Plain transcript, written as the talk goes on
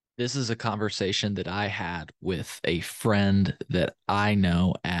This is a conversation that I had with a friend that I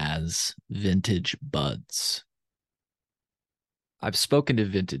know as Vintage Buds. I've spoken to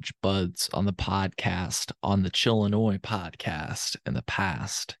Vintage Buds on the podcast, on the Chillinois podcast in the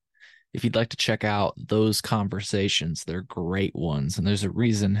past. If you'd like to check out those conversations, they're great ones. And there's a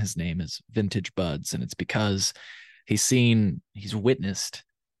reason his name is Vintage Buds, and it's because he's witnessed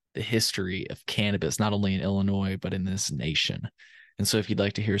the history of cannabis, not only in Illinois, but in this nation. And so if you'd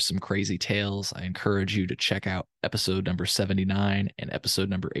like to hear some crazy tales, I encourage you to check out episode number 79 and episode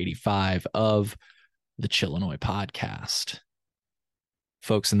number 85 of the Chillinois podcast.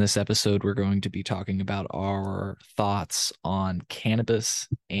 Folks, in this episode, we're going to be talking about our thoughts on cannabis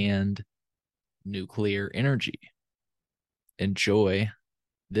and nuclear energy. Enjoy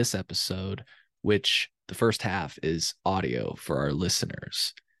this episode, which the first half is audio for our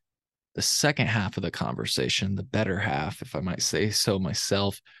listeners. The second half of the conversation, the better half, if I might say so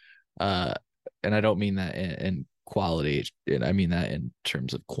myself, and I don't mean that in quality, I mean that in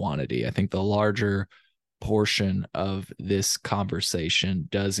terms of quantity. I think the larger portion of this conversation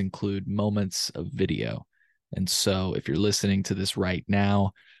does include moments of video. And so if you're listening to this right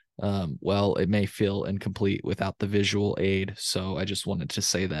now, well, it may feel incomplete without the visual aid. So I just wanted to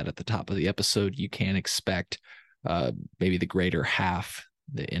say that at the top of the episode, you can expect maybe the greater half,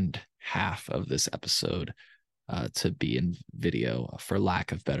 the end half of this episode to be in video, for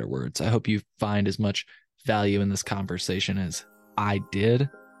lack of better words. I hope you find as much value in this conversation as I did.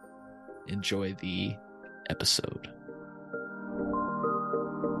 Enjoy the episode.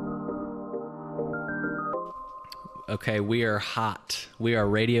 Okay, we are hot. We are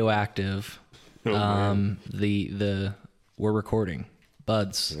radioactive. The we're recording.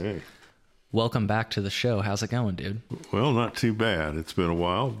 Buds. Hey. Welcome back to the show. How's it going, dude? Well, not too bad. It's been a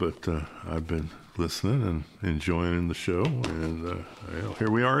while, but I've been listening and enjoying the show, and well,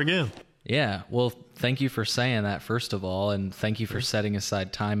 here we are again. Yeah. Well, thank you for saying that, first of all, and thank you for setting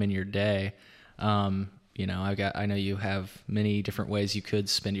aside time in your day. I know you have many different ways you could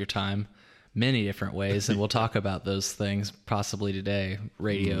spend your time, many different ways, and we'll talk about those things possibly today.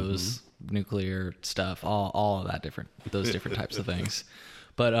 Radios, nuclear stuff, all of that those different types of things.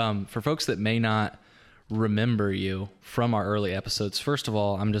 But for folks that may not remember you from our early episodes, first of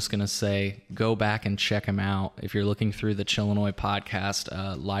all, I'm just going to say go back and check them out. If you're looking through the Chillinois podcast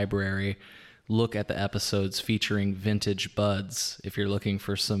library, look at the episodes featuring Vintage Buds. If you're looking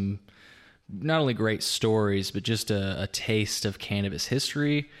for some not only great stories, but just a taste of cannabis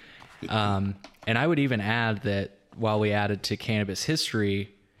history. And I would even add that while we added to cannabis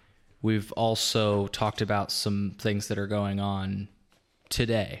history, we've also talked about some things that are going on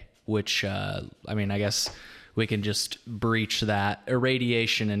today, which, I guess we can just breach that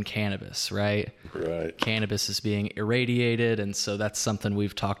irradiation in cannabis, right? Right. Cannabis is being irradiated, and so that's something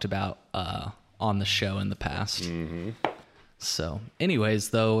we've talked about on the show in the past. Mm-hmm. So anyways,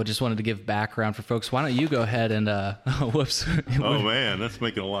 though, I just wanted to give background for folks. Why don't you go ahead and, whoops. Oh, man, that's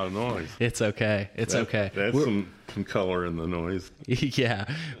making a lot of noise. It's okay. Okay. That's some color in the noise. Yeah.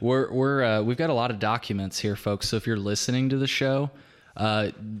 We've got a lot of documents here, folks. So if you're listening to the show,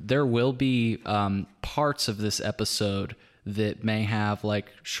 there will be parts of this episode that may have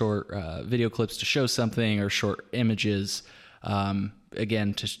like short video clips to show something, or short images,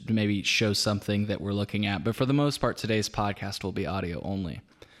 again, to maybe show something that we're looking at. But for the most part, today's podcast will be audio only.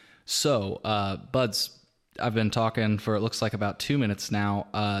 So, Buds, I've been talking for, it looks like, about 2 minutes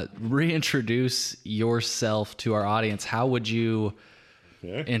now. Reintroduce yourself to our audience. How would you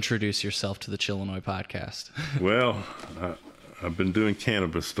introduce yourself to the Chillinois podcast? Well, I've been doing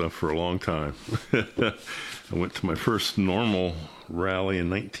cannabis stuff for a long time. I went to my first normal rally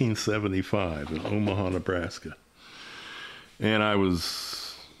in 1975 in Omaha, Nebraska. And I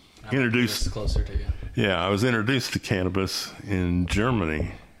was introduced closer to you. Yeah, I was introduced to cannabis in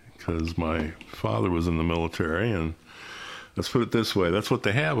Germany because my father was in the military, and let's put it this way, that's what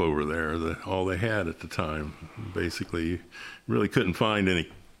they have over there, all they had at the time. Basically, you really couldn't find any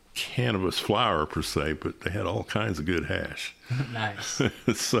cannabis flower per se, but they had all kinds of good hash. Nice.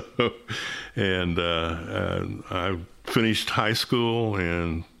 So, and I finished high school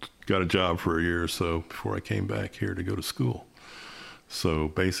and got a job for a year or so before I came back here to go to school. So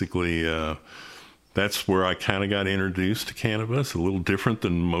basically, that's where I kind of got introduced to cannabis, a little different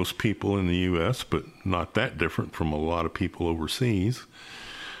than most people in the U.S., but not that different from a lot of people overseas.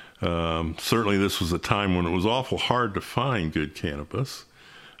 Certainly this was a time when it was awful hard to find good cannabis.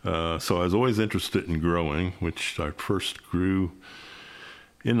 So I was always interested in growing, which I first grew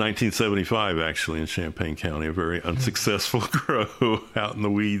in 1975, actually, in Champaign County, a very unsuccessful grow out in the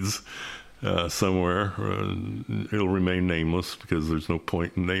weeds somewhere. It'll remain nameless because there's no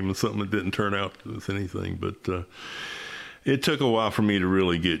point in naming something that didn't turn out with anything. But it took a while for me to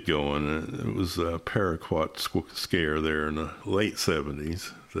really get going. It was a paraquat scare there in the late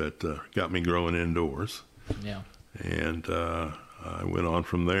 70s that got me growing indoors. Yeah. And I went on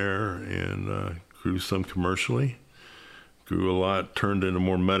from there and grew some commercially. Grew a lot, turned into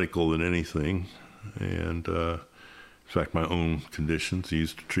more medical than anything. And in fact, my own conditions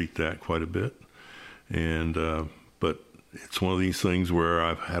used to treat that quite a bit. And but it's one of these things where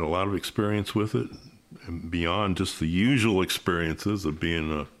I've had a lot of experience with it, and beyond just the usual experiences of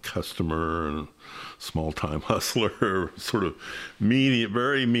being a customer and a small-time hustler, sort of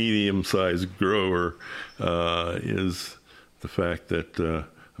very medium-sized grower, is the fact that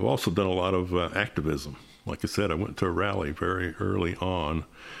I've also done a lot of activism. Like I said, I went to a rally very early on.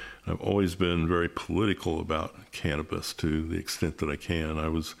 I've always been very political about cannabis to the extent that I can. I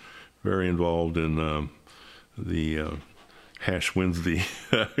was very involved in the Hash Wednesday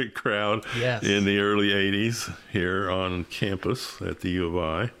crowd in the early 80s here on campus at the U of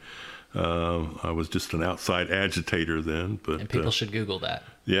I. I was just an outside agitator then. And people should Google that.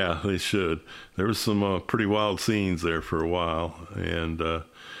 Yeah, they should. There was some pretty wild scenes there for a while, and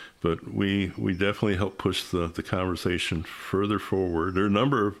but we definitely helped push the conversation further forward. There are a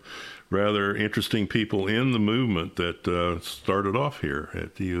number of rather interesting people in the movement that started off here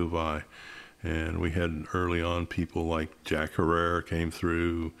at the U of I. And we had early on people like Jack Herrera came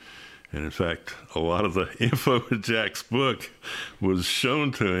through. And in fact, a lot of the info in Jack's book was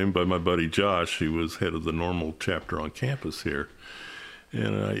shown to him by my buddy Josh, who was head of the normal chapter on campus here.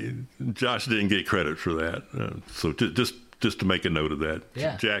 And Josh didn't get credit for that. So just to make a note of that.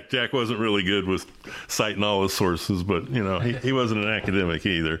 Yeah. Jack wasn't really good with citing all his sources, but he wasn't an academic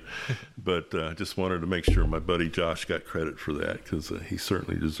either. But just wanted to make sure my buddy Josh got credit for that, because he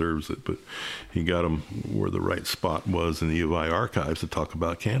certainly deserves it. But he got him where the right spot was in the U of I archives to talk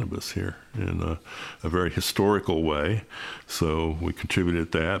about cannabis here in a very historical way. So we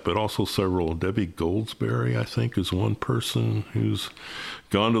contributed that, but also several. Debbie Goldsberry, I think, is one person who's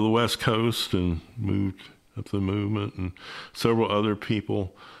gone to the West Coast and moved up the movement, and several other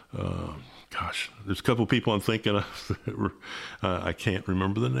people. There's a couple people I'm thinking of that I can't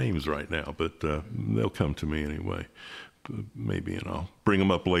remember the names right now, but they'll come to me anyway. Maybe, and I'll bring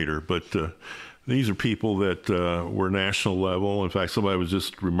them up later. But these are people that were national level. In fact, somebody was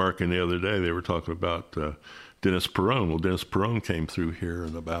just remarking the other day, they were talking about Dennis Perrone. Well, Dennis Perrone came through here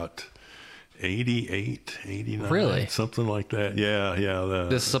in about 88, 89, really? Something like that. Yeah.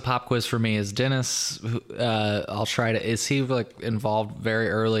 This is a pop quiz for me. Is Dennis, I'll try to, is he like involved very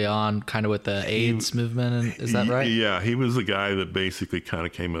early on kind of with the AIDS movement? Is that right? Yeah, he was the guy that basically kind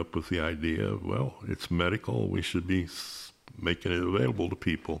of came up with the idea of, well, it's medical. We should be making it available to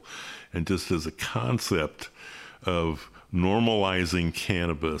people. And just as a concept of normalizing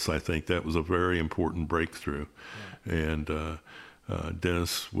cannabis, I think that was a very important breakthrough. Yeah. And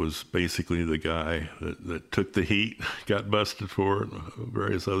Dennis was basically the guy that took the heat, got busted for it,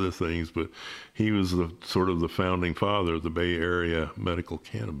 various other things, but he was sort of the founding father of the Bay Area medical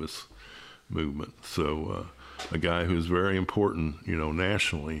cannabis movement. So a guy who's very important,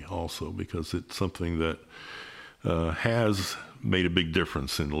 nationally also, because it's something that has made a big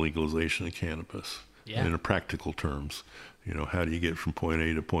difference in the legalization of cannabis in practical terms. How do you get from point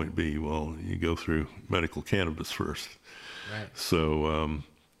A to point B? Well, you go through medical cannabis first. Right. So,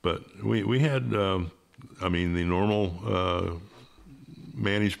 but we had, the normal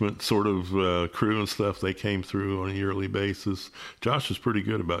management sort of crew and stuff, they came through on a yearly basis. Josh was pretty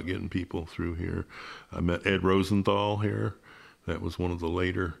good about getting people through here. I met Ed Rosenthal here. That was one of the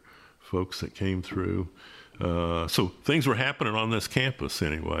later folks that came through. So things were happening on this campus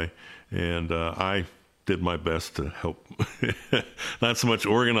anyway, and I did my best to help, not so much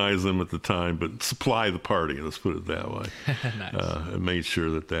organize them at the time, but supply the party, let's put it that way. Nice. And made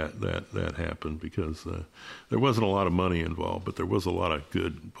sure that happened, because there wasn't a lot of money involved, but there was a lot of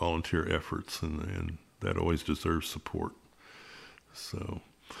good volunteer efforts, and that always deserves support. So,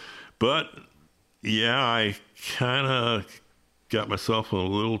 but yeah, I kind of got myself in a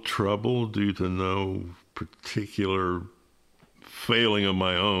little trouble due to no particular failing of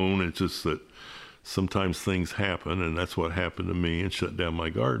my own. It's just that sometimes things happen, and that's what happened to me, and shut down my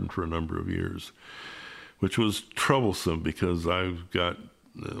garden for a number of years, which was troublesome because I've got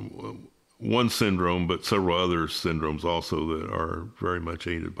one syndrome, but several other syndromes also that are very much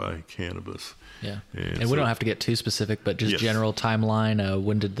aided by cannabis. Yeah. And we don't have to get too specific, but just yes. general timeline.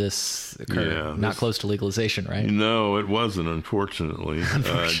 When did this occur? Yeah, Not close to legalization, right? No, it wasn't, unfortunately.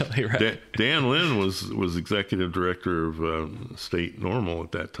 Unfortunately, right. Dan Lynn was executive director of State Normal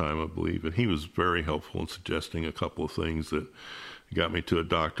at that time, I believe, and he was very helpful in suggesting a couple of things that got me to a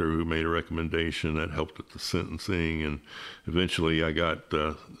doctor who made a recommendation that helped at the sentencing, and eventually I got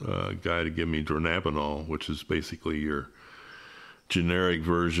a guy to give me dronabinol, which is basically your generic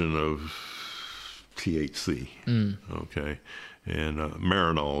version of THC. Okay, and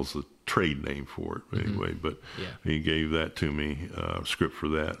Marinol is the trade name for it anyway. But he gave that to me, script for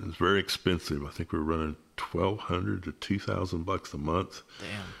that. It's very expensive. I think we were running $1,200 to $2,000 a month.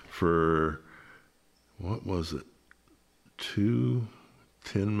 Damn. For what was it? 2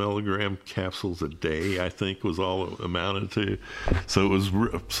 10-milligram capsules a day, I think, was all it amounted to. So it was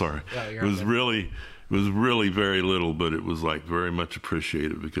it was really very little, but it was like very much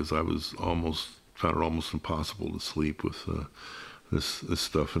appreciated because I was found it almost impossible to sleep with this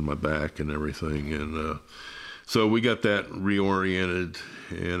stuff in my back and everything. And so we got that reoriented,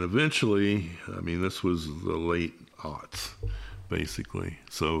 and eventually, I mean, this was the late aughts, basically.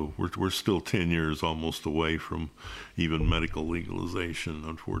 So we're still 10 years almost away from even medical legalization,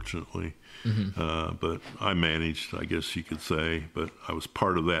 unfortunately. But I managed, I guess you could say, but I was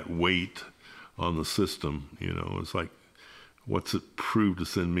part of that weight on the system. You know, it's like, what's it prove to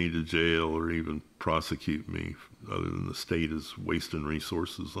send me to jail or even prosecute me, other than the state is wasting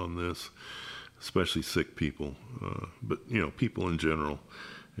resources on this, especially sick people, but, you know, people in general.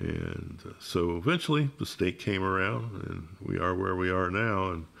 And so eventually the state came around, and we are where we are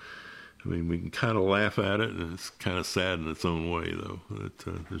now. And I mean, we can kind of laugh at it, and it's kind of sad in its own way, though, that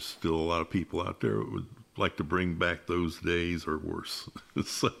there's still a lot of people out there that would like to bring back those days or worse.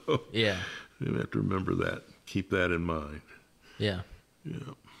 So yeah, you have to remember that. Keep that in mind. Yeah.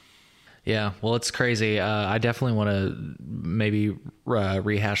 Yeah. Yeah, well, it's crazy. I definitely want to maybe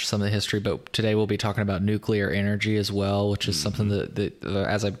rehash some of the history, but today we'll be talking about nuclear energy as well, which is something that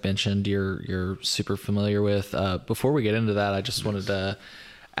as I mentioned, you're super familiar with. Before we get into that, I just wanted to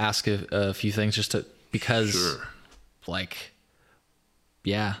ask a few things, because, like,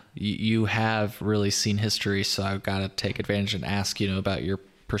 yeah, you have really seen history, so I've got to take advantage and ask, about your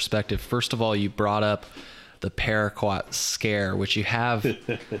perspective. First of all, you brought up the paraquat scare, which you have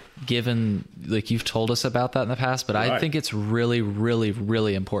given, like, you've told us about that in the past, but I think it's really, really,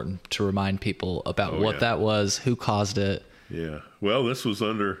 really important to remind people about what that was, who caused it. Yeah. Well, this was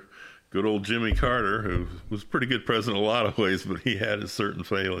under good old Jimmy Carter, who was a pretty good president in a lot of ways, but he had his certain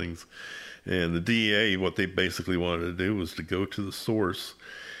failings. And the DEA, what they basically wanted to do was to go to the source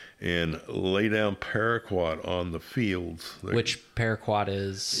and lay down paraquat on the fields. Which paraquat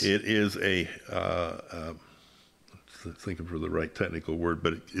is? It is thinking for the right technical word,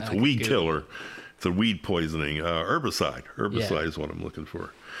 but it's a weed killer. It's a weed poisoning, herbicide. Herbicide is what I'm looking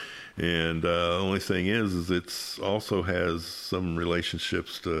for. And the only thing is it's also has some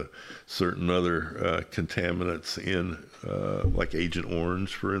relationships to certain other contaminants in, like Agent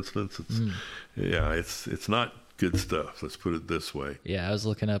Orange, for instance. It's not good stuff. Let's put it this way. Yeah, I was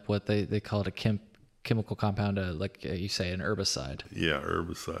looking up what they call it, a chemical compound, like you say, an herbicide. Yeah,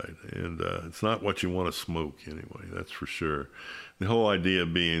 herbicide. And it's not what you want to smoke anyway, that's for sure. The whole idea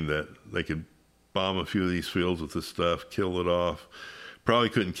being that they could bomb a few of these fields with this stuff, kill it off. Probably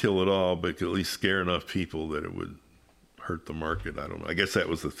couldn't kill it all, but could at least scare enough people that it would hurt the market. I don't know. I guess that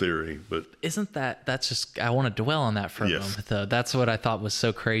was the theory, but isn't that's just, I want to dwell on that for a moment, though. That's what I thought was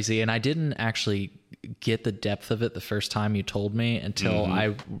so crazy. And I didn't actually get the depth of it the first time you told me until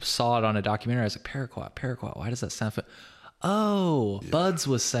I saw it on a documentary. I was like, paraquat, why does that sound Buds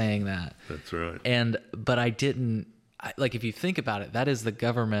was saying that. That's right. But I didn't, like, if you think about it, that is the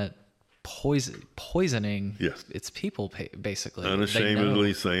government poisoning its people, basically.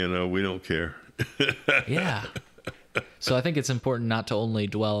 Unashamedly saying, "No, we don't care." Yeah. So I think it's important not to only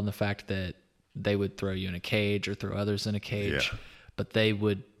dwell on the fact that they would throw you in a cage or throw others in a cage, but they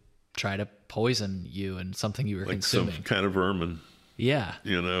would try to poison you and something you were like consuming. Some kind of vermin. Yeah.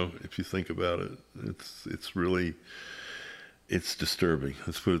 If you think about it, it's really, it's disturbing.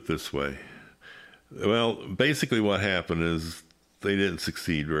 Let's put it this way. Well, basically what happened is they didn't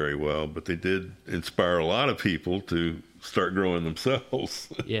succeed very well, but they did inspire a lot of people to start growing themselves.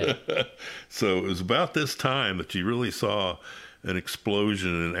 Yeah. So it was about this time that you really saw an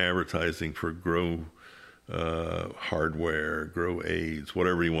explosion in advertising for grow hardware, grow aids,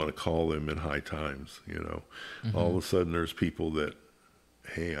 whatever you want to call them, in high times. All of a sudden there's people that,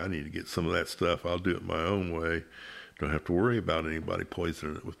 hey, I need to get some of that stuff. I'll do it my own way. Don't have to worry about anybody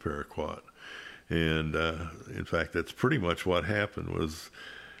poisoning it with paraquat. And in fact, that's pretty much what happened, was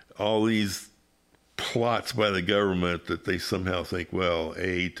all these plots by the government that they somehow think, well,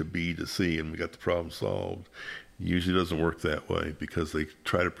 A to B to C, and we got the problem solved. Usually doesn't work that way, because they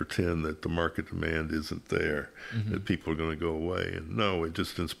try to pretend that the market demand isn't there, that people are going to go away. And no, it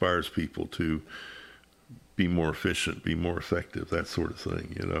just inspires people to be more efficient, be more effective, that sort of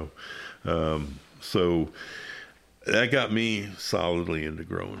thing, So that got me solidly into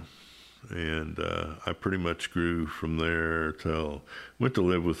growing. And I pretty much grew from there till went to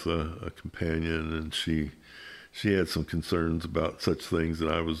live with a companion, and she had some concerns about such things,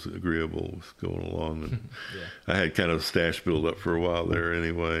 and I was agreeable with going along. And I had kind of a stash build up for a while there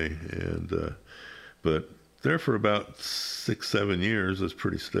anyway. And but there for about 6-7 years, it was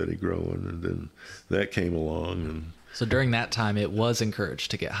pretty steady growing, and then that came along. And so during that time, it was encouraged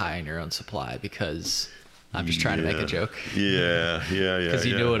to get high in your own supply, because I'm just trying to make a joke. Yeah. Because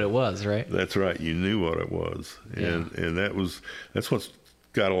you knew what it was, right? That's right. You knew what it was. And that's what's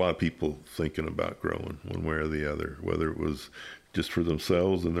got a lot of people thinking about growing one way or the other, whether it was just for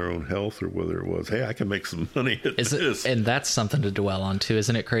themselves and their own health, or whether it was, hey, I can make some money at this. And that's something to dwell on too.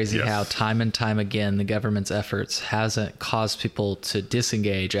 Isn't it crazy how time and time again, the government's efforts hasn't caused people to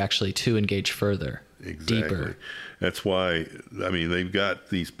disengage, actually to engage further, deeper. That's why, they've got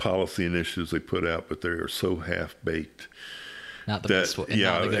these policy initiatives they put out, but they are so half-baked. Not the best way.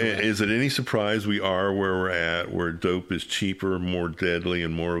 Yeah, is it any surprise we are where we're at, where dope is cheaper, more deadly,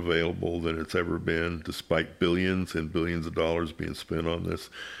 and more available than it's ever been, despite billions and billions of dollars being spent on this?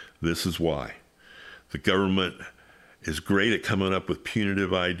 This is why. The government is great at coming up with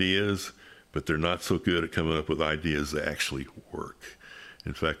punitive ideas, but they're not so good at coming up with ideas that actually work.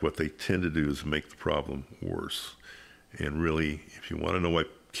 In fact, what they tend to do is make the problem worse. And really, if you want to know why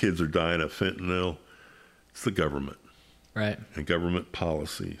kids are dying of fentanyl, it's the government. Right. And government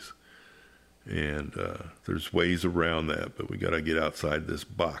policies. And there's ways around that, but we got to get outside this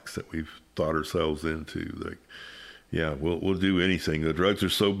box that we've thought ourselves into. Like, we'll do anything. The drugs are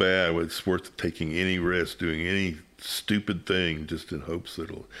so bad, it's worth taking any risk, doing any stupid thing, just in hopes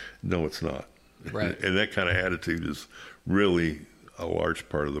that no, it's not. Right. And that kind of attitude is really a large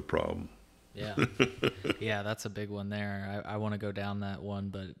part of the problem. Yeah, that's a big one there. I want to go down that one,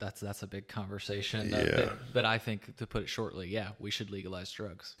 but that's a big conversation. But I think, to put it shortly, we should legalize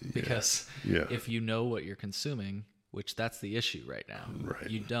drugs, because if you know what you're consuming, which that's the issue right now,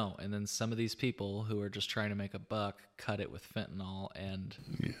 you don't. And then some of these people who are just trying to make a buck cut it with fentanyl, and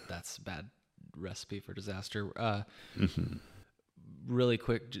that's a bad recipe for disaster. Really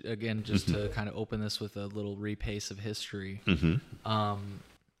quick, again, just to kind of open this with a little repace of history.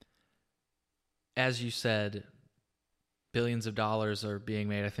 As you said, billions of dollars are being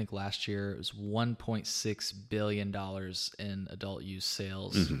made. I think last year it was $1.6 billion in adult use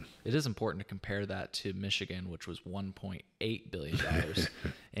sales. It is important to compare that to Michigan, which was $1.8 billion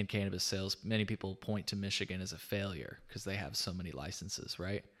in cannabis sales. Many people point to Michigan as a failure because they have so many licenses,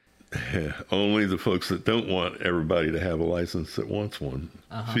 right? Only the folks that don't want everybody to have a license that wants one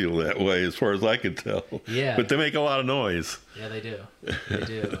feel that way, as far as I can tell. Yeah. But they make a lot of noise. Yeah, they do. They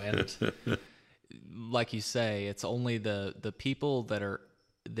do. And like you say, it's only the people that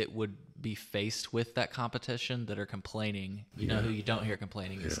would be faced with that competition that are complaining. You know who you don't hear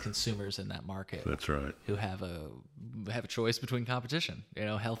complaining is consumers in that market. That's right. Who have a choice between competition,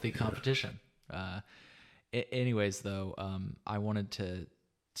 healthy competition. Anyways, though, I wanted to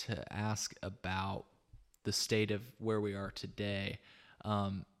ask about the state of where we are today.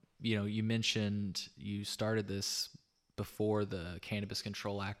 You mentioned you started this before the Cannabis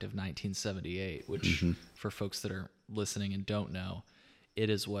Control Act of 1978, which for folks that are listening and don't know, it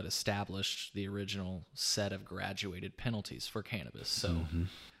is what established the original set of graduated penalties for cannabis. So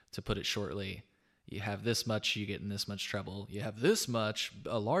to put it shortly, you have this much, you get in this much trouble. You have this much,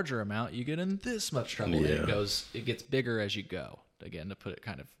 a larger amount, you get in this much trouble. And it gets bigger as you go. Again, to put it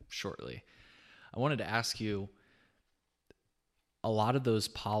kind of shortly, I wanted to ask you, a lot of those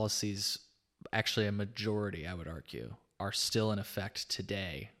policies, actually a majority, I would argue, are still in effect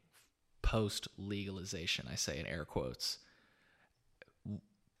today, post legalization. I say in air quotes.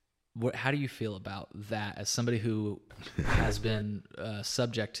 How do you feel about that as somebody who has been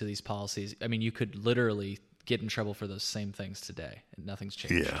subject to these policies? I mean, you could literally get in trouble for those same things today, and nothing's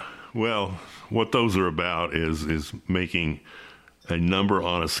changed. Yeah. Well, what those are about is making a number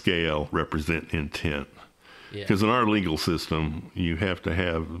on a scale represent intent. Because in our legal system, you have to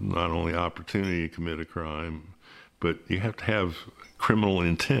have not only opportunity to commit a crime, but you have to have criminal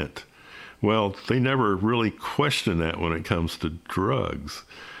intent. Well, they never really question that when it comes to drugs.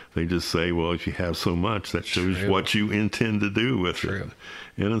 They just say, well, if you have so much, that shows True. what you intend to do with True.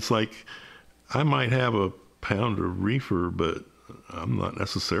 it. And it's like, I might have a pound of reefer, but I'm not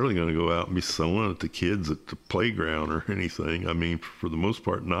necessarily going to go out and be selling it to kids at the playground or anything. I mean, for the most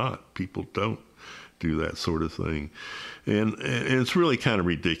part, not. People don't do that sort of thing. And it's really kind of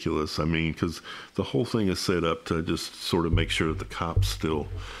ridiculous. I mean, because the whole thing is set up to just sort of make sure that the cops still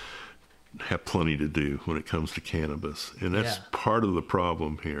have plenty to do when it comes to cannabis. And that's part of the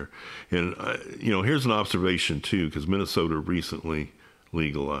problem here. And, here's an observation, too, because Minnesota recently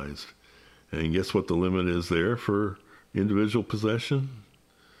legalized. And guess what the limit is there for individual possession?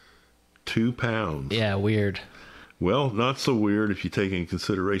 2 pounds. Yeah, weird. Well, not so weird if you take into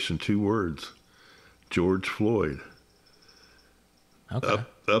consideration 2 words. George Floyd. Okay.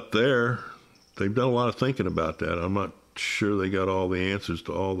 Up there, they've done a lot of thinking about that. I'm not sure they got all the answers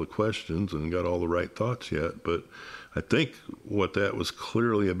to all the questions and got all the right thoughts yet, but I think what that was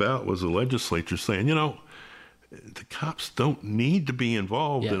clearly about was the legislature saying, the cops don't need to be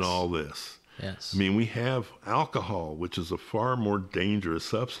involved in all this. Yes. I mean, we have alcohol, which is a far more dangerous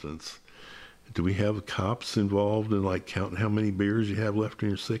substance. Do we have cops involved in like counting how many beers you have left in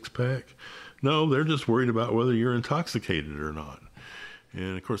your 6-pack? No, they're just worried about whether you're intoxicated or not.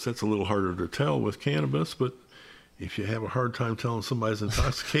 And of course, that's a little harder to tell with cannabis, but if you have a hard time telling somebody's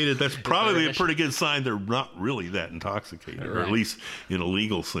intoxicated, that's probably a pretty good sign they're not really that intoxicated, or at least in a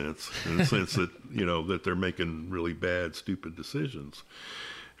legal sense, in the sense that, that they're making really bad, stupid decisions.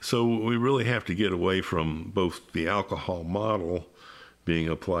 So we really have to get away from both the alcohol model being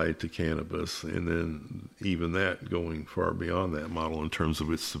applied to cannabis, and then even that going far beyond that model in terms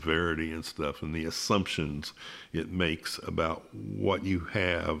of its severity and stuff, and the assumptions it makes about what you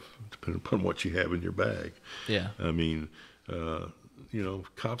have, depending upon what you have in your bag. Yeah. I mean,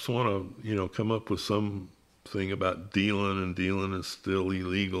 cops want to, come up with some thing about dealing, and dealing is still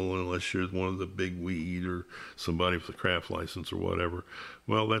illegal unless you're one of the big weed or somebody with a craft license or whatever.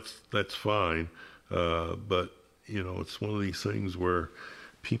 Well, that's fine, but it's one of these things where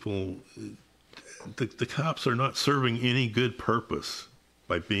people, the cops are not serving any good purpose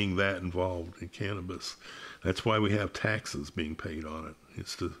by being that involved in cannabis. That's why we have taxes being paid on it.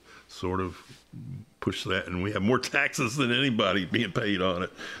 It's to sort of push that, and we have more taxes than anybody being paid on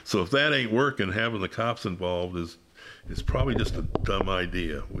it. So if that ain't working, having the cops involved is probably just a dumb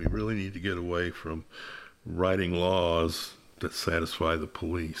idea. We really need to get away from writing laws that satisfy the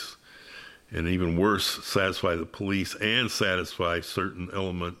police. And even worse, satisfy the police and satisfy certain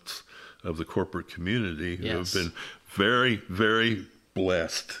elements of the corporate community who have been very, very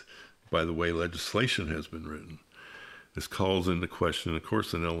blessed by the way legislation has been written. This calls into question, of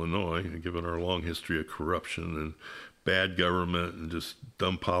course, in Illinois, given our long history of corruption and bad government and just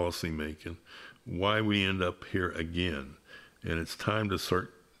dumb policy making, why we end up here again. And it's time to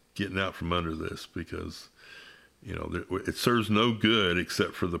start getting out from under this, because it serves no good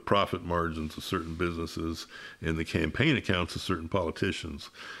except for the profit margins of certain businesses and the campaign accounts of certain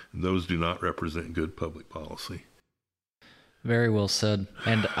politicians. And those do not represent good public policy. Very well said.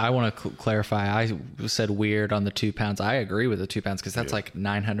 And I want to clarify, I said weird on the 2 pounds. I agree with the 2 pounds because that's like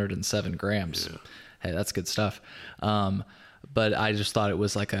 907 grams. Yeah. Hey, that's good stuff. But I just thought it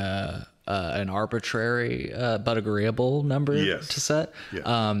was like an arbitrary but agreeable number to set.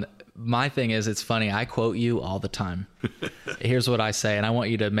 Yeah. My thing is, it's funny. I quote you all the time. Here's what I say, and I want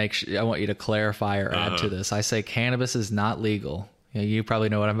you to I want you to clarify or add to this. I say cannabis is not legal. You probably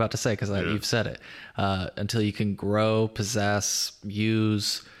know what I'm about to say because you've said it. Until you can grow, possess,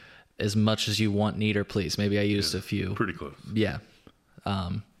 use as much as you want, need, or please. Maybe I used a few. Pretty close. Yeah.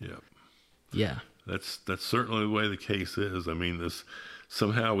 Yeah. That's certainly the way the case is. I mean,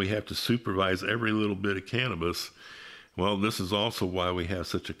 somehow we have to supervise every little bit of cannabis. Well, this is also why we have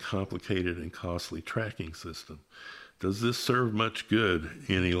such a complicated and costly tracking system. Does this serve much good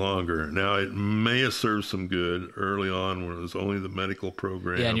any longer? Now, it may have served some good early on when it was only the medical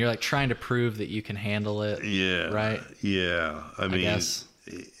program. Yeah, and you're like trying to prove that you can handle it. Yeah. Right? Yeah. I mean, guess.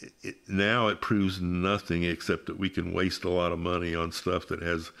 Now it proves nothing except that we can waste a lot of money on stuff that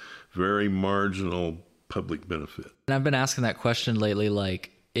has very marginal public benefit. And I've been asking that question lately,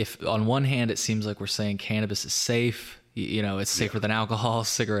 like, if on one hand it seems like we're saying cannabis is safe, it's safer than alcohol,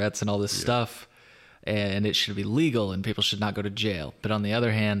 cigarettes, and all this stuff, and it should be legal and people should not go to jail. But on the other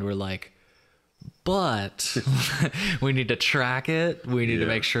hand, we're like, but we need to track it. We need to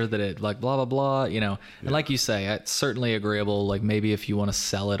make sure that it like blah, blah, blah, And like you say, it's certainly agreeable. Like maybe if you want to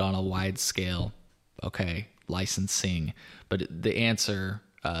sell it on a wide scale, okay, licensing. But the answer,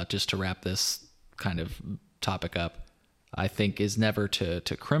 just to wrap this kind of topic up, I think is never to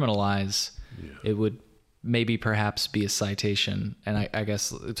criminalize. It would maybe perhaps be a citation. And I guess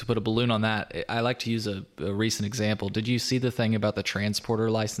to put a balloon on that, I like to use a recent example. Did you see the thing about the transporter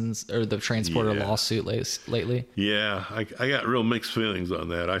license or the transporter lawsuit lately? Yeah, I got real mixed feelings on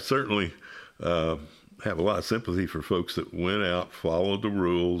that. I certainly have a lot of sympathy for folks that went out, followed the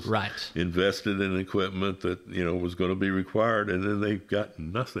rules, right, invested in equipment that, was going to be required, and then they got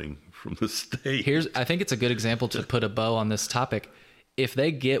nothing from the state. I think it's a good example to put a bow on this topic. If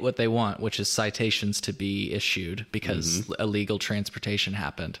they get what they want, which is citations to be issued because illegal transportation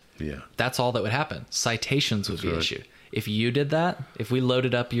happened, that's all that would happen. Citations would be issued. If you did that, if we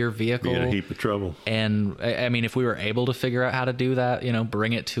loaded up your vehicle, be in a heap of trouble. And I mean, if we were able to figure out how to do that,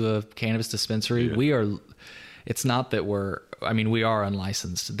 bring it to a cannabis dispensary, it's not that we are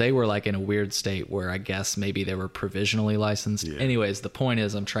unlicensed. They were like in a weird state where I guess maybe they were provisionally licensed. Yeah. Anyways, the point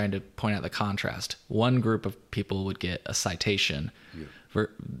is I'm trying to point out the contrast. One group of people would get a citation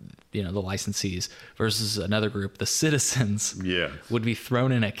for, the licensees, versus another group, the citizens, would be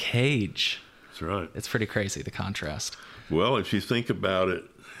thrown in a cage. That's right. It's pretty crazy, the contrast. Well, if you think about it,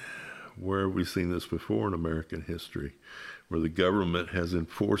 where have we seen this before in American history, where the government has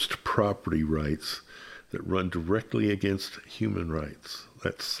enforced property rights that run directly against human rights?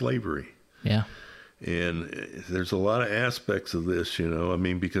 That's slavery. Yeah. And there's a lot of aspects of this,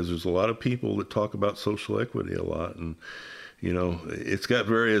 because there's a lot of people that talk about social equity a lot, and it's got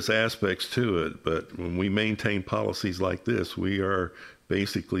various aspects to it, but when we maintain policies like this, we are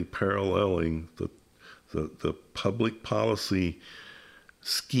basically paralleling the public policy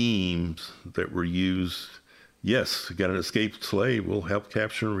schemes that were used. Yes, you got an escaped slave, we'll help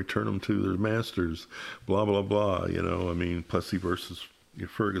capture and return them to their masters, blah, blah, blah, Plessy versus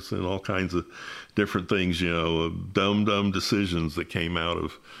Ferguson, all kinds of different things, dumb decisions that came out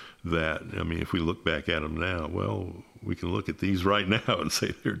of that. If we look back at them now, well, we can look at these right now and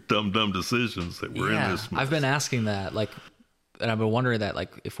say they're dumb decisions that were in this mess. I've been asking that, and I've been wondering that,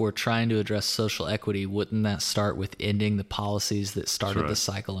 if we're trying to address social equity, wouldn't that start with ending the policies that started the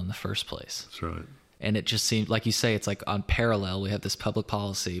cycle in the first place? That's right. And it just seems, like you say, it's like on parallel, we have this public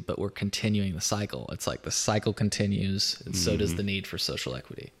policy, but we're continuing the cycle. It's like the cycle continues, and so does the need for social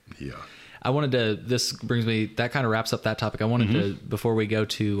equity. Yeah. This brings me, that kind of wraps up that topic. I wanted to, before we go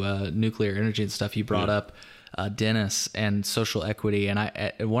to nuclear energy and stuff, you brought up Dennis and social equity. And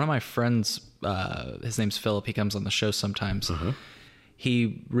one of my friends, his name's Philip, he comes on the show sometimes.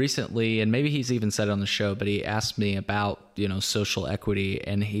 He recently, and maybe he's even said it on the show, but he asked me about, social equity,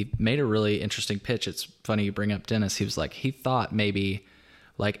 and he made a really interesting pitch. It's funny you bring up Dennis. He was like, he thought maybe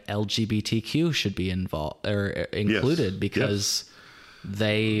LGBTQ should be involved or included because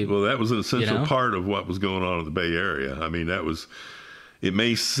that was an essential part of what was going on in the Bay Area. It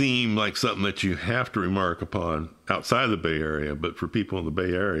may seem like something that you have to remark upon outside the Bay Area, but for people in the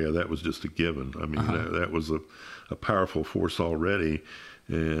Bay Area, that was just a given. That was a powerful force already,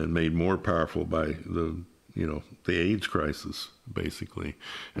 and made more powerful by the AIDS crisis, basically.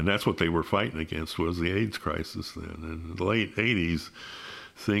 And that's what they were fighting against, was the AIDS crisis then. In the late 80s,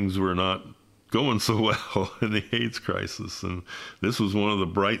 things were not going so well in the AIDS crisis, and this was one of the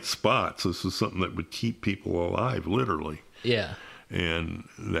bright spots. This was something that would keep people alive, literally. Yeah. And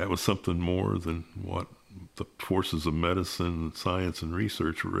that was something more than what the forces of medicine, science, and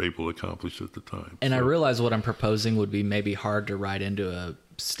research were able to accomplish at the time. And I realize what I'm proposing would be maybe hard to write into a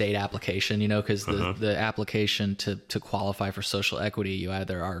state application, because the application to qualify for social equity, you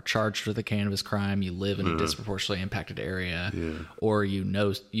either are charged with a cannabis crime, you live in a disproportionately impacted area, or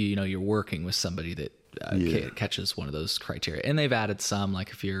you're working with somebody that catches one of those criteria. And they've added some, like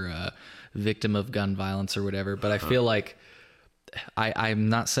if you're a victim of gun violence or whatever. But I feel like I'm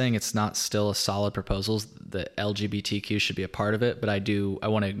not saying it's not still a solid proposal that LGBTQ should be a part of it, but I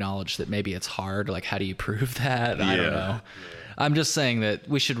want to acknowledge that maybe it's hard. Like, how do you prove that? I don't know. I'm just saying that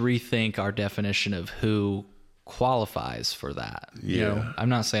we should rethink our definition of who qualifies for that. I'm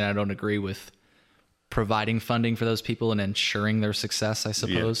not saying I don't agree with providing funding for those people and ensuring their success, I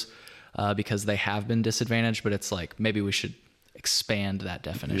suppose, because they have been disadvantaged, but it's like, maybe we should expand that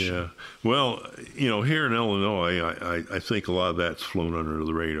definition. Yeah. Well, here in Illinois, I think a lot of that's flown under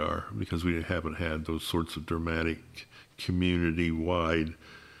the radar because we haven't had those sorts of dramatic community-wide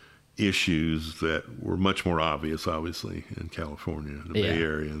issues that were much more obvious, obviously, in California, the Bay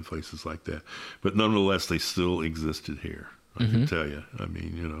Area, and places like that. But nonetheless, they still existed here. I can tell you.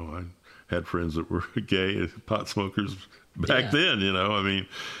 I had friends that were gay pot smokers back then.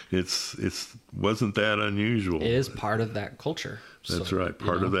 It's wasn't that unusual. It is part of that culture. That's right,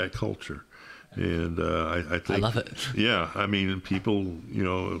 part of that culture. And I think I love it. Yeah, people,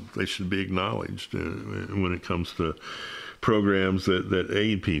 they should be acknowledged when it comes to programs that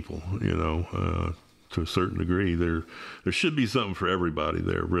aid people, to a certain degree. There should be something for everybody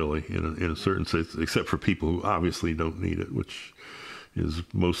there, really, in a certain sense, except for people who obviously don't need it, which is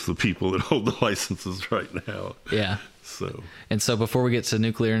most of the people that hold the licenses right now. Yeah. So. And so before we get to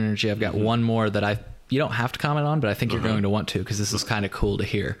nuclear energy, I've got one more that you don't have to comment on, but I think you're going to want to, because this is kind of cool to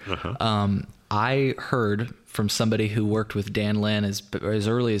hear. I heard from somebody who worked with Dan Lin as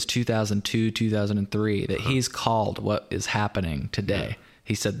early as 2002, 2003, that he's called what is happening today. Yeah.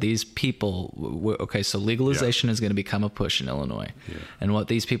 He said these people, okay, so legalization is going to become a push in Illinois. Yeah. And what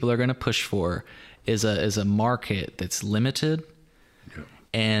these people are going to push for is a market that's limited. Yeah.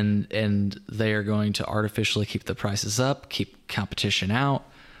 And they are going to artificially keep the prices up, keep competition out.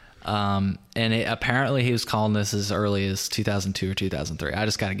 Apparently he was calling this as early as 2002 or 2003. I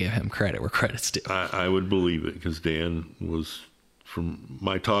just got to give him credit where credit's due. I would believe it, because Dan was, from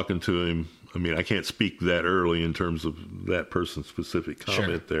my talking to him, I mean, I can't speak that early in terms of that person's specific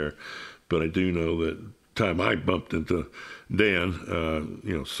comment there, but I do know that time I bumped into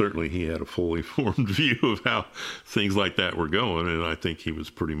Dan, certainly he had a fully formed view of how things like that were going, and I think he was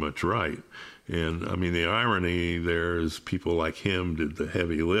pretty much right. And I mean, the irony there is people like him did the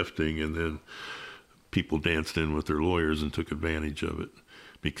heavy lifting, and then people danced in with their lawyers and took advantage of it,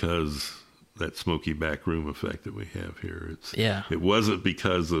 because that smoky back room effect that we have here. It wasn't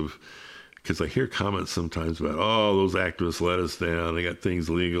because I hear comments sometimes about, oh, those activists let us down, they got things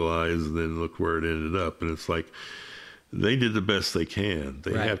legalized, and then look where it ended up. And it's like, they did the best they can.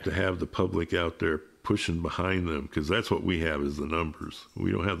 They have to have the public out there pushing behind them, because that's what we have, is the numbers.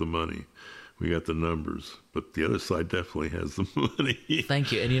 We don't have the money. We got the numbers, but the other side definitely has the money.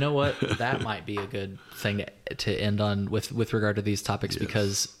 Thank you. And you know what? That might be a good thing to end on with regard to these topics,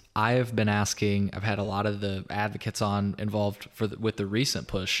 because I've had a lot of the advocates involved with the recent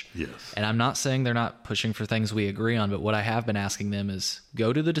push. Yes. And I'm not saying they're not pushing for things we agree on, but what I have been asking them is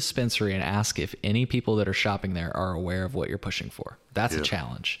go to the dispensary and ask if any people that are shopping there are aware of what you're pushing for. That's a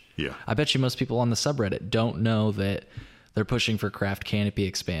challenge. Yeah. I bet you most people on the subreddit don't know that they're pushing for craft canopy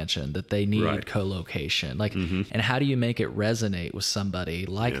expansion, that they need co-location. And how do you make it resonate with somebody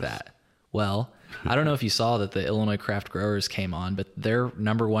like that? Well, I don't know if you saw that the Illinois craft growers came on, but their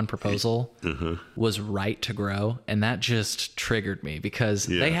number one proposal was right to grow. And that just triggered me, because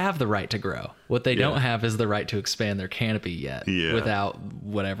they have the right to grow. What they don't have is the right to expand their canopy yet without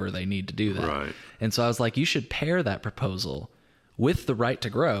whatever they need to do that. Right. And so I was like, you should pair that proposal with the right to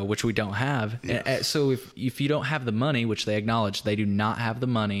grow, which we don't have. Yes. So if you don't have the money, which they acknowledge, they do not have the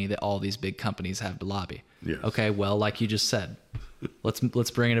money that all these big companies have to lobby. Yes. Okay, well, like you just said,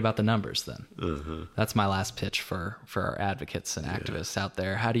 let's bring it about the numbers then. That's my last pitch for our advocates and activists out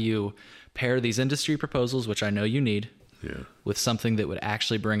there. How do you pair these industry proposals, which I know you need, with something that would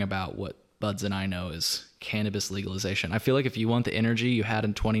actually bring about what Buds and I know is cannabis legalization? I feel like if you want the energy you had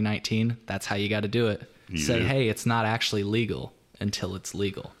in 2019, that's how you got to do it. Say, hey, it's not actually legal until it's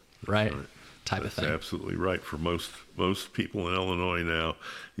legal, right? Type of thing. Absolutely right. For most people in Illinois now,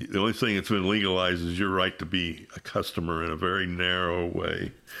 the only thing that's been legalized is your right to be a customer in a very narrow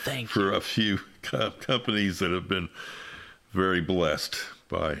way. For a few companies that have been very blessed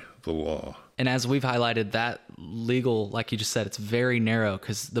by the law. And as we've highlighted, that legal, like you just said, it's very narrow,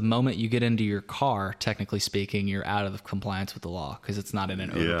 because the moment you get into your car, technically speaking, you're out of compliance with the law, because it's not in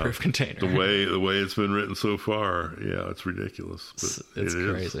an odor-proof container. The way it's been written so far, it's ridiculous. But it's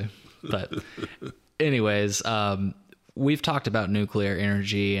crazy. But anyways, we've talked about nuclear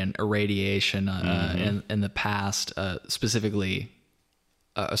energy and irradiation in the past, specifically.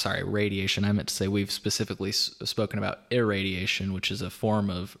 Radiation. I meant to say we've specifically spoken about irradiation, which is a form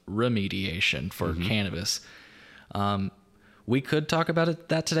of remediation for cannabis. We could talk about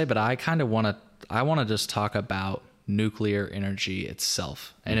that today, but I kind of want to just talk about nuclear energy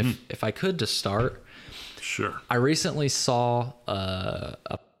itself. And if I could, to start, sure. I recently saw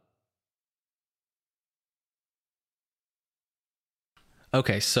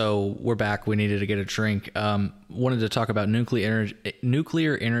Okay, so we're back. We needed to get a drink. Wanted to talk about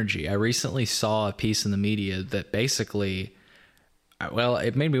nuclear energy. I recently saw a piece in the media that basically,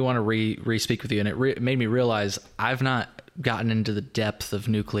 it made me want to re-speak with you, and it made me realize I've not gotten into the depth of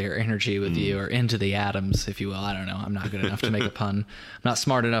nuclear energy with you, or into the atoms, if you will. I don't know. I'm not good enough to make a pun. I'm not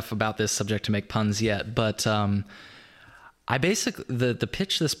smart enough about this subject to make puns yet. But I basically, the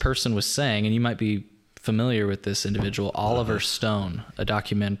pitch this person was saying, and you might be familiar with this individual, Oliver Stone, a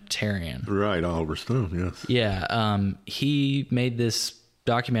documentarian. Right, Oliver Stone, yes. Yeah, he made this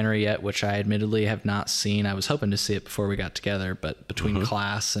documentary yet, which I admittedly have not seen. I was hoping to see it before we got together, but between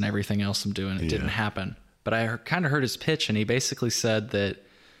class and everything else I'm doing, it didn't happen. But I kind of heard his pitch, and he basically said that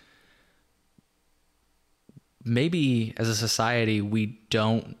maybe as a society we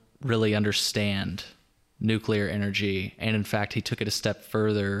don't really understand nuclear energy. And in fact, he took it a step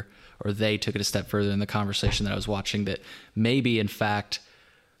further, or they took it a step further in the conversation that I was watching, that maybe, in fact,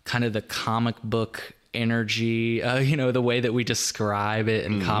 kind of the comic book energy, the way that we describe it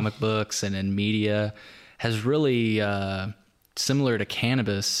in comic books and in media has really, similar to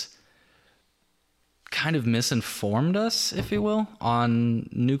cannabis, kind of misinformed us, if you will, on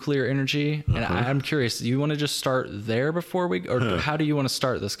nuclear energy. And I'm curious, do you want to just start there before how do you want to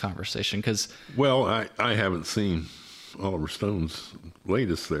start this conversation? Because, well, I haven't seen Oliver Stone's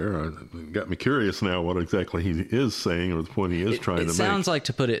latest there. It got me curious now what exactly he is saying, or the point he is trying to make. It sounds like,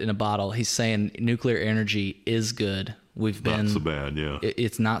 to put it in a bottle, he's saying nuclear energy is good. Not so bad, yeah.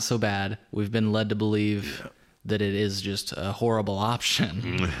 It's not so bad. We've been led to believe that it is just a horrible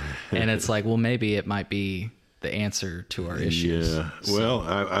option. And it's like, well, maybe it might be the answer to our issues. Yeah. So, well,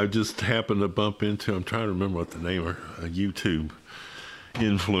 I just happened to bump into, I'm trying to remember what the name of a YouTube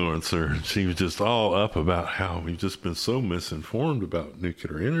influencer. She was just all up about how we've just been so misinformed about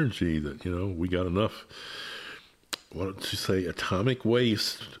nuclear energy that, we got enough, what did she say, atomic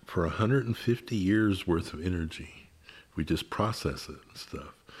waste for 150 years worth of energy. We just process it and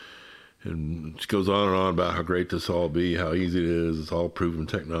stuff. And she goes on and on about how great this all be, how easy it is, it's all proven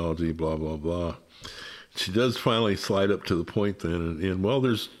technology, blah, blah, blah. She does finally slide up to the point then, and well,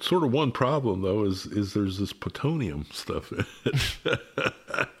 there's sort of one problem, though, is there's this plutonium stuff in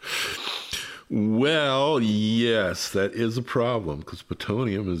it. Well, yes, that is a problem, because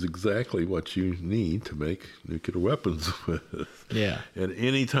plutonium is exactly what you need to make nuclear weapons with. Yeah. And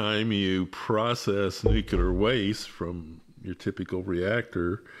anytime you process nuclear waste from your typical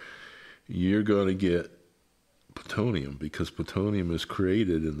reactor, you're going to get plutonium, because plutonium is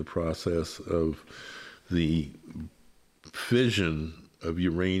created in the process of the fission of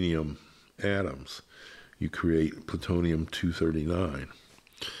uranium atoms. You create plutonium-239.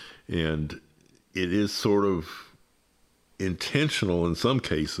 And it is sort of intentional in some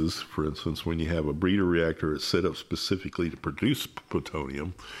cases. For instance, when you have a breeder reactor that's set up specifically to produce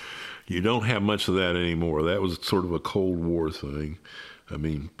plutonium, you don't have much of that anymore. That was sort of a Cold War thing. I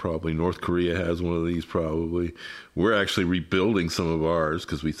mean, probably North Korea has one of these, probably. We're actually rebuilding some of ours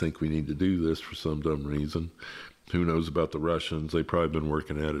because we think we need to do this for some dumb reason. Who knows about the Russians? They've probably been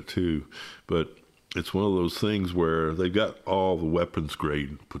working at it too. But it's one of those things where they've got all the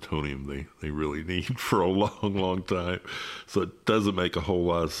weapons-grade plutonium they really need for a long, long time. So it doesn't make a whole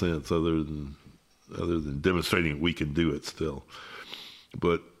lot of sense other than demonstrating we can do it still.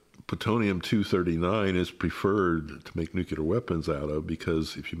 But plutonium-239 is preferred to make nuclear weapons out of,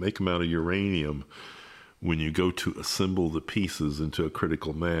 because if you make them out of uranium, when you go to assemble the pieces into a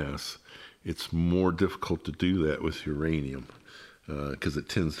critical mass, it's more difficult to do that with uranium, because it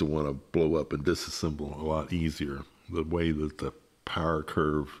tends to want to blow up and disassemble a lot easier. The way that the power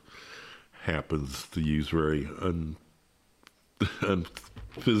curve happens, to use very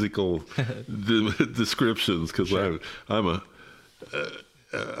unphysical descriptions, because sure.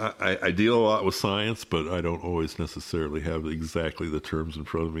 I deal a lot with science, but I don't always necessarily have exactly the terms in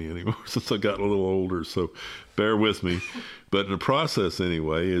front of me anymore since I got a little older, so bear with me. But in the process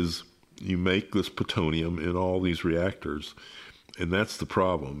anyway, is you make this plutonium in all these reactors, and that's the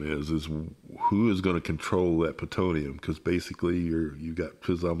problem, is who is going to control that plutonium? Because basically you've got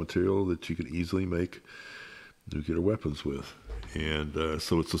fissile material that you can easily make nuclear weapons with. And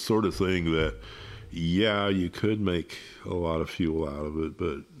so it's the sort of thing that, yeah, you could make a lot of fuel out of it,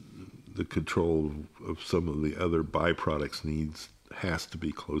 but the control of some of the other byproducts has to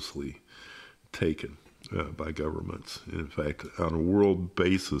be closely taken by governments. In fact, on a world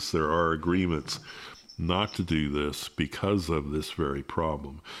basis, there are agreements not to do this because of this very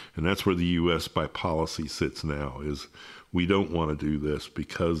problem. And that's where the U.S. by policy sits now, is we don't want to do this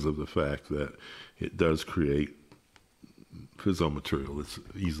because of the fact that it does create fissile material that's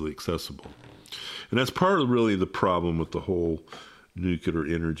easily accessible. And that's part of really the problem with the whole nuclear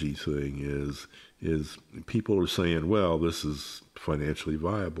energy thing is people are saying, well, this is financially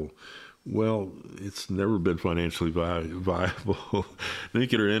viable. Well, it's never been financially viable.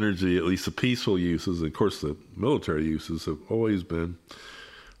 Nuclear energy, at least the peaceful uses, and of course the military uses, have always been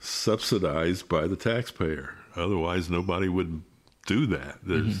subsidized by the taxpayer. Otherwise, nobody would do that.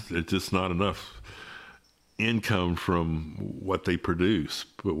 There's just not enough income from what they produce.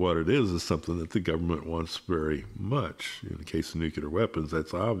 But what it is something that the government wants very much. In the case of nuclear weapons,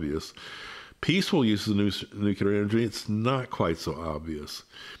 that's obvious. Peaceful use of nuclear energy, it's not quite so obvious.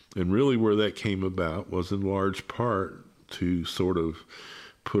 And really where that came about was in large part to sort of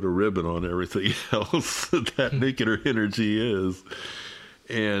put a ribbon on everything else that nuclear energy is.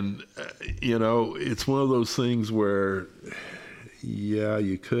 And, it's one of those things where, yeah,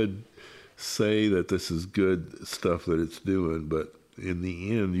 you could say that this is good stuff that it's doing, but in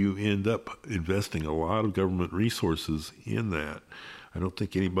the end, you end up investing a lot of government resources in that. I don't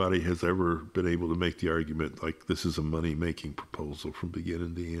think anybody has ever been able to make the argument like this is a money-making proposal from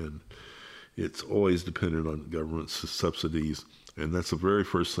beginning to end. It's always dependent on government subsidies, and that's the very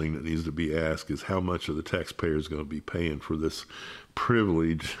first thing that needs to be asked is how much of the taxpayer is going to be paying for this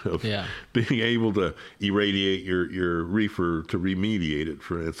privilege of being able to irradiate your reefer to remediate it,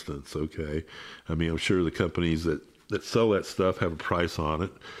 for instance, okay? I mean, I'm sure the companies that sell that stuff have a price on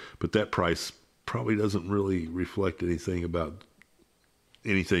it, but that price probably doesn't really reflect anything about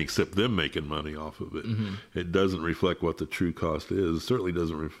anything except them making money off of it. Mm-hmm. It doesn't reflect what the true cost is. It certainly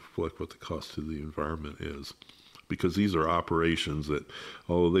doesn't reflect what the cost to the environment is, because these are operations that,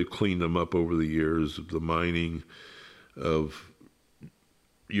 although they've cleaned them up over the years, the mining of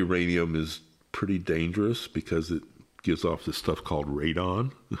uranium is pretty dangerous because it gives off this stuff called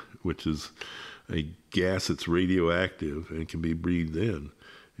radon, which is a gas that's radioactive and can be breathed in.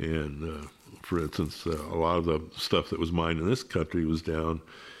 And for instance, a lot of the stuff that was mined in this country was down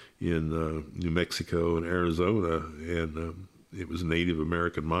in New Mexico and Arizona, and it was Native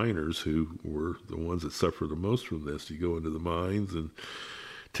American miners who were the ones that suffer the most from this. You go into the mines, and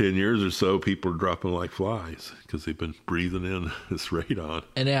 10 years or so, people are dropping like flies because they've been breathing in this radon.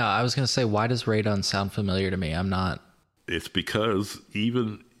 And yeah, I was going to say, why does radon sound familiar to me? I'm not. It's because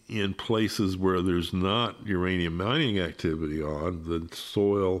even in places where there's not uranium mining activity on, the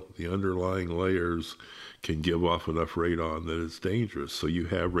soil, the underlying layers can give off enough radon that it's dangerous. So you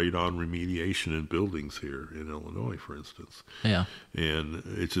have radon remediation in buildings here in Illinois, for instance. Yeah. And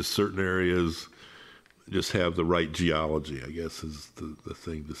it's just certain areas just have the right geology, I guess is the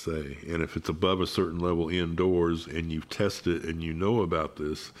thing to say. And if it's above a certain level indoors and you've tested and you know about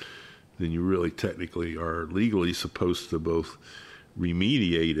this, then you really technically are legally supposed to both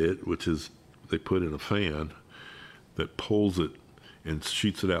remediate it, which is they put in a fan that pulls it and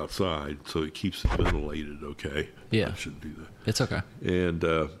shoots it outside so it keeps it ventilated, okay? Yeah. I shouldn't do that. It's okay. And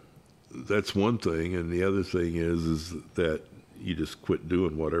that's one thing. And the other thing is that you just quit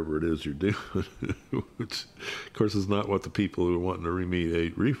doing whatever it is you're doing, which, of course, is not what the people who are wanting to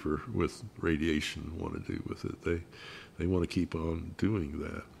remediate reefer with radiation want to do with it. They want to keep on doing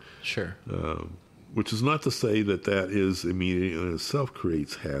that. Sure. Which is not to say that is immediately in itself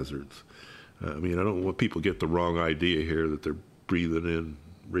creates hazards. I mean, I don't want people to get the wrong idea here that they're breathing in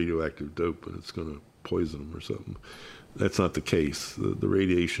radioactive dope and it's going to poison them or something. That's not the case. The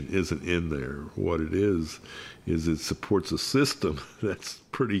radiation isn't in there. What it is it supports a system that's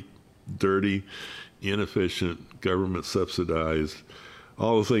pretty dirty, inefficient, government subsidized,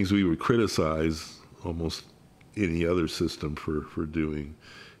 all the things we would criticize almost any other system for doing.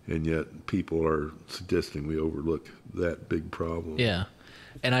 And yet people are suggesting we overlook that big problem. Yeah.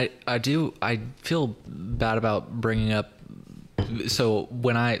 And I feel bad about bringing up. So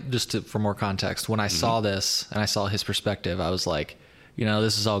when for more context, when I saw this and I saw his perspective, I was like,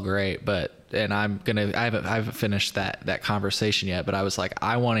 this is all great, and I haven't finished that conversation yet, but I was like,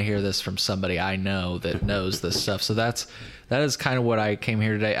 I want to hear this from somebody I know that knows this stuff. So that is kind of what I came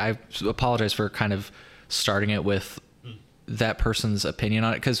here today. I apologize for kind of starting it with that person's opinion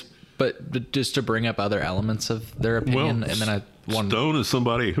on it, but just to bring up other elements of their opinion. And then Stone is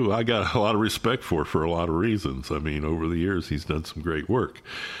somebody who I got a lot of respect for a lot of reasons. I mean, over the years, he's done some great work.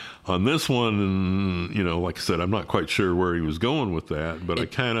 On this one, like I said, I'm not quite sure where he was going with that, but I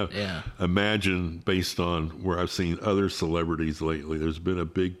kind of imagine, based on where I've seen other celebrities lately, there's been a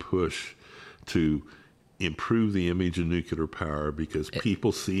big push to improve the image of nuclear power because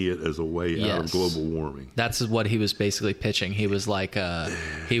people see it as a way out of global warming. That's what he was basically pitching. He was like,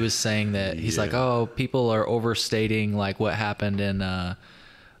 he was saying that he's like, oh, people are overstating like what happened in, God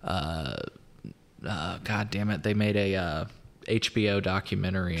damn it. They made a HBO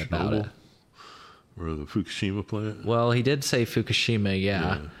documentary about it. Or the Fukushima plant? Well, he did say Fukushima,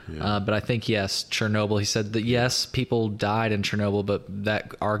 yeah. But I think, yes, Chernobyl. He said that, yes, people died in Chernobyl, but that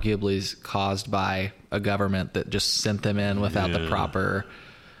arguably is caused by a government that just sent them in without the proper,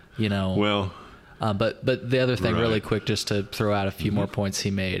 Well, but the other thing, really quick, just to throw out a few more points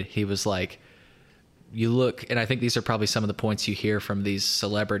he made, he was like, you look, and I think these are probably some of the points you hear from these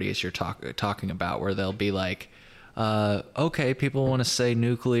celebrities you're talking about, where they'll be like, okay, people want to say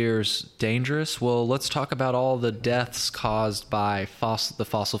nuclear's dangerous. Well, let's talk about all the deaths caused by the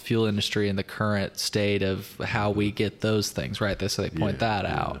fossil fuel industry and the current state of how we get those things, right? So they point that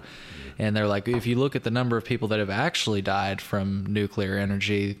out. And they're like, if you look at the number of people that have actually died from nuclear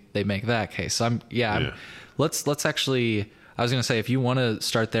energy, they make that case. So let's actually, I was going to say, if you want to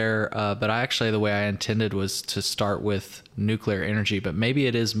start there, but the way I intended was to start with nuclear energy, but maybe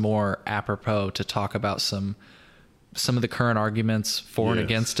it is more apropos to talk about some of the current arguments for and Yes.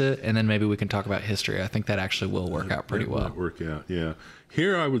 against it, and then maybe we can talk about history. I think that actually will work out pretty That well. might work out, yeah.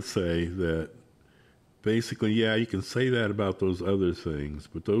 Here I would say that basically, yeah, you can say that about those other things,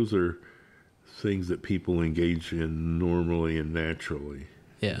 but those are things that people engage in normally and naturally.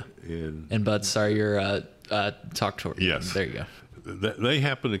 Yeah. And And Bud, sorry, your talk tour. yes, There you go. they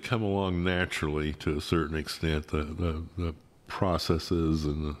happen to come along naturally to a certain extent. The processes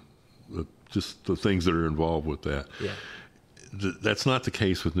and just the things that are involved with that. Yeah. That's not the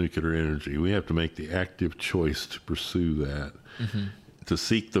case with nuclear energy. We have to make the active choice to pursue that, to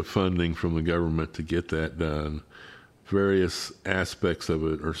seek the funding from the government to get that done. Various aspects of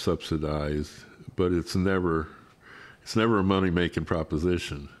it are subsidized, but it's never a money-making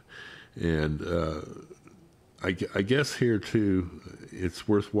proposition. And I guess here too, it's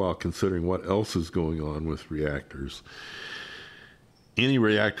worthwhile considering what else is going on with reactors. Any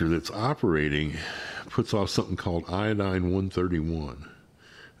reactor that's operating puts off something called iodine-131.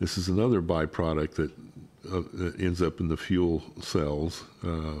 This is another byproduct that ends up in the fuel cells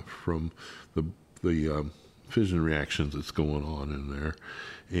from the fission reactions that's going on in there.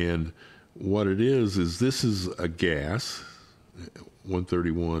 And what it is this is a gas,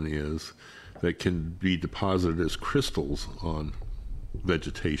 131 is, that can be deposited as crystals on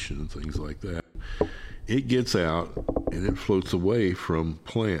vegetation and things like that. It gets out and it floats away from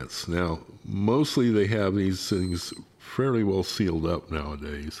plants. Now, mostly they have these things fairly well sealed up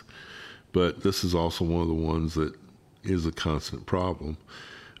nowadays, but this is also one of the ones that is a constant problem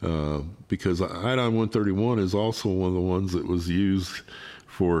because iodine-131 is also one of the ones that was used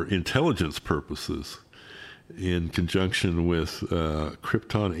for intelligence purposes in conjunction with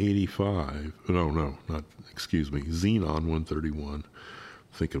krypton-85. Xenon-131.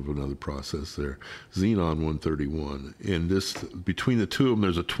 Think of another process there. Xenon-131. And this, between the two of them,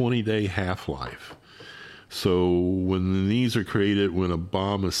 there's a 20-day half-life. So when these are created, when a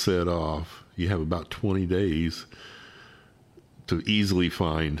bomb is set off, you have about 20 days to easily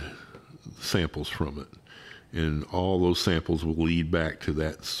find samples from it. And all those samples will lead back to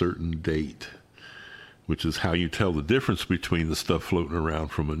that certain date, which is how you tell the difference between the stuff floating around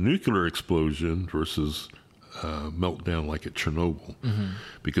from a nuclear explosion versus meltdown like at Chernobyl.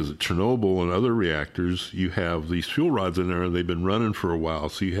 Because at Chernobyl and other reactors, you have these fuel rods in there and they've been running for a while.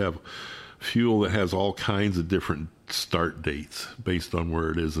 So you have fuel that has all kinds of different start dates based on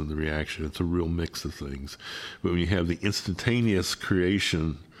where it is in the reaction. It's a real mix of things. But when you have the instantaneous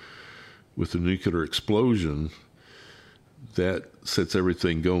creation with the nuclear explosion, that sets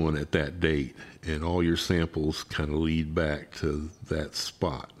everything going at that date. And all your samples kind of lead back to that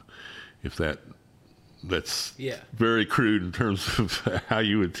spot. If that's very crude in terms of how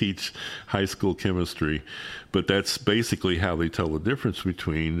you would teach high school chemistry, but that's basically how they tell the difference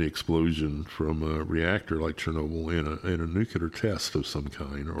between the explosion from a reactor like Chernobyl and a nuclear test of some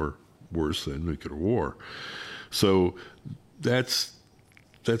kind, or worse, a nuclear war. So that's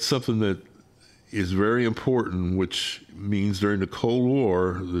something that is very important, which means during the Cold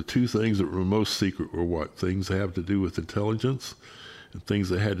War, the two things that were most secret were what? Things that have to do with intelligence and things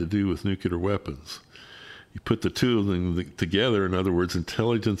that had to do with nuclear weapons. You put the two of them together, in other words,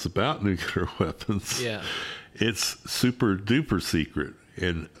 intelligence about nuclear weapons, it's super duper secret.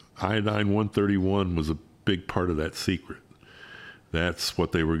 And iodine-131 was a big part of that secret. That's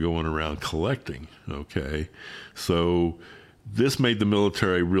what they were going around collecting, okay? So this made the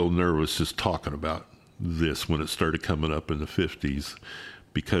military real nervous just talking about this when it started coming up in the 50s,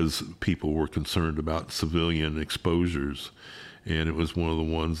 because people were concerned about civilian exposures. And it was one of the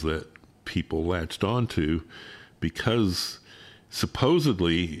ones that people latched onto because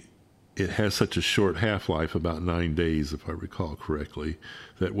supposedly it has such a short half-life, about 9 days, if I recall correctly,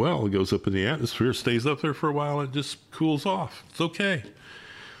 that, well, it goes up in the atmosphere, stays up there for a while, and just cools off. It's okay.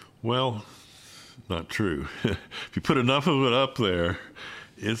 Well, not true. If you put enough of it up there,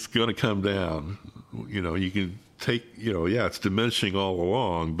 it's going to come down. You know, you can take, it's diminishing all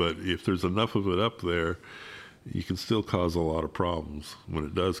along, but if there's enough of it up there, you can still cause a lot of problems when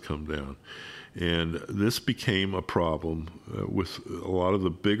it does come down. And this became a problem with a lot of the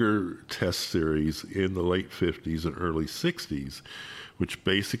bigger test series in the late 50s and early 60s, which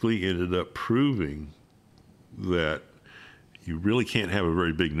basically ended up proving that you really can't have a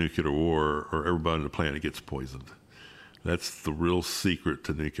very big nuclear war or everybody on the planet gets poisoned. That's the real secret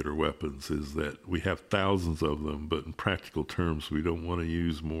to nuclear weapons, is that we have thousands of them, but in practical terms, we don't want to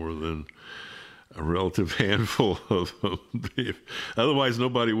use more than a relative handful of them. Otherwise,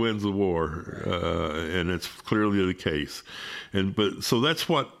 nobody wins the war, and it's clearly the case. But so that's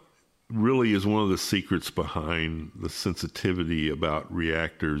what really is one of the secrets behind the sensitivity about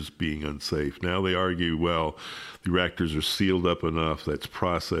reactors being unsafe. Now they argue, well, the reactors are sealed up enough that's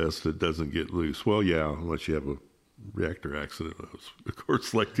processed, it doesn't get loose. Well, yeah, unless you have a reactor accident, of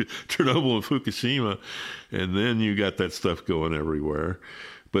course, like Chernobyl and Fukushima, and then you got that stuff going everywhere.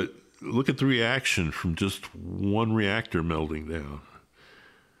 But look at the reaction from just one reactor melting down.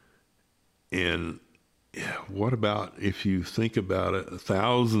 And what about if you think about it,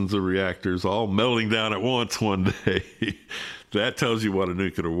 thousands of reactors all melting down at once one day? That tells you what a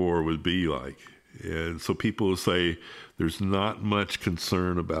nuclear war would be like. And so people will say there's not much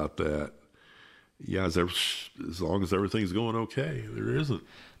concern about that. Yeah, as long as everything's going okay, there isn't.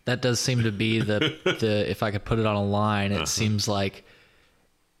 That does seem to be the if I could put it on a line, it seems like,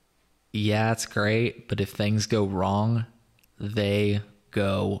 yeah, it's great, but if things go wrong, they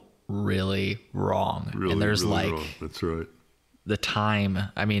go really wrong. Really, and there's really like wrong. That's right. The time.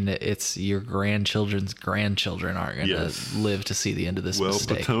 I mean, it's your grandchildren's grandchildren aren't going to live to see the end of this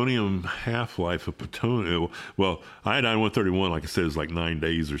mistake. Plutonium half-life of plutonium. Well, iodine-131, like I said, is like 9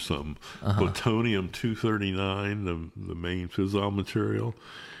 days or something. Plutonium-239, the main fissile material,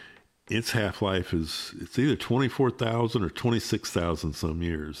 its half-life it's either 24,000 or 26,000 some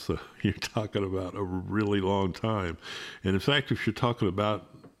years. So you're talking about a really long time. And in fact, if you're talking about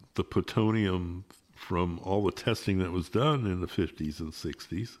the plutonium from all the testing that was done in the 50s and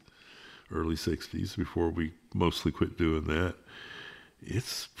 60s, early 60s, before we mostly quit doing that,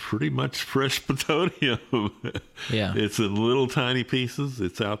 it's pretty much fresh plutonium. Yeah. It's in little tiny pieces.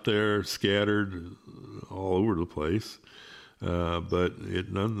 It's out there scattered all over the place. But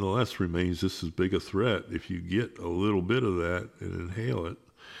it nonetheless remains just as big a threat. If you get a little bit of that and inhale it,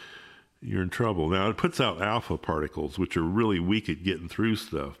 you're in trouble. Now, it puts out alpha particles, which are really weak at getting through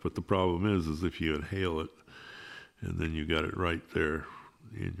stuff. But the problem is if you inhale it, and then you got it right there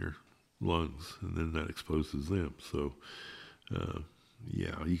in your lungs, and then that exposes them. So,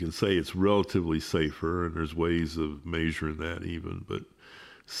 yeah, you can say it's relatively safer, and there's ways of measuring that even. But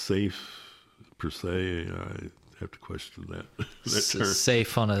safe, per se, I have to question that.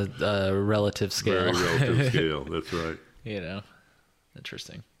 Safe on a relative scale. Very relative scale, that's right.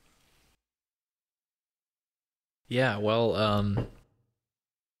 Interesting. Yeah, well,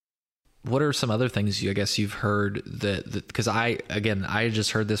 what are some other things I guess you've heard that because I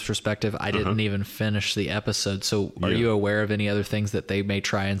just heard this perspective. I didn't even finish the episode. So are you aware of any other things that they may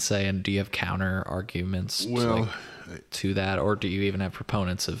try and say? And do you have counter arguments to that? Or do you even have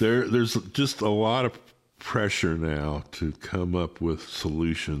proponents of there's just a lot of pressure now to come up with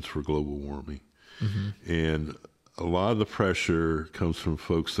solutions for global warming. And a lot of the pressure comes from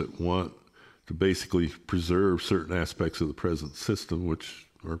folks that want to basically preserve certain aspects of the present system, which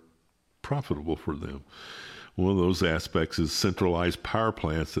are profitable for them. One of those aspects is centralized power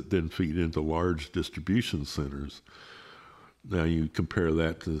plants that then feed into large distribution centers. Now you compare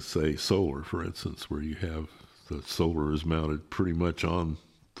that to, say, solar, for instance, where you have the solar is mounted pretty much on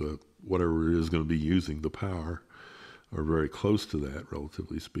the whatever it is going to be using the power, or very close to that,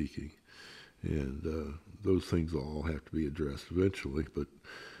 relatively speaking. And those things all have to be addressed eventually, but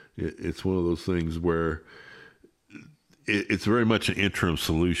it's one of those things where it's very much an interim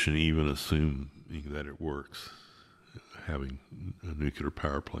solution, even assuming that it works, having nuclear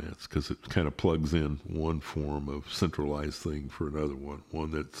power plants, because it kind of plugs in one form of centralized thing for another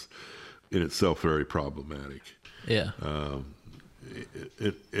one that's in itself very problematic. Yeah.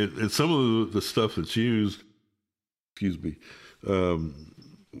 And some of the stuff that's used, in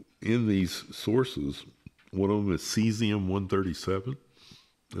these sources, one of them is cesium-137.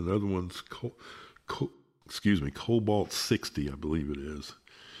 Another one's cobalt-60, I believe it is.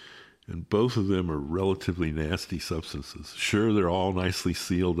 And both of them are relatively nasty substances. Sure, they're all nicely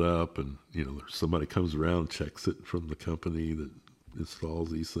sealed up, and somebody comes around, checks it from the company that installs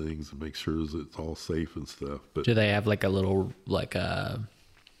these things and makes sure that it's all safe and stuff. But do they have like a little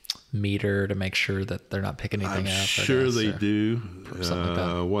meter to make sure that they're not picking anything up? I'm sure they do. Something like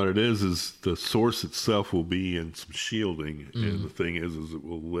that. What it is the source itself will be in some shielding, and the thing is it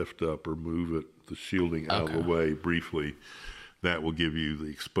will lift up or move the shielding out of the way briefly. That will give you the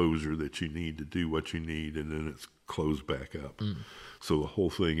exposure that you need to do what you need, and then it's closed back up. So the whole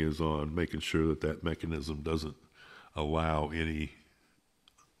thing is on making sure that mechanism doesn't allow any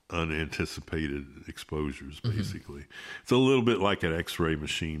unanticipated exposures, basically. It's a little bit like an X-ray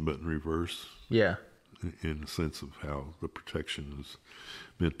machine, but in reverse. Yeah. In the sense of how the protection is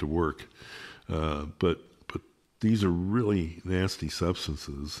meant to work. But these are really nasty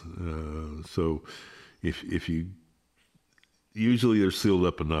substances. So if you usually they're sealed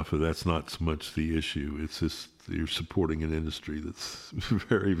up enough that that's not so much the issue. It's just you're supporting an industry that's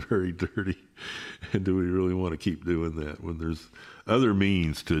very, very dirty. And do we really want to keep doing that when there's other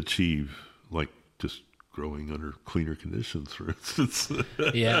means to achieve, like just growing under cleaner conditions, for instance?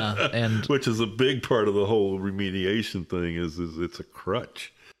 Yeah, and which is a big part of the whole remediation thing is it's a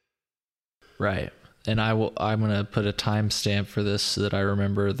crutch. right. And I'm going to put a timestamp for this so that I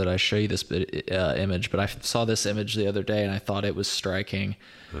remember that I show you this image. But I saw this image the other day and I thought it was striking.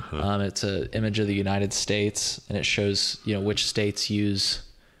 It's an image of the United States, and it shows, which states use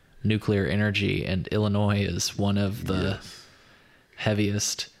nuclear energy, and Illinois is one of the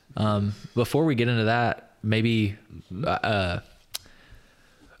heaviest. Before we get into that, maybe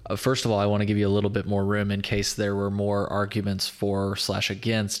first of all, I want to give you a little bit more room in case there were more arguments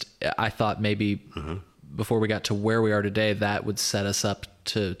for/against. I thought maybe before we got to where we are today, that would set us up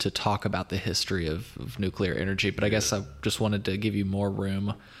to talk about the history of nuclear energy. But I guess I just wanted to give you more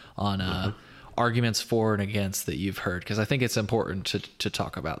room on arguments for and against that you've heard, because I think it's important to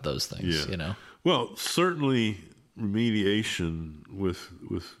talk about those things. Well, certainly remediation with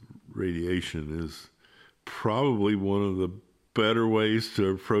radiation is probably one of the better ways to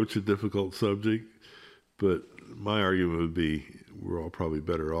approach a difficult subject, but my argument would be we're all probably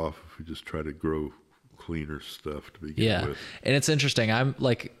better off if we just try to grow cleaner stuff to begin with. And it's interesting. I'm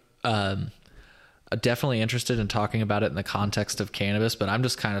definitely interested in talking about it in the context of cannabis, but I'm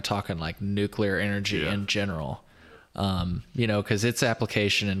just kind of talking like nuclear energy in general. Because its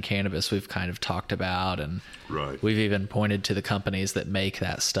application in cannabis we've kind of talked about, and we've even pointed to the companies that make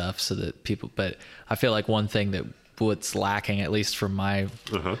that stuff so that people, but I feel like one thing that what's lacking, at least from my,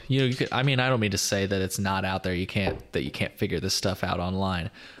 you could, I don't mean to say that it's not out there. You can't figure this stuff out online,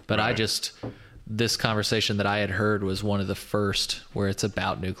 but this conversation that I had heard was one of the first where it's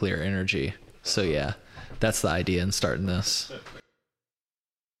about nuclear energy. So yeah, that's the idea in starting this.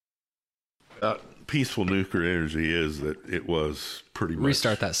 Peaceful nuclear energy is that it was pretty much...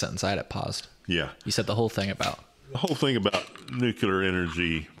 Restart that sentence. I had it paused. Yeah. You said the whole thing about... The whole thing about nuclear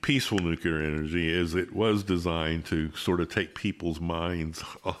energy, peaceful nuclear energy, is it was designed to sort of take people's minds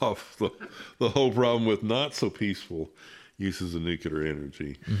off the whole problem with not so peaceful uses of nuclear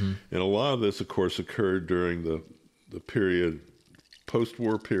energy. And a lot of this, of course, occurred during the period,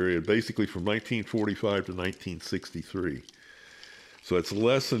 post-war period, basically from 1945 to 1963. So it's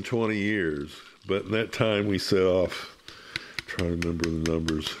less than 20 years. But in that time, we set off, trying to remember the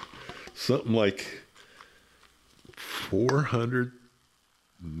numbers, something like 400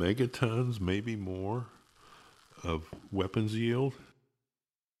 megatons, maybe more, of weapons yield.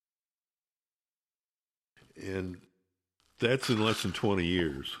 And that's in less than 20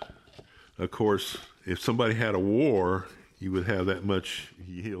 years. Of course, if somebody had a war, you would have that much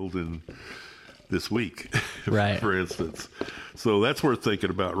yield in this week, for instance. So that's worth thinking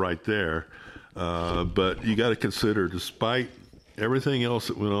about right there. But you got to consider, despite everything else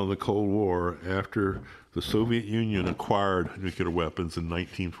that went on in the Cold War, after the Soviet Union acquired nuclear weapons in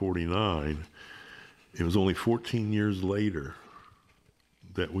 1949, it was only 14 years later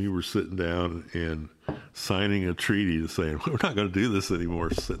that we were sitting down and signing a treaty to say, we're not going to do this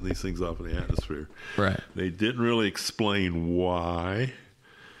anymore, setting these things off in the atmosphere. They didn't really explain why.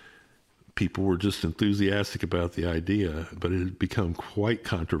 People were just enthusiastic about the idea, but it had become quite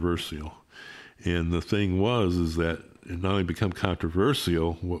controversial. And the thing is that it not only become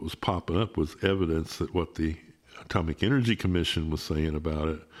controversial, what was popping up was evidence that what the Atomic Energy Commission was saying about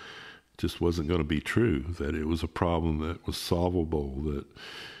it just wasn't going to be true, that it was a problem that was solvable, that,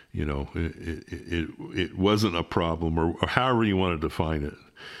 it wasn't a problem, or however you want to define it.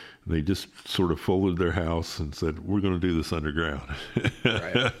 They just sort of folded their house and said, we're going to do this underground,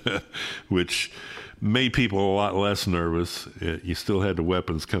 which made people a lot less nervous. You still had the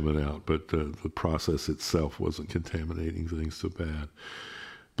weapons coming out, but the process itself wasn't contaminating things so bad.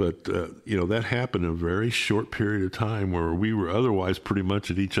 But, that happened in a very short period of time where we were otherwise pretty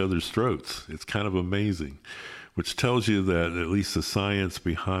much at each other's throats. It's kind of amazing, which tells you that at least the science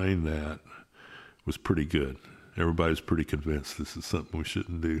behind that was pretty good. Everybody's pretty convinced this is something we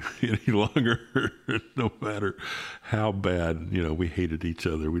shouldn't do any longer, no matter how bad, we hated each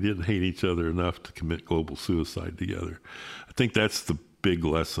other. We didn't hate each other enough to commit global suicide together. I think that's the big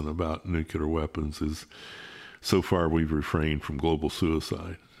lesson about nuclear weapons is so far we've refrained from global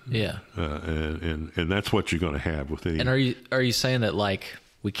suicide. Yeah. And that's what you're going to have with any... And are you saying that, like,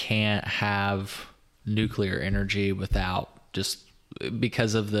 we can't have nuclear energy without just...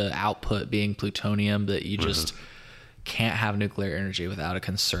 because of the output being plutonium, that you just can't have nuclear energy without a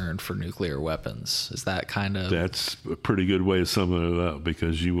concern for nuclear weapons. Is that kind of... That's a pretty good way of summing it up,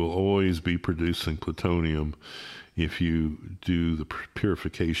 because you will always be producing plutonium if you do the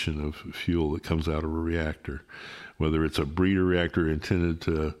purification of fuel that comes out of a reactor, whether it's a breeder reactor intended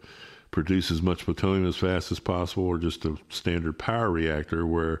to produce as much plutonium as fast as possible, or just a standard power reactor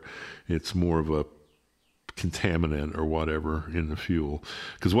where it's more of a contaminant or whatever in the fuel.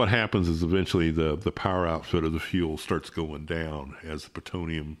 Because what happens is eventually the power output of the fuel starts going down as the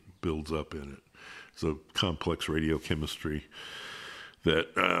plutonium builds up in it. It's a complex radiochemistry that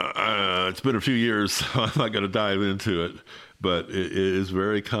it's been a few years, so I'm not going to dive into it, but it is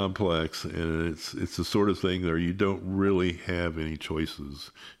very complex, and it's the sort of thing where you don't really have any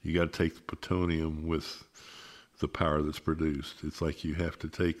choices. You got to take the plutonium with the power that's produced. It's like you have to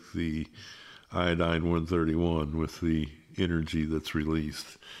take the iodine 131 with the energy that's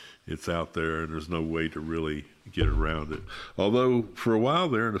released. It's out there, and there's no way to really get around it. Although for a while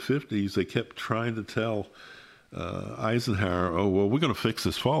there in the 50s, they kept trying to tell Eisenhower, oh, well, we're going to fix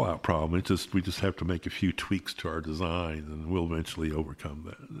this fallout problem. We just have to make a few tweaks to our design, and we'll eventually overcome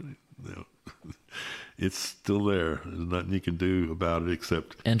that. You know, it's still there. There's nothing you can do about it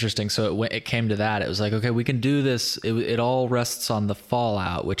except... Interesting. So it came to that. It was like, okay, we can do this. It all rests on the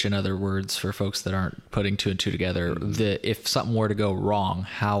fallout, which, in other words, for folks that aren't putting two and two together, if something were to go wrong,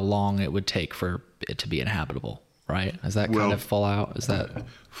 how long it would take for it to be inhabitable. Right? Is that kind of fallout? Is that...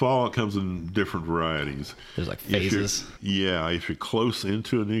 Fallout comes in different varieties. There's like phases. If you're close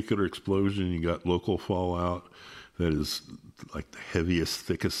into a nuclear explosion, you got local fallout that is like the heaviest,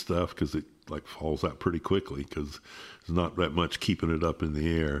 thickest stuff, because it like falls out pretty quickly because there's not that much keeping it up in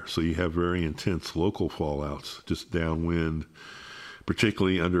the air. So you have very intense local fallouts just downwind,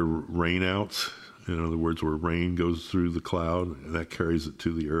 particularly under rainouts. In other words, where rain goes through the cloud and that carries it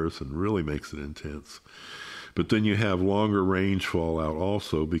to the earth and really makes it intense. But then you have longer range fallout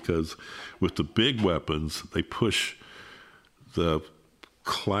also, because with the big weapons, they push the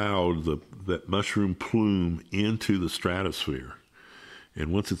cloud, that mushroom plume, into the stratosphere.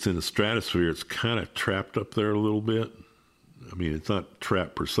 And once it's in the stratosphere, it's kind of trapped up there a little bit. I mean, it's not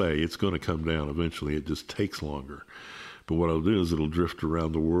trapped per se. It's going to come down eventually. It just takes longer. But what it'll do is it'll drift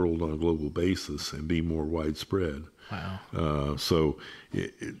around the world on a global basis and be more widespread. Wow.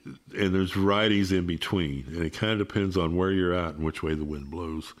 And there's varieties in between, and it kind of depends on where you're at and which way the wind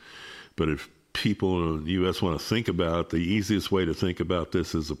blows. But if people in the U.S. want to think about it, the easiest way to think about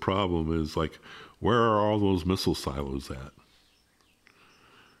this as a problem is like, where are all those missile silos at?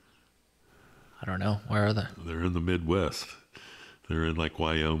 I don't know. Where are they? They're in the Midwest. They're in like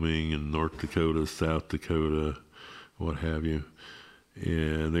Wyoming and North Dakota, South Dakota, what have you.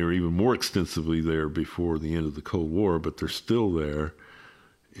 And they were even more extensively there before the end of the Cold War, but they're still there.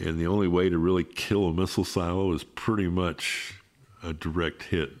 And the only way to really kill a missile silo is pretty much a direct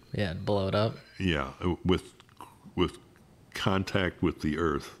hit. Yeah, blow it up. Yeah, with contact with the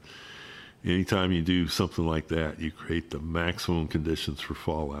earth. Anytime you do something like that, you create the maximum conditions for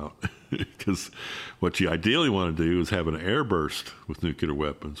fallout. Because what you ideally want to do is have an air burst with nuclear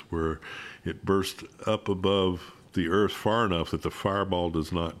weapons, where it bursts up above the earth far enough that the fireball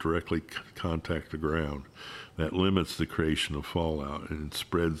does not directly contact the ground. That limits the creation of fallout and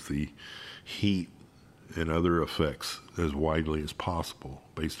spreads the heat and other effects as widely as possible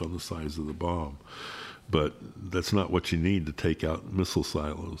based on the size of the bomb. But that's not what you need to take out missile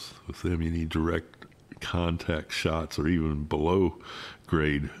silos. With them, you need direct contact shots, or even below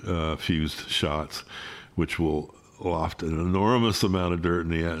grade fused shots, which will loft an enormous amount of dirt in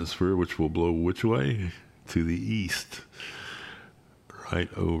the atmosphere, which will blow which way? To the east, right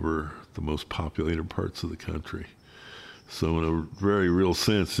over the most populated parts of the country. So in a very real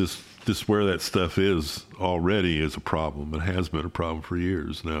sense, just where that stuff is already is a problem. It has been a problem for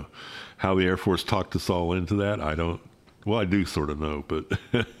years. Now, how the Air Force talked us all into that, I do sort of know, but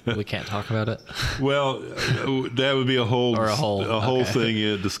we can't talk about it. Well, that would be a whole thing,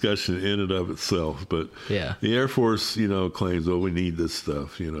 a discussion in and of itself. But yeah, the Air Force, claims, oh, we need this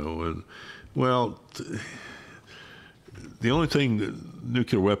stuff, and well, the only thing that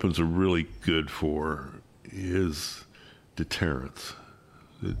nuclear weapons are really good for is deterrence.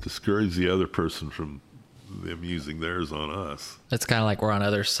 It discourages the other person from them using theirs on us. It's kind of like we're on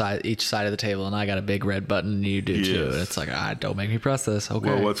each side of the table, and I got a big red button, and you do too. And it's like, don't make me press this. Okay.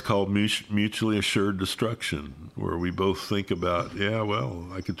 Well, what's called mutually assured destruction, where we both think about,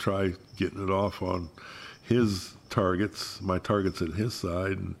 I could try getting it off on his targets, my targets at his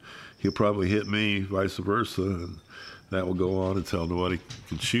side, and he'll probably hit me, vice versa, and that will go on until nobody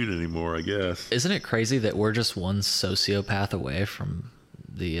can shoot anymore, I guess. Isn't it crazy that we're just one sociopath away from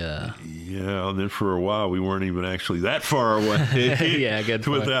Yeah, and then for a while we weren't even actually that far away. Yeah, good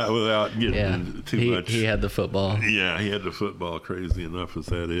point. Without getting into too much. He had the football. Yeah, he had the football, crazy enough as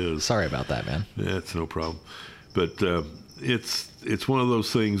that is. Sorry about that, man. Yeah, it's no problem. But it's one of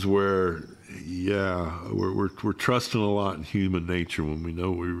those things where, yeah, we're trusting a lot in human nature when we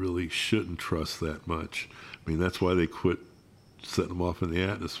know we really shouldn't trust that much. I mean, that's why they quit setting them off in the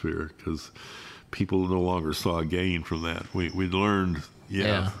atmosphere, because people no longer saw a gain from that. We learned,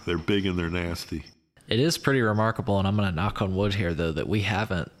 they're big and they're nasty. It is pretty remarkable, and I'm going to knock on wood here, though, that we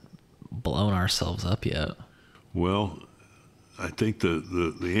haven't blown ourselves up yet. Well, I think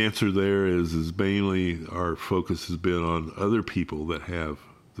the answer there is mainly our focus has been on other people that have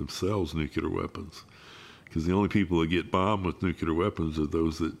themselves nuclear weapons, because the only people that get bombed with nuclear weapons are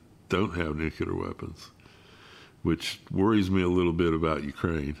those that don't have nuclear weapons, which worries me a little bit about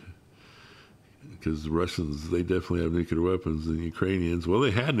Ukraine, because the Russians, they definitely have nuclear weapons, and the Ukrainians, well,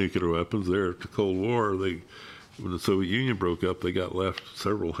 they had nuclear weapons there at the Cold War. When the Soviet Union broke up, they got left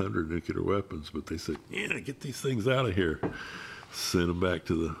several hundred nuclear weapons, but they said, get these things out of here. Send them back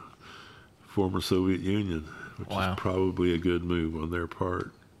to the former Soviet Union, which is probably a good move on their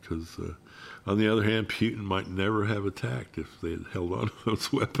part, because on the other hand, Putin might never have attacked if they had held on to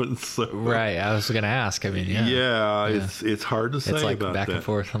those weapons. So, right, I was going to ask. I mean, it's hard to say it's like about back that. And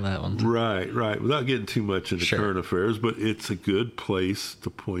forth on that one. Right. Without getting too much into current affairs, but it's a good place to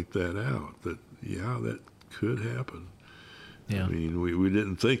point that out. That that could happen. Yeah. I mean, we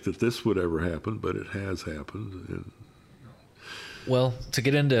didn't think that this would ever happen, but it has happened. And, well, to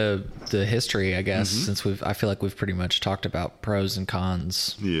get into the history, I guess, since I feel like we've pretty much talked about pros and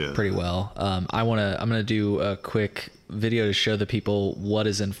cons pretty well. I'm gonna do a quick video to show the people what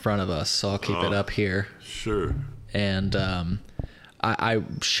is in front of us. So I'll keep it up here. Sure. And I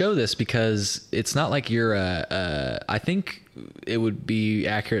show this because it's not like you're I think it would be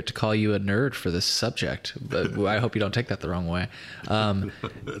accurate to call you a nerd for this subject, but I hope you don't take that the wrong way.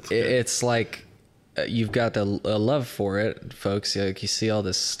 It's like, you've got a love for it, folks. Like, you see all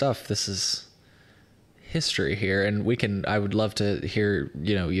this stuff. This is history here, and I would love to hear,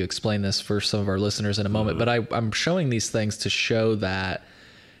 you explain this for some of our listeners in a moment. But I'm showing these things to show that,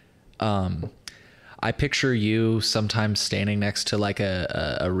 I picture you sometimes standing next to like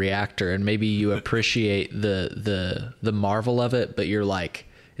a reactor, and maybe you appreciate the marvel of it, but you're like,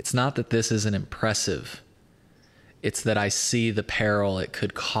 it's not that this isn't impressive. It's that I see the peril it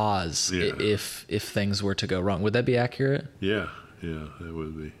could cause if things were to go wrong. Would that be accurate? Yeah, that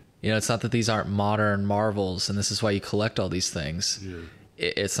would be. It's not that these aren't modern marvels, and this is why you collect all these things. Yeah.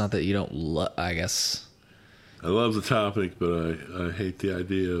 It's not that you don't I guess. I love the topic, but I hate the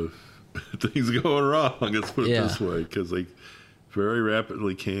idea of things going wrong. Let's put it this way, because they very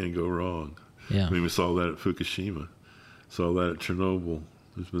rapidly can go wrong. Yeah. I mean, we saw that at Fukushima. Saw that at Chernobyl.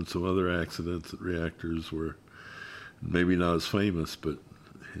 There's been some other accidents at reactors where maybe not as famous, but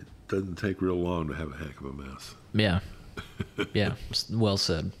it doesn't take real long to have a heck of a mess. Yeah. Yeah. Well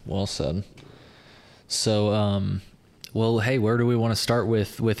said. So, well, hey, where do we want to start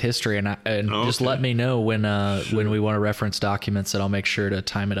with history? And just let me know when we want to reference documents, and I'll make sure to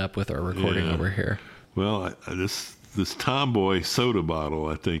time it up with our recording over here. Well, this Tomboy soda bottle,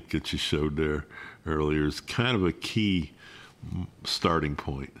 I think, that you showed there earlier, is kind of a key starting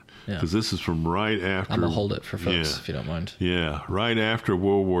point. Because this is from right after... I'm going to hold it for folks, if you don't mind. Yeah, right after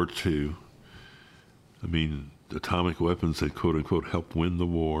World War II. I mean, atomic weapons had, quote-unquote, helped win the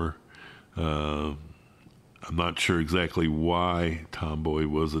war. I'm not sure exactly why Tomboy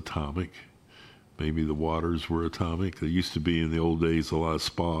was atomic. Maybe the waters were atomic. There used to be, in the old days, a lot of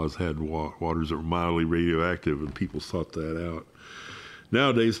spas had waters that were mildly radioactive, and people sought that out.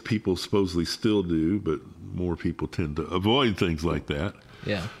 Nowadays, people supposedly still do, but more people tend to avoid things like that.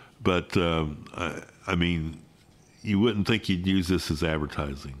 Yeah. But, I mean, you wouldn't think you'd use this as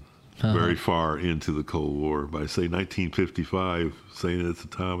advertising very far into the Cold War. By, say, 1955, saying it's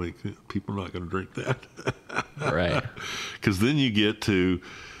atomic, people are not going to drink that. Right. Because then you get to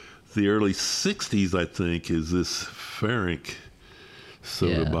the early 60s, I think, is this Ferric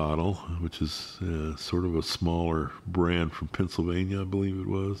soda bottle, which is sort of a smaller brand from Pennsylvania, I believe it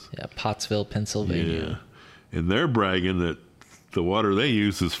was. Yeah, Pottsville, Pennsylvania. Yeah. And they're bragging that the water they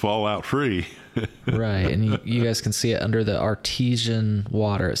use is fallout free. Right, and you guys can see it under the artesian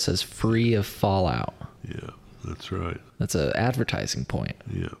water. It says free of fallout. Yeah, that's right. That's an advertising point.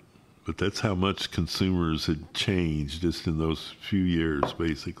 Yeah, but that's how much consumers had changed just in those few years,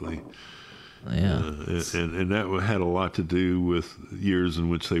 basically. Yeah. And that had a lot to do with years in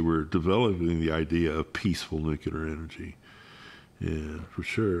which they were developing the idea of peaceful nuclear energy. Yeah, for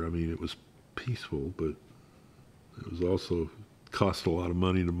sure. I mean, it was peaceful, but it was also cost a lot of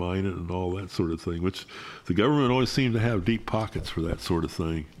money to mine it and all that sort of thing, which the government always seemed to have deep pockets for that sort of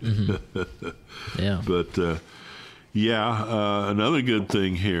thing. Yeah. But another good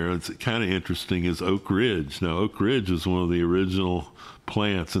thing here, it's kind of interesting, is Oak Ridge. Now, Oak Ridge is one of the original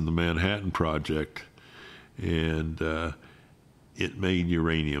plants in the Manhattan Project, and it made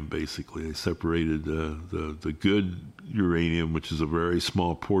uranium, basically. They separated the good uranium, which is a very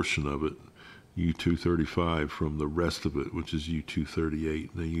small portion of it, U-235, from the rest of it, which is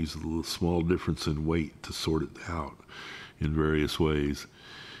U-238. And they use a little small difference in weight to sort it out in various ways.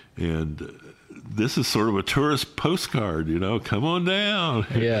 And this is sort of a tourist postcard, come on down.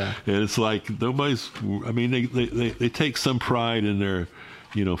 Yeah. And it's like they take some pride in their,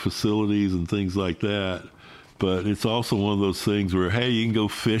 facilities and things like that. But it's also one of those things where, hey, you can go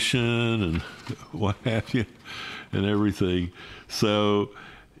fishing and what have you and everything. So,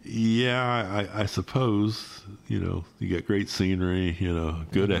 yeah, I suppose, you got great scenery,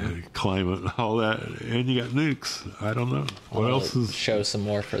 good climate, all that, and you got nukes. I don't know. What else is... Show some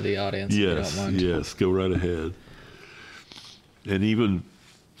more for the audience, yes, if you don't mind. Yes, go right ahead. And even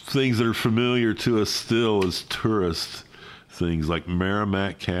things that are familiar to us still as tourists, things like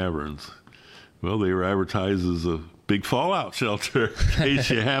Merrimack Caverns. Well, they were advertised as a big fallout shelter in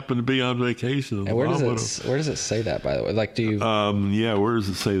case you happen to be on vacation. And where does it say that, by the way? Like, do you... where does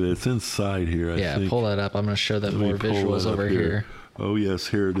it say that? It's inside here, I think. Pull that up. I'm going to show them more visuals over here. Oh, yes,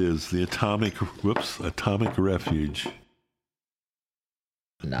 here it is. The Atomic Refuge.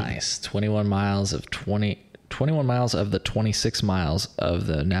 Nice. 21 miles of the 26 miles of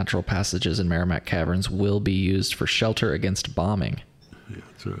the natural passages in Merrimack Caverns will be used for shelter against bombing. Yeah,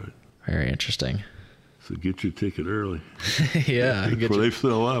 that's right. Very interesting. So get your ticket early. Yeah. Before they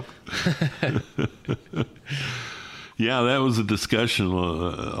fill up. Yeah, that was a discussion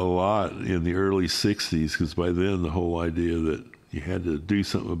a lot in the early 60s, because by then the whole idea that you had to do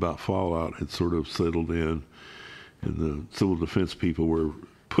something about fallout had sort of settled in. And the civil defense people were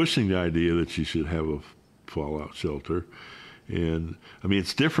pushing the idea that you should have a fallout shelter. And,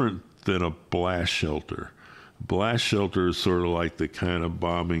 it's different than a blast shelter. Blast shelter is sort of like the kind of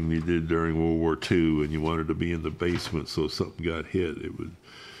bombing you did during World War II, and you wanted to be in the basement, so if something got hit, it would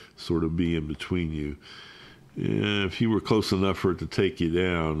sort of be in between you. And if you were close enough for it to take you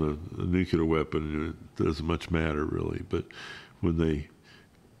down, a nuclear weapon, it doesn't much matter, really. But when they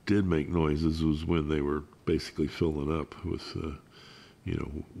did make noises was when they were basically filling up with,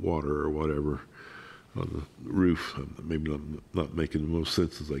 water or whatever on the roof. Maybe I'm not making the most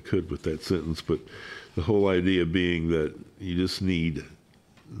sense as I could with that sentence, but the whole idea being that you just need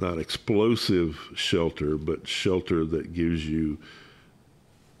not explosive shelter, but shelter that gives you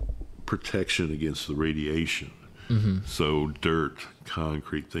protection against the radiation. Mm-hmm. So dirt,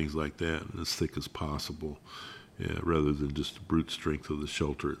 concrete, things like that, as thick as possible, rather than just the brute strength of the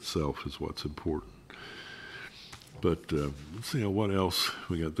shelter itself is what's important. But let's see what else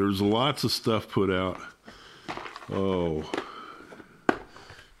we got. There's lots of stuff put out.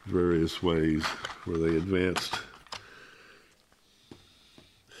 Various ways where they advanced.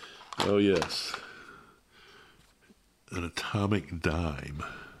 Oh, yes. An atomic dime.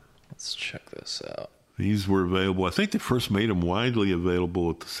 Let's check this out. These were available. I think they first made them widely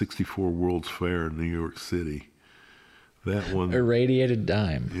available at the 64 World's Fair in New York City. That one. Irradiated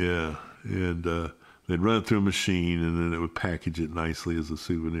dime. Yeah. And they'd run it through a machine, and then it would package it nicely as a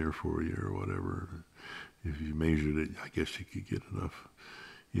souvenir for you or whatever. If you measured it, I guess you could get enough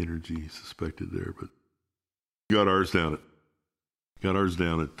energy suspected there. But got ours down at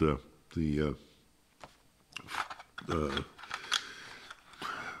the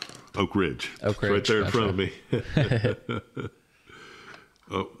Oak Ridge. Oak Ridge, right there in front of me.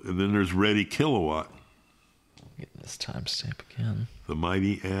 Oh, and then there's Ready Kilowatt. Getting this timestamp again. The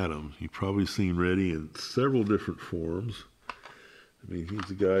Mighty Atom. You've probably seen Ready in several different forms. He's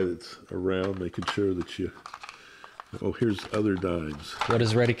a guy that's around making sure that you... Oh, here's other dimes. What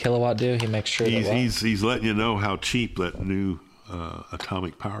does Ready Kilowatt do? He makes sure he's letting you know how cheap that new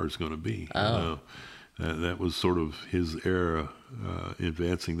atomic power is going to be. Oh. That was sort of his era,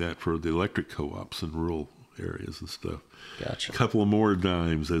 advancing that for the electric co-ops in rural areas and stuff. Gotcha. A couple of more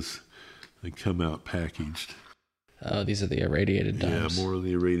dimes as they come out packaged. Oh, these are the irradiated dimes. Yeah, more of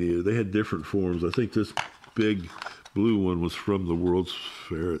the irradiated. They had different forms. I think this big blue one was from the World's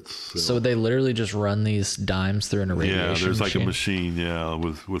Fair itself. So they literally just run these dimes through an irradiation machine? Yeah, there's like a machine,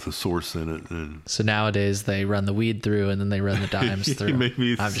 with a source in it. And so nowadays they run the weed through and then they run the dimes through.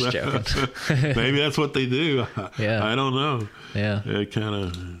 Maybe I'm just joking. Maybe that's what they do. Yeah. I don't know. Yeah. It kind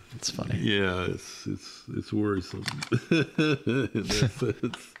of... It's funny. Yeah, it's worrisome.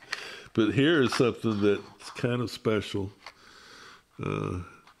 But here is something that's kind of special. Uh,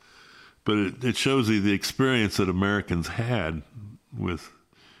 but it shows you the experience that Americans had with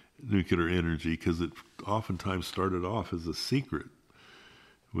nuclear energy, because it oftentimes started off as a secret,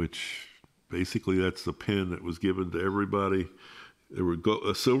 which basically that's the pin that was given to everybody. There were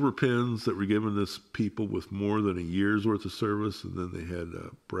silver pins that were given to people with more than a year's worth of service, and then they had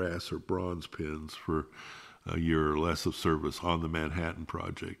brass or bronze pins for a year or less of service on the Manhattan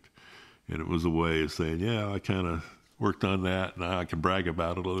Project. And it was a way of saying, yeah, I kind of worked on that, and I can brag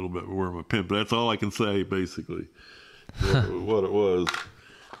about it a little bit, wear my pin. But that's all I can say, basically, what it was.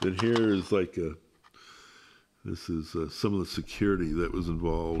 And here is this is some of the security that was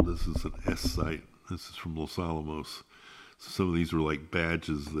involved. This is an S site. This is from Los Alamos. So some of these were like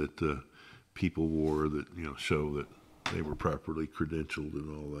badges that people wore that, show that they were properly credentialed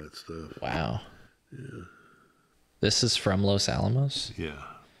and all that stuff. Wow. Yeah. This is from Los Alamos? Yeah.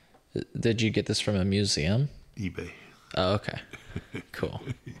 Did you get this from a museum? eBay. Oh, okay. Cool.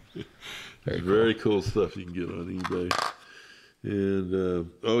 Very cool stuff you can get on eBay. And,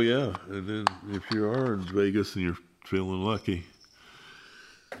 and then if you are in Vegas and you're feeling lucky.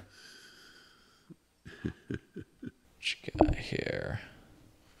 What you got here?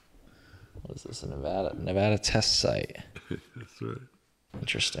 What is this? A Nevada test site. That's right.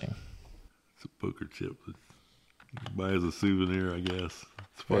 Interesting. It's a poker chip that you can buy as a souvenir, I guess.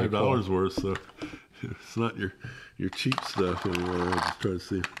 It's $5 cool. worth, so it's not your cheap stuff anymore. I just try to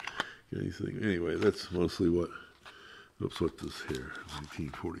see anything. Anyway, that's mostly what. Oops, what's this here?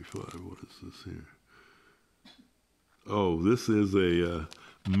 1945. What is this here? Oh, this is a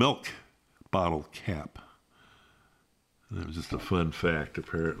milk bottle cap. That was just a fun fact,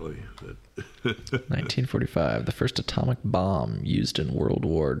 apparently. 1945, the first atomic bomb used in World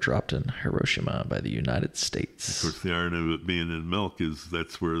War dropped in Hiroshima by the United States. Of course, the irony of it being in milk is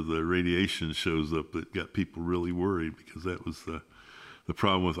that's where the radiation shows up that got people really worried, because that was the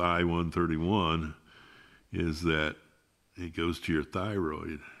problem with I-131 is that it goes to your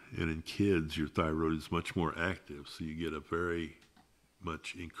thyroid. And in kids, your thyroid is much more active, so you get a very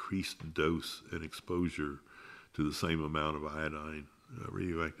much increased dose and exposure to the same amount of iodine,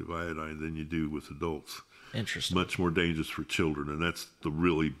 radioactive iodine, than you do with adults. Interesting. Much more dangerous for children, and that's the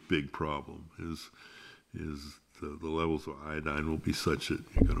really big problem. Is the levels of iodine will be such that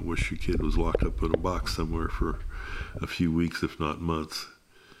you're going to wish your kid was locked up in a box somewhere for a few weeks, if not months.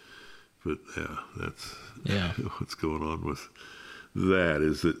 But yeah, that's what's going on with that.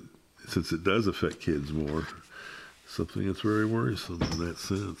 Is that since it does affect kids more, something that's very worrisome in that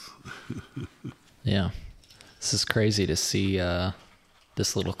sense. Yeah. This is crazy to see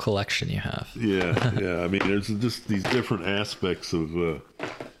this little collection you have. Yeah. I mean, there's just these different aspects of it.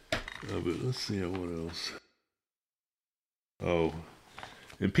 Let's see what else. Oh,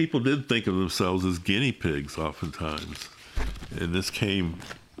 and people did think of themselves as guinea pigs oftentimes, and this came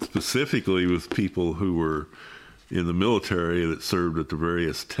specifically with people who were in the military that served at the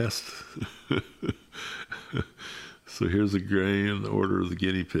various tests. So here's a grand order of the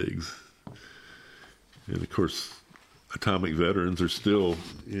guinea pigs. And of course, atomic veterans are still,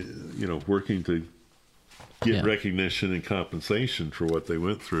 working to get recognition and compensation for what they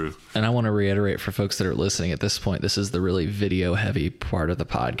went through. And I want to reiterate for folks that are listening at this point, this is the really video heavy part of the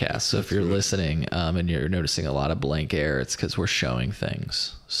podcast. So if you're listening and you're noticing a lot of blank air, it's because we're showing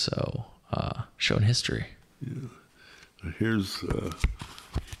things. So showing history. Yeah. Here's... 1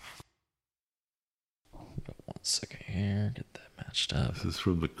 second here. Get that matched up. This is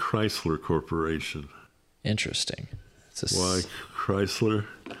from the Chrysler Corporation. Interesting. Why Chrysler?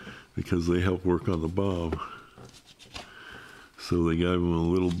 Because they helped work on the bomb. So they gave them a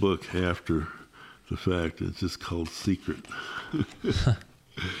little book after the fact. It's just called Secret.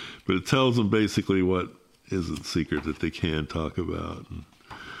 But it tells them basically what isn't secret that they can talk about and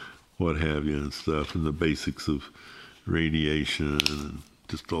what have you and stuff, and the basics of radiation and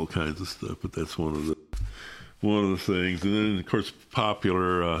just all kinds of stuff. But that's one of the things. And then, of course,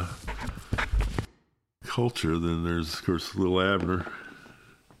 popular culture. Then there's, of course, Little Abner.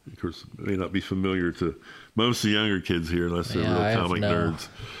 Of course, it may not be familiar to most of the younger kids here unless they're real comic nerds.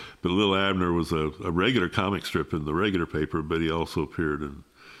 But Little Abner was a regular comic strip in the regular paper, but he also appeared in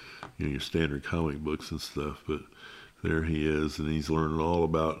your standard comic books and stuff. But there he is, and he's learning all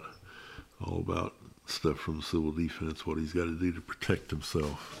about stuff from civil defense, what he's got to do to protect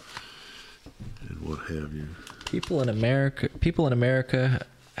himself, and what have you. People in America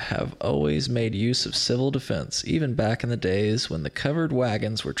have always made use of civil defense, even back in the days when the covered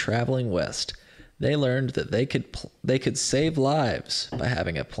wagons were traveling west. They learned that they could save lives by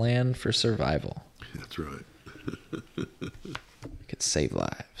having a plan for survival. That's right. They could save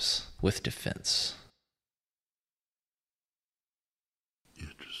lives with defense.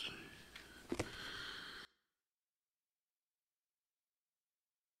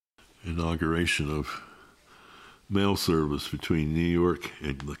 inauguration of mail service between New York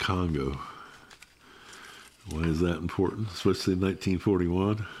and the Congo. Why is that important? Especially in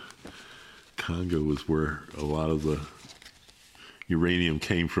 1941. Congo was where a lot of the uranium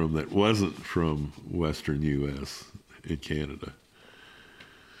came from that wasn't from Western U.S. and Canada.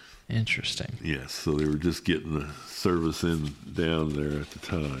 Interesting. Yes, so they were just getting the service in down there at the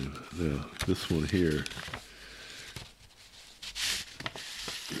time. Now, this one here.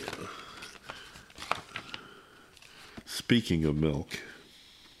 Yeah. Speaking of milk,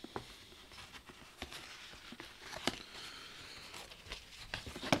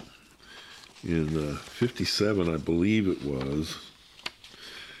 in 57, I believe it was,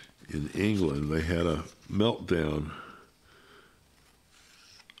 in England, they had a meltdown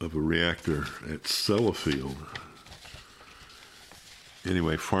of a reactor at Sellafield.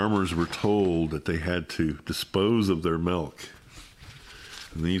 Anyway, farmers were told that they had to dispose of their milk.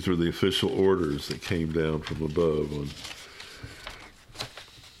 And these were the official orders that came down from above.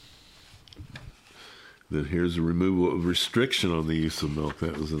 Then here's a removal of restriction on the use of milk.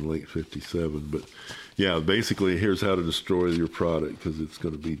 That was in late 57. But yeah, basically here's how to destroy your product because it's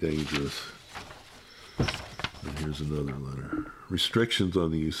going to be dangerous. And here's another letter. Restrictions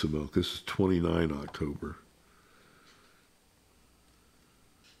on the use of milk. This is 29 October.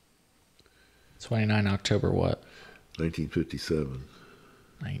 29 October what? 1957.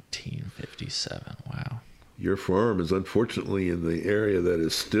 1957. Wow. Your farm is unfortunately in the area that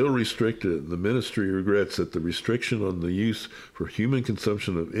is still restricted. The ministry regrets that the restriction on the use for human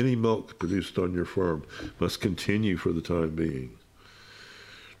consumption of any milk produced on your farm must continue for the time being.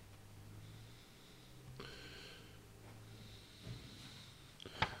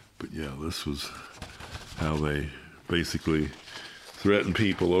 But yeah, this was how they basically threatened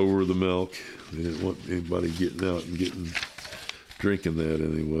people over the milk. They didn't want anybody getting out and drinking that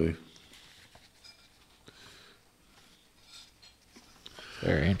anyway.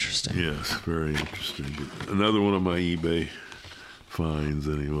 Very interesting. Yes, very interesting. But another one of my eBay finds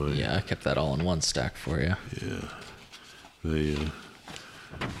anyway. Yeah, I kept that all in one stack for you. Yeah. They There's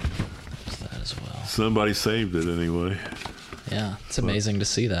that as well. somebody saved it anyway. Yeah, it's amazing to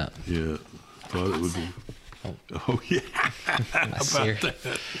see that. Yeah. Thought it would be. Oh yeah.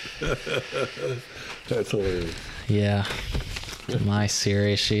 That's hilarious. Yeah. My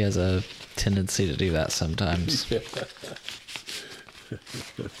Siri, she has a tendency to do that sometimes. Yeah.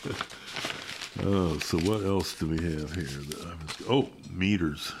 Oh, so what else do we have here?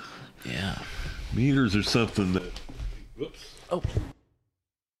 Meters. Yeah. Meters are something that. Whoops. Oh.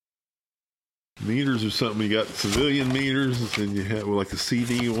 Meters are something. You got civilian meters, and you have like the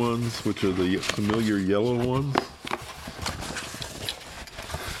CD ones, which are the familiar yellow ones.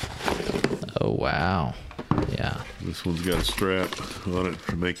 Oh, wow. Yeah. This one's got a strap on it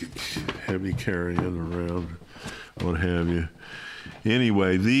to make it heavy carrying around, what have you.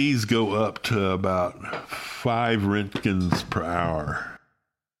 Anyway, these go up to about 5 roentgens per hour.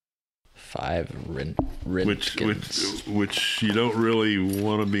 5 roentgens. Which you don't really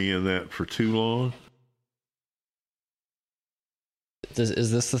want to be in that for too long.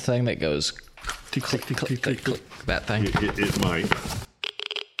 Is this the thing that goes Tick, tick, tick, tick, tick, tick. That thing? It might.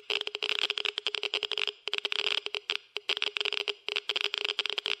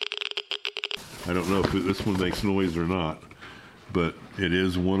 I don't know if this one makes noise or not, but it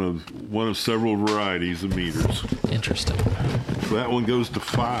is one of several varieties of meters. Interesting. So that one goes to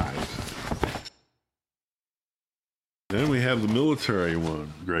 5. Then we have the military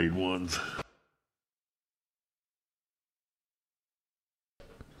one, grade 1s.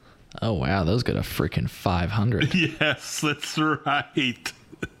 Oh, wow. Those go to freaking 500. Yes, that's right.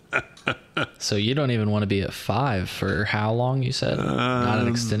 So you don't even want to be at 5 for how long, you said? Not an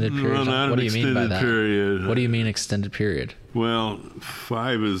extended period? Not what an do you mean by that? period. What do you mean extended period? Well,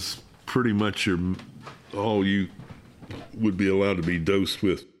 5 is pretty much all you would be allowed to be dosed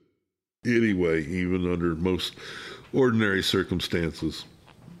with anyway, even under most ordinary circumstances.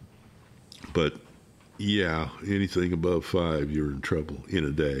 But yeah, anything above 5, you're in trouble in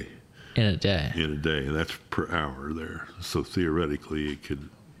a day. In a day? In a day, and that's per hour there. So theoretically, it could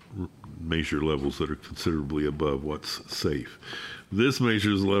measure levels that are considerably above what's safe. This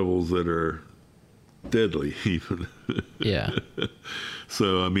measures levels that are deadly, even. Yeah.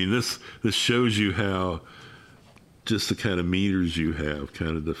 So, I mean, this shows you how just the kind of meters you have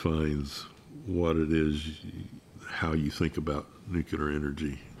kind of defines what it is, how you think about nuclear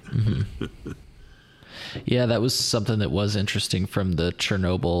energy. Mm-hmm. Yeah, that was something that was interesting from the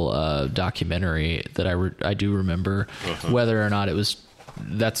Chernobyl documentary that I do remember. Uh-huh. Whether or not it was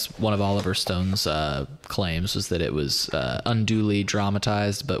that's one of Oliver Stone's claims, was that it was unduly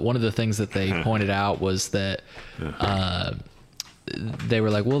dramatized. But one of the things that they pointed out was that they were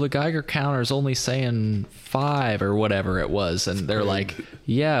like, well, the Geiger counter is only saying 5 or whatever it was. And they're like,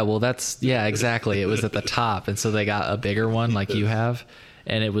 yeah, well, yeah, exactly. It was at the top. And so they got a bigger one like you have.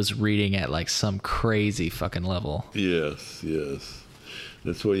 And it was reading at like some crazy fucking level. Yes.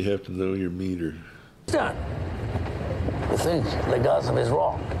 That's why you have to know your meter. Done. You think Legasov is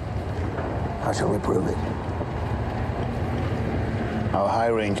wrong? How shall we prove it? Our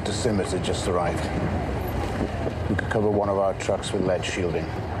high-range dosimeter just arrived. We could cover one of our trucks with lead shielding.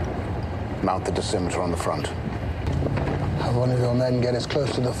 Mount the dosimeter on the front. Have one of your men get as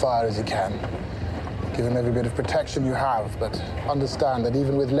close to the fire as he can. Give him every bit of protection you have, but understand that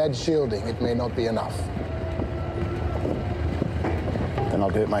even with lead shielding, it may not be enough. Then I'll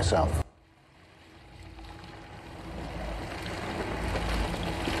do it myself.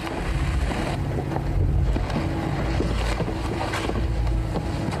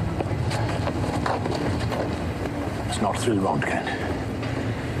 It's not through Röntgen.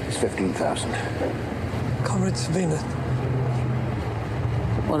 It's 15,000. Comrade Savina.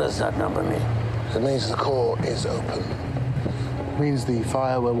 What does that number mean? It means the core is open. It means the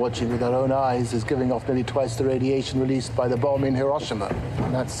fire we're watching with our own eyes is giving off nearly twice the radiation released by the bomb in Hiroshima.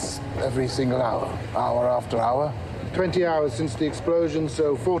 And that's every single hour, hour after hour. 20 hours since the explosion,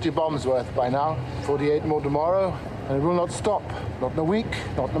 so 40 bombs worth by now. 48 more tomorrow, and it will not stop. Not in a week,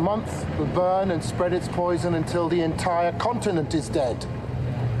 not in a month. It will burn and spread its poison until the entire continent is dead.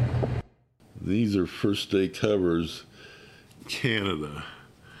 These are first day covers, Canada,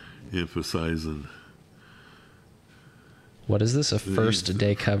 emphasizing. What is this? A first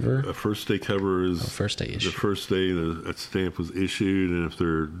day cover? A first day cover is first day issue. The first day that stamp was issued, and if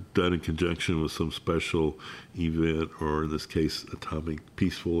they're done in conjunction with some special event, or in this case,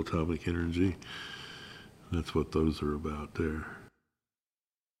 peaceful atomic energy, that's what those are about there.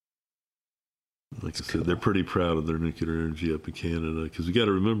 Like I said, they're pretty proud of their nuclear energy up in Canada, because we got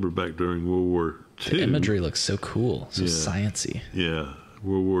to remember back during World War II. The imagery looks so cool, so sciencey. Yeah,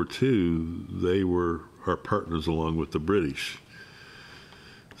 World War II, they were our partners along with the British.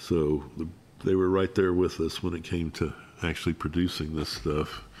 So they were right there with us when it came to actually producing this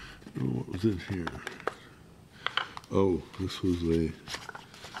stuff. What was in here? Oh, this was what is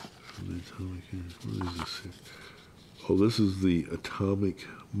this here? Oh, this is the atomic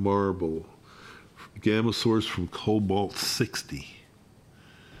marble. Gamma source from cobalt-60.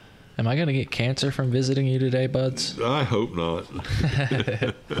 Am I going to get cancer from visiting you today, buds? I hope not.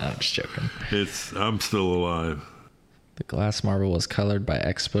 I'm just joking. I'm still alive. The glass marble was colored by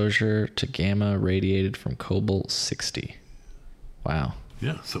exposure to gamma radiated from cobalt-60. Wow.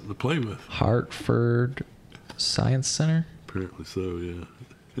 Yeah, something to play with. Hartford Science Center? Apparently so, yeah.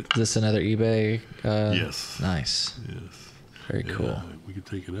 Is this another eBay? Yes. Nice. Yes. Very cool. We could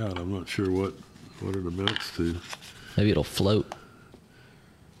take it out. I'm not sure what it amounts to. Maybe it'll float.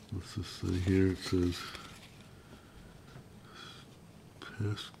 What's this thing here? It says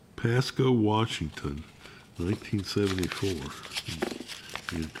Pasco, Washington, 1974.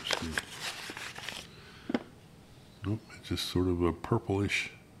 Interesting. Nope, it's just sort of a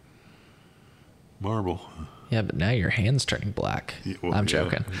purplish marble. Yeah, but now your hand's turning black. Yeah, well, I'm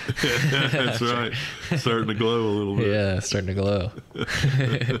joking. That's right. Starting to glow a little bit. Yeah, starting to glow.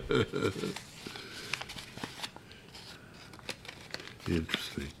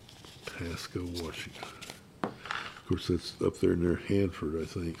 Interesting. Pasco, Washington. Of course, that's up there near Hanford, I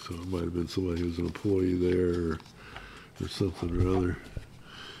think. So it might have been somebody who was an employee there or something or other.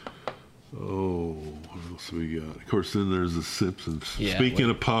 Oh, what else we got? Of course, then there's The Simpsons. Yeah, speaking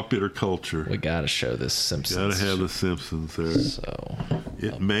of popular culture, we got to show this Simpsons. Got to have The Simpsons there. So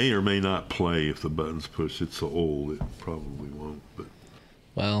it may or may not play if the button's pushed. It's so old, it probably won't. But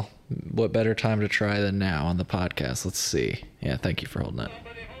well, what better time to try than now on the podcast? Let's see. Yeah, thank you for holding it.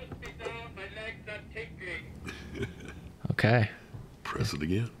 Okay. Press it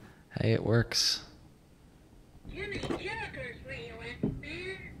again. Hey, it works.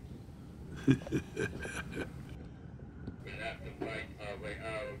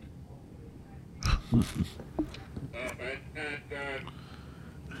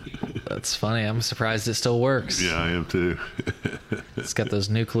 That's funny. I'm surprised it still works. Yeah, I am too. It's got those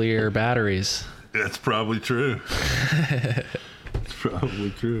nuclear batteries. That's probably true. It's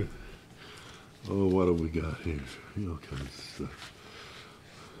probably true. Oh, what have we got here? All kinds of stuff.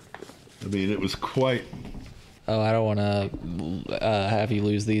 I mean, it was quite... Oh, I don't want to have you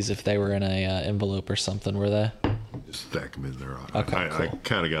lose these if they were in a envelope or something, were they? Just stack them in there. Okay, I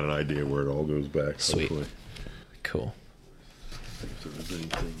kind of got an idea where it all goes back. Sweet. Hopefully. Cool. if there was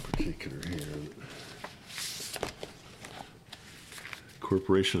anything particular here.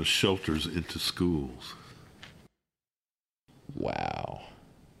 Incorporation of shelters into schools. Wow.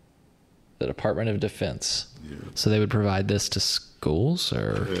 The Department of Defense. Yeah. So they would provide this to schools,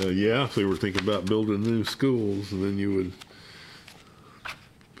 or? Yeah, if they were thinking about building new schools, and then you would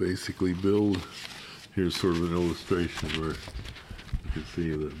basically build. Here's sort of an illustration where you can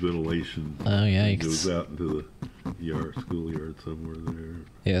see the ventilation. Oh yeah, goes out into the yard, schoolyard somewhere there.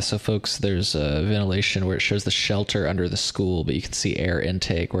 Yeah, so folks, there's a ventilation where it shows the shelter under the school, but you can see air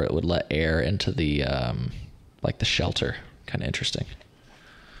intake where it would let air into the like the shelter. Kind of interesting.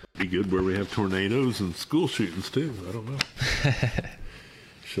 Be good where we have tornadoes and school shootings too. I don't know.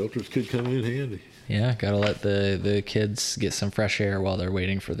 Shelters could come in handy. Yeah, gotta let the kids get some fresh air while they're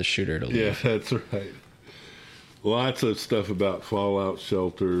waiting for the shooter to leave. Yeah, that's right. Lots of stuff about fallout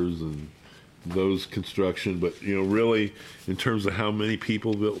shelters and those construction, but really, in terms of how many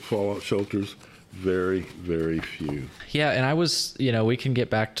people built fallout shelters, very, very few. Yeah, and I was, we can get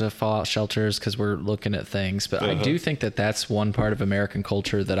back to fallout shelters because we're looking at things, but I do think that that's one part of American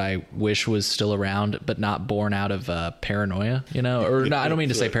culture that I wish was still around, but not born out of paranoia, or no, I don't mean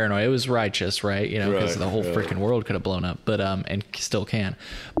to say paranoia. It was righteous, right? Because the whole freaking world could have blown up, but and still can.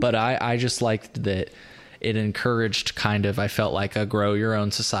 But I just liked that. It encouraged I felt like a grow your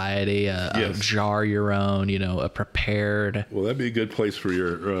own society, a jar your own, a prepared. Well, that'd be a good place for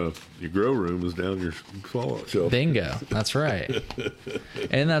your grow room is down your fallout shelter. Bingo. That's right.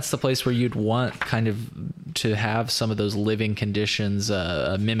 And that's the place where you'd want to have some of those living conditions,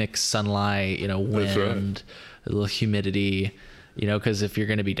 mimic sunlight, wind, a little humidity, because if you're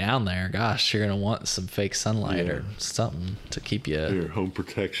going to be down there, gosh, you're going to want some fake sunlight or something to keep you. Your home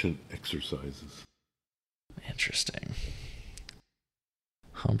protection exercises. Interesting.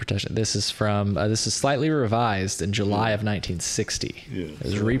 Home protection. This is from. This is slightly revised in July of 1960. Yeah, it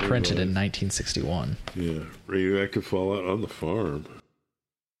was reprinted in 1961. Yeah, radioactive fallout on the farm.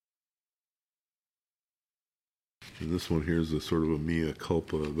 And this one here is a sort of a mea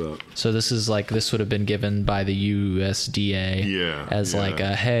culpa about. So this is this would have been given by the USDA. As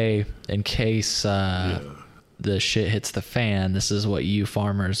a hey, in case. The shit hits the fan, this is what you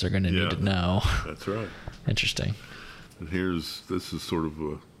farmers are going to need to know. That's right. Interesting. And this is sort of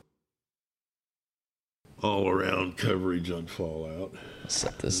a all-around coverage on fallout. Let's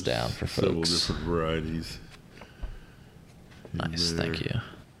set this down for several folks. Several different varieties. Nice, thank you.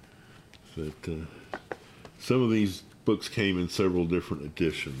 But some of these books came in several different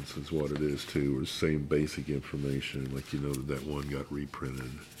editions, is what it is too. Or same basic information, like that one got reprinted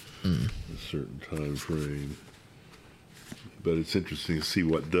a certain time frame. But it's interesting to see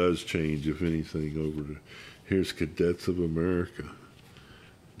what does change, if anything, over to here's Cadets of America.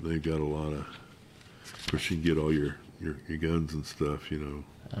 They've got a lot of, of course, you can get all your guns and stuff,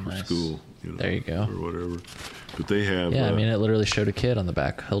 for school, there you go, or whatever. But they have, I mean, it literally showed a kid on the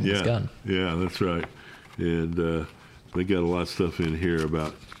back holding his gun. Yeah, that's right. And they got a lot of stuff in here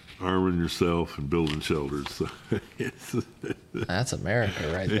about arming yourself and building shelters. So that's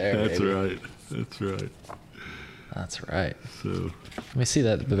America right there. That's baby. Right. That's right. That's right. So let me see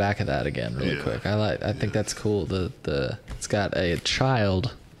the back of that again really quick. I think that's cool. It's got a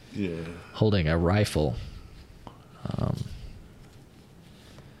child holding a rifle.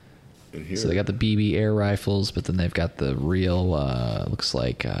 And here, so they got the BB air rifles, but then they've got the real looks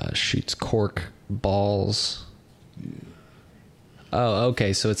like shoots cork balls. Oh,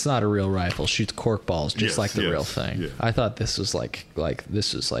 okay. So it's not a real rifle. Shoots cork balls, just like the real thing. Yeah. I thought this was like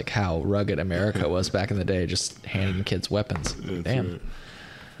this was like how rugged America was back in the day, just handing kids weapons. That's Damn. Right.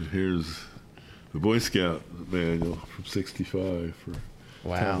 And here's the Boy Scout manual from '65 for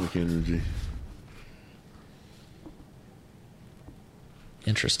atomic energy.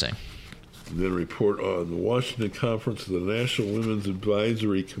 Interesting. And then a report on the Washington Conference of the National Women's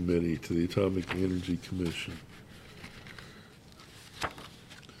Advisory Committee to the Atomic Energy Commission.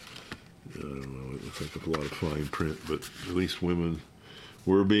 I don't know, it looks like a lot of fine print, but at least women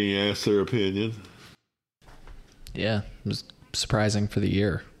were being asked their opinion. Yeah, it was surprising for the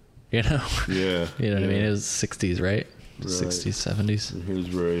year, Yeah. You know what I mean? It was 60s, right? 60s, 70s. And here's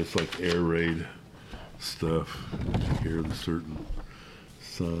various air raid stuff. You hear the certain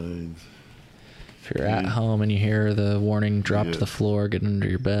signs. If you're at home and you hear the warning, drop to the floor, get under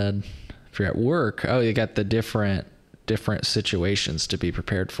your bed. If you're at work, you got the different situations to be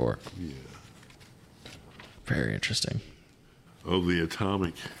prepared for. Yeah. Very interesting. Oh, the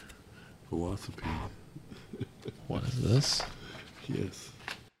atomic philosophy. What is this? Yes.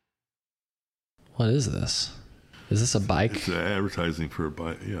 What is this? Is this a bike? It's advertising for a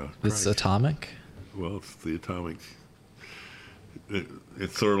bike, yeah. It's atomic? Well, it's the atomic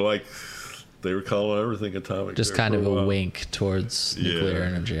It's sort of like they were calling everything atomic. Just kind of a wink towards nuclear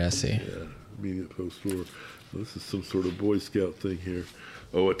energy, I see. Yeah, immediate post-war. So this is some sort of Boy Scout thing here.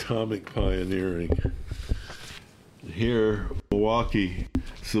 Oh, atomic pioneering. Here, Milwaukee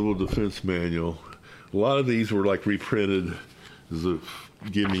Civil Defense Manual. A lot of these were like reprinted as a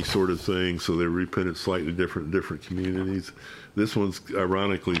gimme sort of thing, so they're reprinted slightly different in different communities. This one's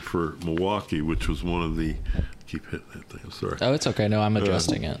ironically for Milwaukee, which was one of the... Keep hitting that thing, I'm sorry. Oh, it's okay. No, I'm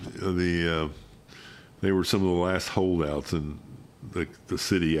adjusting it. They were some of the last holdouts in the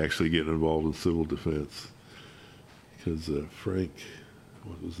city actually getting involved in civil defense. Because Frank,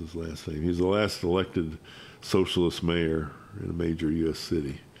 what was his last name? He was the last elected socialist mayor in a major U.S.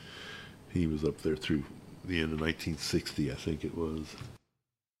 city. He was up there through the end of 1960, I think it was.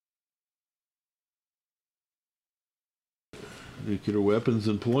 Nuclear weapons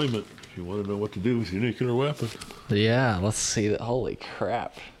employment. If you want to know what to do with your nuclear weapon. Yeah, let's see that. Holy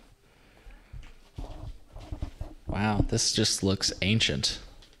crap. Wow, this just looks ancient.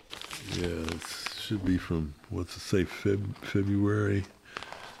 Yeah, it should be from, what's it say, February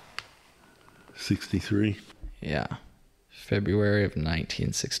 63? Yeah, February of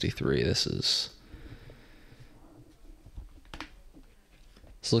 1963. This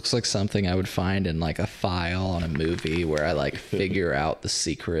looks like something I would find in like a file on a movie where I like figure out the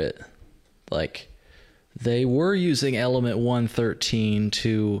secret. Like, they were using element 113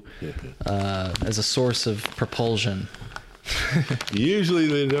 to as a source of propulsion. Usually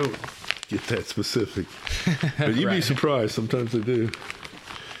they don't get that specific, but you'd be surprised. Sometimes they do.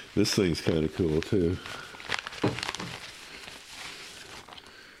 This thing's kind of cool too.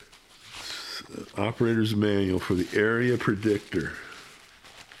 Operator's manual for the area predictor.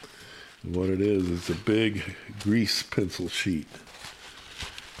 And what it is, it's a big grease pencil sheet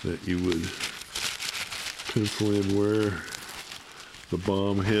that you would pencil in where the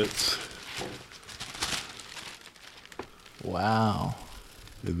bomb hits. Wow.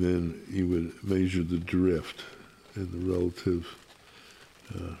 And then you would measure the drift and the relative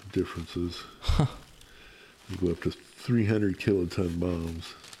differences. Huh. You go up to 300 kiloton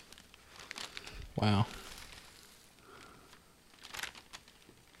bombs. Wow.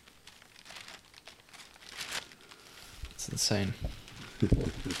 It's insane.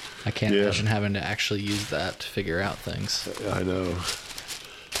 I can't imagine having to actually use that to figure out things. I know.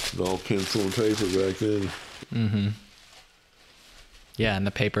 It's all pencil and paper back then. Mm-hmm. Yeah, and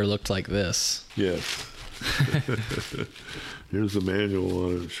the paper looked like this. Yes. Here's the manual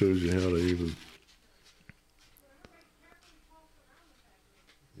on it. It shows you how to even...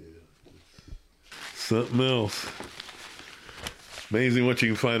 Something else. Amazing what you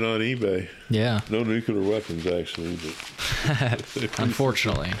can find on eBay. Yeah. No nuclear weapons, actually. But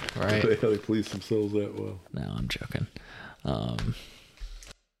unfortunately, right? They police themselves that well. No, I'm joking. So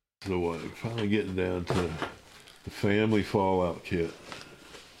what? Finally getting down to the family fallout kit.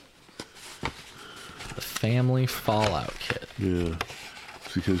 The family fallout kit. Yeah.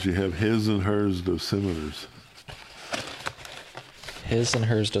 It's because you have his and hers dosimeters. His and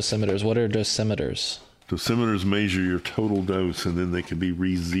hers dosimeters. What are dosimeters? Dosimeters measure your total dose, and then they can be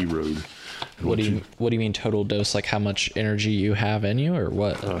re-zeroed. What do you mean total dose? Like how much energy you have in you, or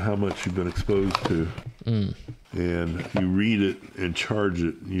what? How much you've been exposed to. And you read it and charge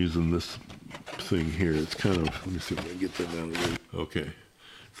it using this thing here. It's kind of, let me see if I can get that out of the way. Okay.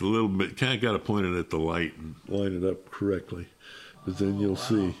 It's a little bit, kind of got to point it at the light and line it up correctly. But then you'll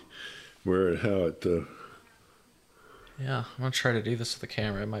see how it... Yeah, I'm going to try to do this with the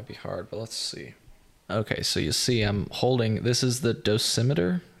camera. It might be hard, but let's see. Okay, so you see I'm holding, this is the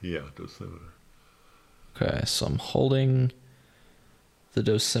dosimeter? Yeah, dosimeter. Okay, so I'm holding the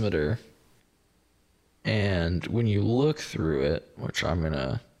dosimeter, and when you look through it, which I'm going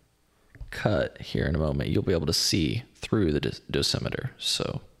to cut here in a moment, you'll be able to see through the dosimeter.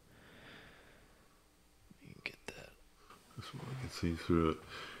 So you can get that. This one I can see through it.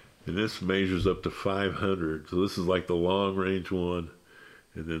 And this measures up to 500. So this is like the long range one,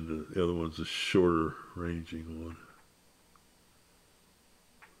 and then the other one's a shorter ranging one.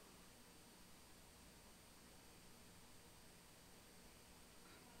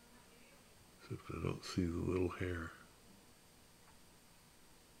 Except I don't see the little hair,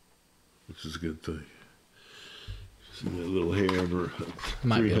 which is a good thing. See that little hair. I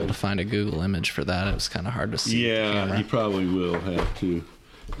might be able to find a Google image for that. It was kind of hard to see. Yeah, you probably will have to.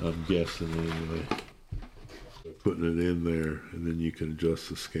 I'm guessing anyway. Putting it in there, and then you can adjust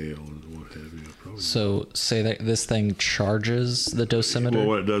the scale and what have you. So say that this thing charges the dosimeter? Well,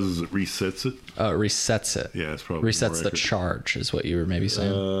 what it does is it resets it. Oh, it resets it. Yeah, it's probably resets the charge is what you were maybe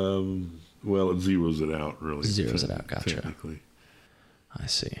saying. Well, it zeroes it out, really. Zeroes it out, gotcha. Technically. I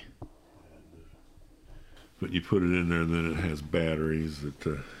see. But you put it in there, and then it has batteries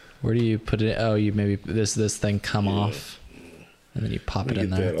that. Where do you put it? Oh, you maybe this thing come off, and then you pop it in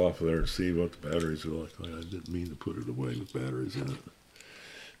there. Get that off of there and see what the batteries are like. I didn't mean to put it away with batteries in it.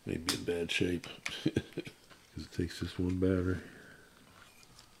 Maybe in bad shape because it takes just one battery.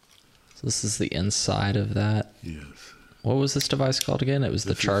 So this is the inside of that. Yes. What was this device called again? It was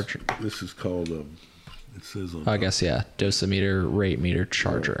the charger. This is called. It says on. I guess dosimeter, rate meter,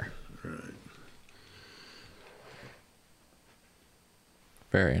 charger. Right.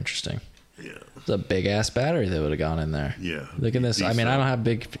 Very interesting. Yeah. It's a big ass battery that would have gone in there. Yeah. Look at this. I mean, I don't have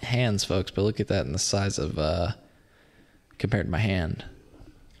big hands, folks, but look at that in the size of compared to my hand.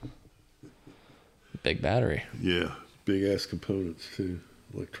 Big battery. Yeah. Big ass components too,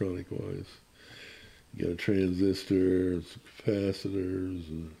 electronic wise. You got a transistor, and some capacitors,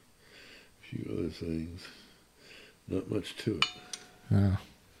 and a few other things. Not much to it. No.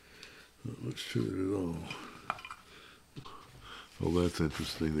 Not much to it at all. Oh, that's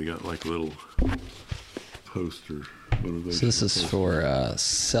interesting. They got like a little poster. So this is for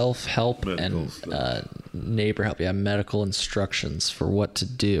self-help and neighbor help. Yeah, medical instructions for what to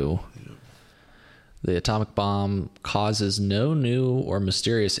do. Yeah. The atomic bomb causes no new or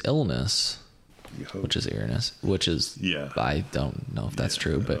mysterious illness, which is I don't know if that's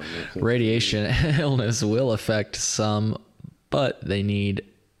true, but radiation illness will affect some, but they need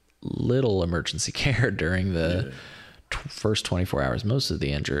little emergency care during the first 24 hours. Most of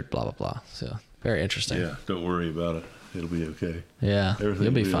the injured, blah, blah, blah. So very interesting. Yeah, don't worry about it. It'll be okay. Yeah, everything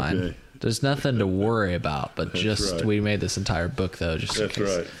you'll be fine. Okay. There's nothing to worry about, but we made this entire book though, just in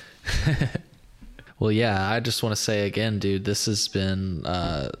case. That's right. Well, yeah, I just want to say again, dude, this has been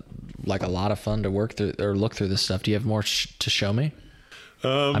like a lot of fun to work through or look through this stuff. Do you have more to show me?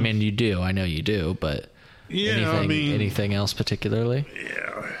 I mean, you do. I know you do, but anything else particularly?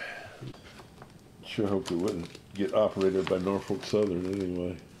 Yeah. Sure hope we wouldn't get operated by Norfolk Southern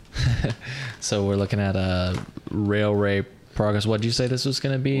anyway. So we're looking at a railway progress. What did you say this was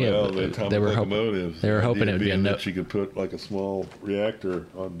going to be? Well, the atomic locomotives. They were hoping it would be that you could put like a small reactor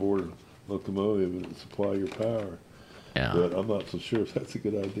on board a locomotive and supply your power. Yeah. But I'm not so sure if that's a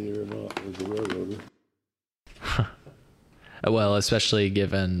good idea or not as a railroader. Well, especially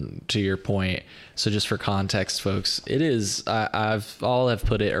given to your point. So just for context, folks, it is, I've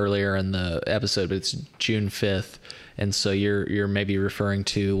put it earlier in the episode, but it's June 5th. And so you're maybe referring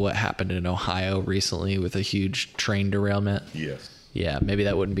to what happened in Ohio recently with a huge train derailment. Yes. Yeah. Maybe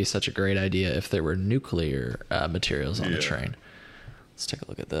that wouldn't be such a great idea if there were nuclear materials on the train. Let's take a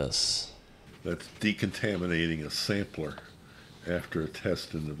look at this. That's decontaminating a sampler after a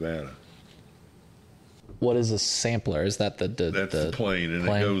test in Nevada. What is a sampler? Is that that's the plane, and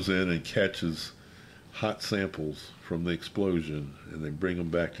it goes in and catches hot samples from the explosion, and they bring them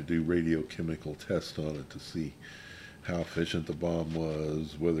back to do radiochemical tests on it to see how efficient the bomb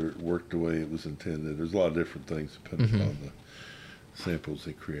was, whether it worked the way it was intended. There's a lot of different things depending on the samples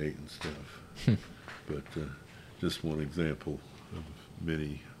they create and stuff. But just one example of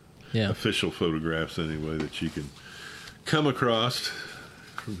many official photographs anyway that you can come across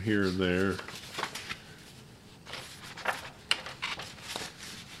from here and there.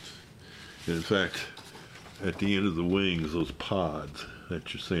 And in fact, at the end of the wings, those pods,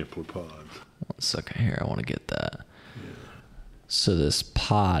 that's your sampler pods. 1 second here, I want to get that. Yeah. So this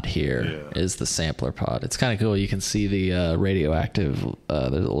pod here is the sampler pod. It's kind of cool. You can see the radioactive,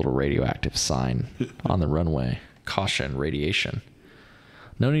 there's a little radioactive sign on the runway. Caution, radiation.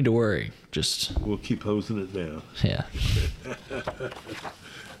 No need to worry. Just... We'll keep hosing it down. Yeah.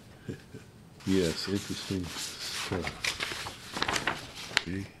 Yes, interesting stuff.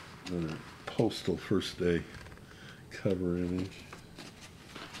 Okay. Another postal first day cover image.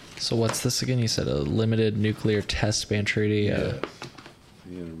 So what's this again? You said a limited nuclear test ban treaty? Yes.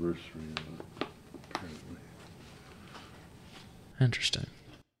 The anniversary of it, apparently. Interesting.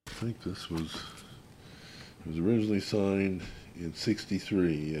 I think it was originally signed in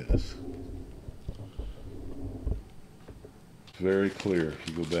 1963, yes. Very clear if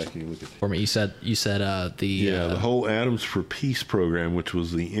you go back and you look at it. For me, you said the whole Atoms for Peace program, which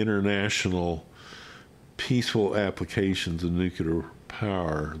was the international peaceful applications of nuclear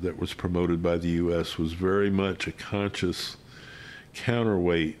power that was promoted by the U.S., was very much a conscious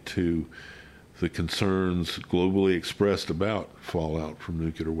counterweight to the concerns globally expressed about fallout from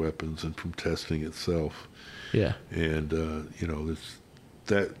nuclear weapons and from testing itself. Yeah. And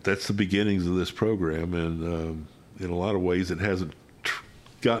that's the beginnings of this program, and in a lot of ways, it hasn't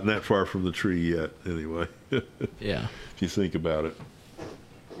gotten that far from the tree yet, anyway. Yeah. If you think about it.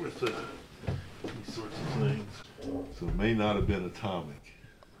 With these sorts of things. So it may not have been atomic.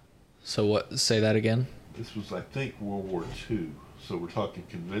 So what? Say that again. This was, I think, World War II. So we're talking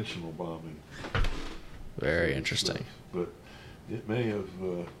conventional bombing. Very interesting. But it may have.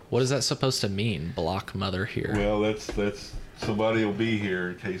 What is that supposed to mean? Block mother here. Well, that's somebody will be here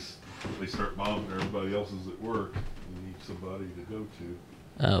in case they start bombing. Everybody else is at work. You need somebody to go to.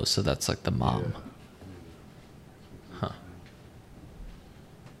 Oh, so that's like the mom. Yeah. Huh.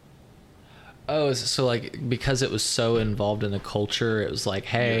 Oh, so like because it was so involved in the culture, it was like,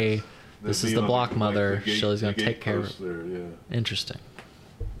 hey, Yes. this They'd is be the on block like mother. the gate- Shelley's going the to take gate care of post it. there, yeah. Interesting.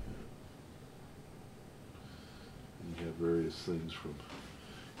 And you have various things from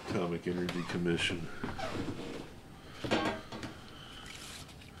Atomic Energy Commission,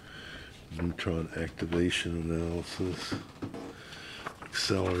 neutron activation analysis,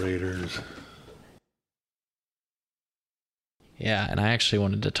 accelerators. Yeah, and I actually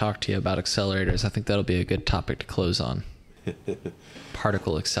wanted to talk to you about accelerators. I think that'll be a good topic to close on.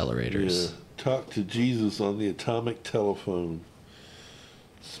 Particle accelerators. Yeah. Talk to Jesus on the atomic telephone.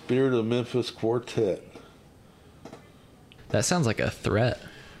 Spirit of Memphis Quartet. That sounds like a threat.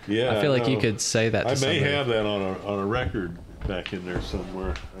 Yeah, I feel like you know. could say that to I may somebody. have that on a record back in there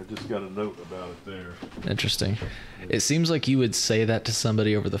somewhere. I just got a note about it there. Interesting. It seems like you would say that to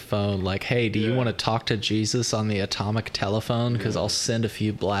somebody over the phone, like, hey, do you Yeah. want to talk to Jesus on the atomic telephone? Because Yeah. I'll send a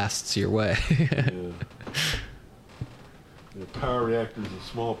few blasts your way. Yeah. The power reactors in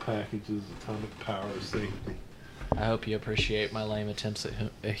small packages, atomic power safety. I hope you appreciate my lame attempts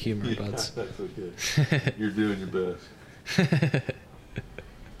at humor, Yeah, buds. that's okay. You're doing your best.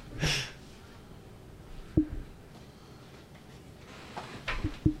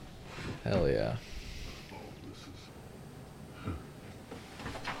 Hell yeah. This is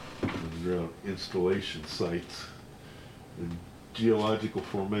underground installation sites and geological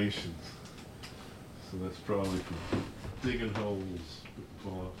formations. So that's probably from digging holes,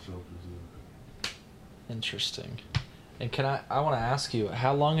 putting fallout shelters in. Interesting. And I want to ask you,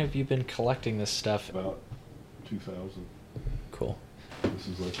 how long have you been collecting this stuff? About 2000. Cool. This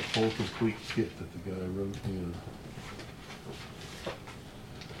is like a full complete kit that the guy wrote in.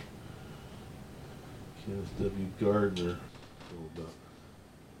 Kenneth W. Gardner told about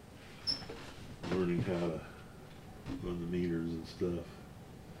learning how to run the meters and stuff.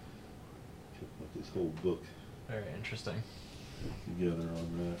 Kept like this whole book Very interesting. together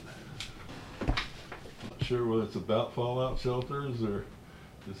on that. Not sure whether it's about fallout shelters or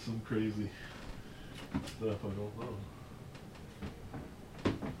just some crazy stuff, I don't know.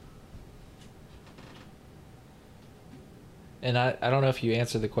 And I don't know if you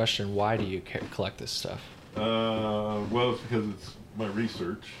answered the question, why do you collect this stuff? Well, it's because it's my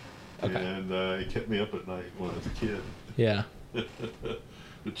research, Okay. and it kept me up at night when I was a kid. Yeah.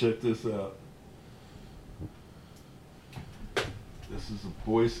 But check this out. This is a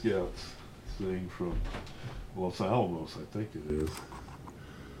Boy Scouts thing from Los Alamos, I think it is.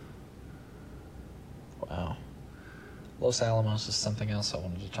 Wow. Los Alamos is something else I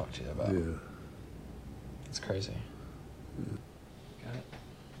wanted to talk to you about. Yeah. It's crazy. Got it.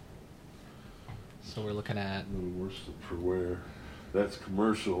 So we're looking at... No worse for wear. That's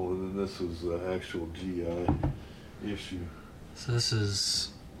commercial, and then this is actual GI issue. So this is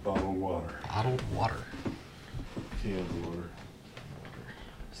Bottled water. bottled water. Canned water.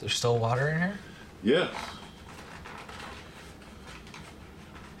 Is there still water in here? Yes.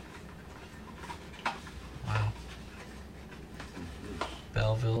 Wow.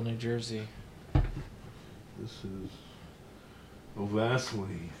 Belleville, New Jersey. This is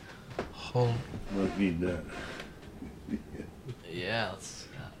Vaseline. Hold. Might need that. Yeah, let's...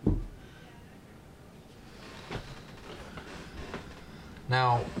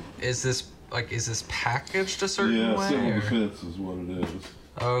 Now, is this packaged a certain Yeah, way? civil or- defense is what it is.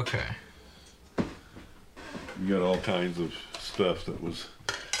 Okay. You got all kinds of stuff that was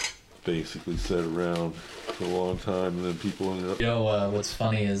basically set around for a long time, and then people ended up. You know, what's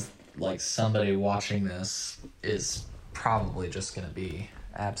funny is, like, somebody watching this is probably just going to be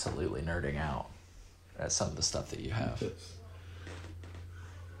absolutely nerding out at some of the stuff that you have.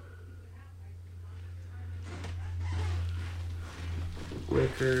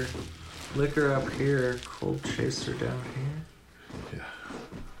 Liquor up here, cold chaser down here.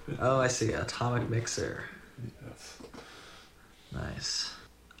 Yeah. Oh, I see. Atomic mixer. Yes. Nice.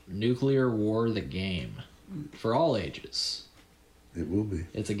 Nuclear War the game. For all ages. It will be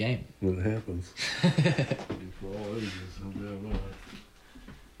It's a game. when it happens. For all ages, no doubt about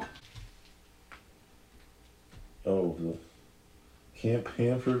it. Oh, the Camp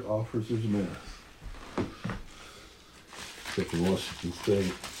Hanford Officers Mess. It's up in Washington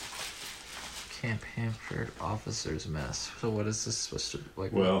State. Camp Hanford Officers Mess. So what is this supposed to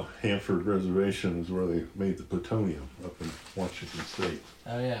like? Well, Hanford Reservation is where they made the plutonium up in Washington State.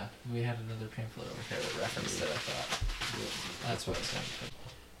 Oh yeah, we had another pamphlet over here that referenced it. I thought that's what I was saying.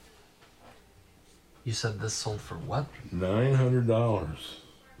 You said this sold for what? $900.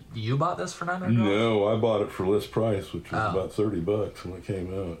 You bought this for $900? No, I bought it for list price, which was about $30 when it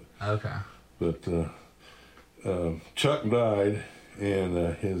came out. Okay. But Chuck died,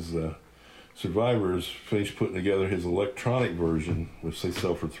 and his survivors finished putting together his electronic version, which they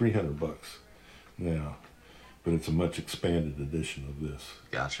sell for $300 now. But it's a much expanded edition of this.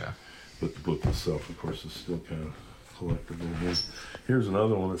 Gotcha. But the book itself, of course, is still kind of collectible. Here's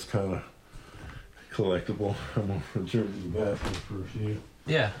another one that's kind of collectible. I'm going to return to the bathroom for a few.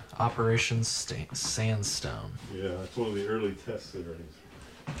 Yeah, Operation Sandstone. Yeah, it's one of the early test series.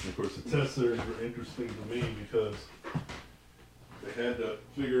 And of course, the test series were interesting to me because they had to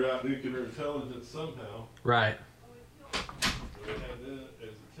figure out nuclear intelligence somehow. Right. And they had that as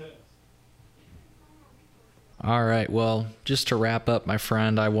a test. All right. Well, just to wrap up, my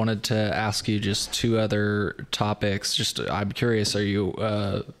friend, I wanted to ask you just two other topics. I'm curious,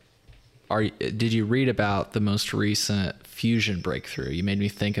 did you read about the most recent fusion breakthrough? You made me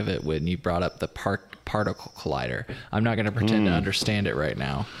think of it when you brought up the particle collider. I'm not going to pretend to understand it right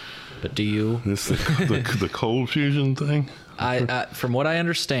now, but do you? This the cold fusion thing? From what I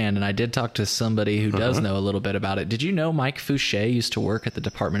understand, and I did talk to somebody who does know a little bit about it. Did you know Mike Fouché used to work at the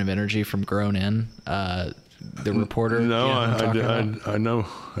Department of Energy from Grown In? The reporter. No, I know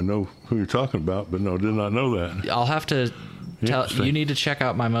who you're talking about, but no, did not know that. I'll have to you need to check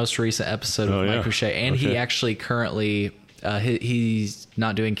out my most recent episode of Mike Fouché, and he actually currently he's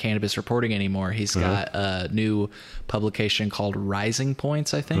not doing cannabis reporting anymore. He's got a new publication called Rising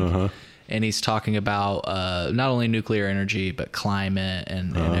Points, I think. And he's talking about not only nuclear energy, but climate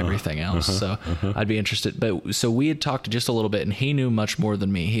and everything else. So I'd be interested. So we had talked just a little bit, and he knew much more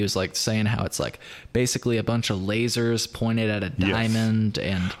than me. He was like saying how it's like basically a bunch of lasers pointed at a diamond.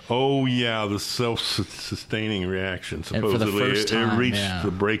 And oh, yeah, the self-sustaining reaction. Supposedly, and for the first time, it reached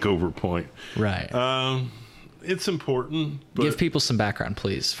the breakover point. Right. It's important. But give people some background,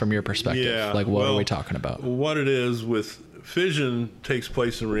 please, from your perspective. Yeah, like, what are we talking about? What it is with fission takes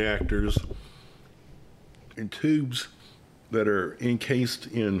place in reactors in tubes that are encased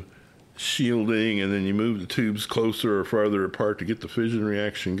in shielding, and then you move the tubes closer or farther apart to get the fission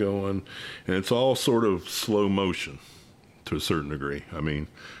reaction going, and it's all sort of slow motion to a certain degree. I mean,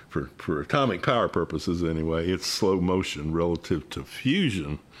 for atomic power purposes anyway, it's slow motion relative to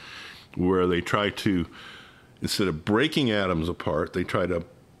fusion, where they try to, instead of breaking atoms apart, they try to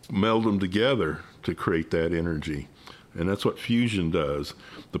meld them together to create that energy. And that's what fusion does.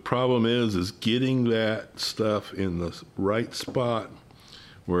 The problem is getting that stuff in the right spot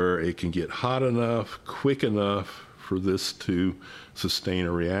where it can get hot enough, quick enough for this to sustain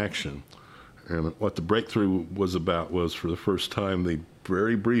a reaction. And what the breakthrough was about was, for the first time, they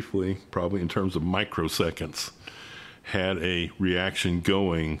very briefly, probably in terms of microseconds, had a reaction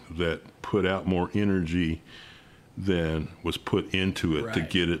going that put out more energy than was put into it to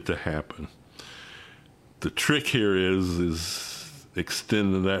get it to happen. The trick here is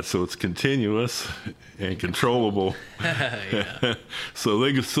extending that so it's continuous and controllable. So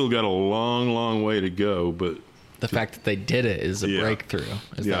they still got a long, long way to go. But the fact that they did it is a breakthrough.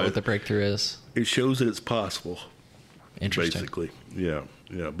 Is that what the breakthrough is? It shows that it's possible. Interesting. Basically, yeah.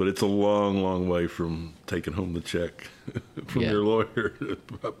 But it's a long, long way from taking home the check from your lawyer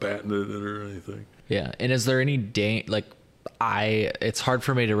about patenting it or anything. Yeah, and is there any it's hard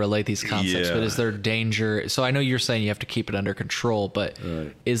for me to relate these concepts, but is there danger? So I know you're saying you have to keep it under control, but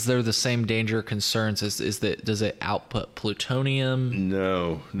is there the same danger or concerns? Does it output plutonium?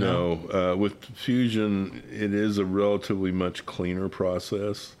 No. With fusion, it is a relatively much cleaner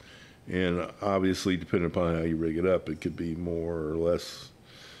process, and obviously, depending upon how you rig it up, it could be more or less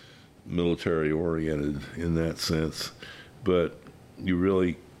military oriented in that sense. But you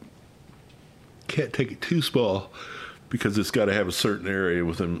really can't take it too small, because it's got to have a certain area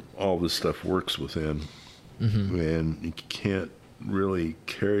within all this stuff works within. And you can't really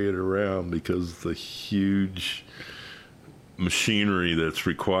carry it around because the huge machinery that's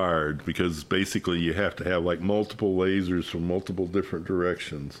required, because basically you have to have like multiple lasers from multiple different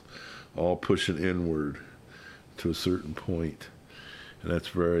directions all pushing inward to a certain point. And that's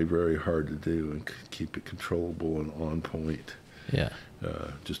very, very hard to do and keep it controllable and on point. Yeah.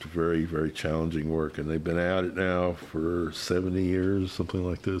 Just very, very challenging work. And they've been at it now for 70 years, something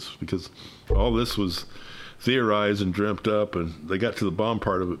like this, because all this was theorized and dreamt up, and they got to the bomb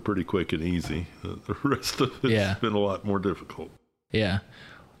part of it pretty quick and easy. The rest of it's been a lot more difficult. Yeah.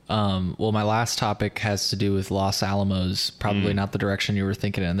 Well, my last topic has to do with Los Alamos, probably not the direction you were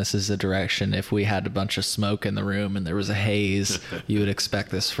thinking in. This is the direction, if we had a bunch of smoke in the room and there was a haze, you would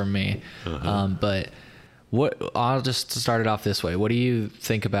expect this from me. But I'll just start it off this way. What do you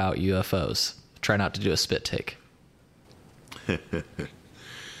think about UFOs? Try not to do a spit take.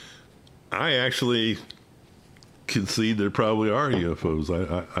 I actually concede there probably are UFOs.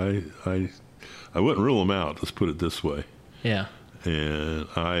 I wouldn't rule them out, let's put it this way. Yeah. And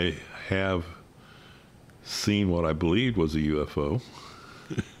I have seen what I believed was a UFO.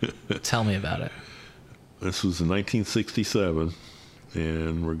 Tell me about it. This was in 1967,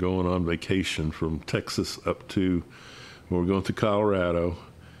 and we're going on vacation from Texas we're going to Colorado,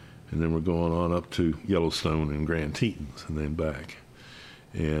 and then we're going on up to Yellowstone and Grand Tetons, and then back.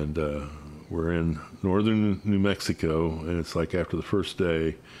 And we're in northern New Mexico, and it's like after the first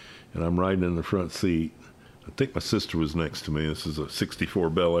day, and I'm riding in the front seat. I think my sister was next to me. This is a 64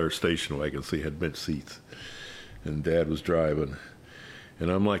 Bel Air station wagon, so you had bench seats. And Dad was driving.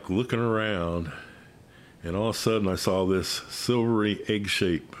 And I'm like looking around, and all of a sudden I saw this silvery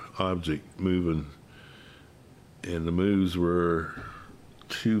egg-shaped object moving. And the moves were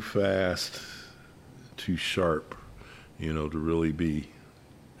too fast, too sharp, to really be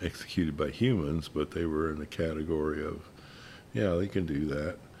executed by humans, but they were in the category of, yeah, they can do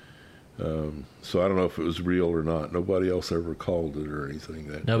that. So I don't know if it was real or not. Nobody else ever called it or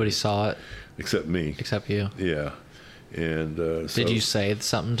anything. Nobody saw it? Except me. Except you? Yeah. And did you say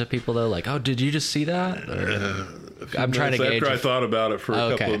something to people, though? Like, oh, did you just see that? I'm trying to gauge. After I thought about it for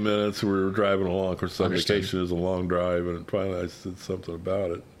a couple of minutes, we were driving along. Of course, some vacation is a long drive, and finally I said something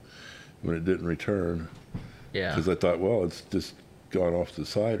about it when it didn't return. Yeah. Because I thought, well, it's just gone off to the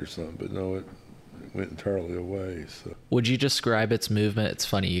side or something. But no, it went entirely away. So. Would you describe its movement? It's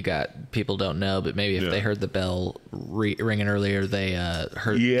funny, people don't know, but maybe if they heard the bell ringing earlier, they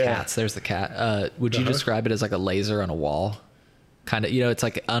heard cats. There's the cat. Would you describe it as like a laser on a wall? Kind of, it's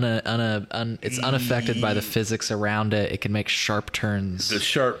like it's unaffected by the physics around it. It can make sharp turns. The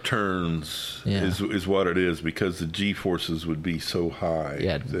sharp turns is what it is, because the G forces would be so high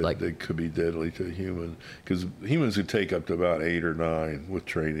that they could be deadly to a human. Because humans could take up to about 8 or 9 with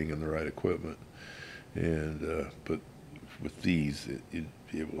training and the right equipment. And but with these, it'd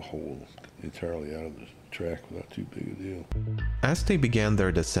be able to hold entirely out of the track without too big a deal. As they began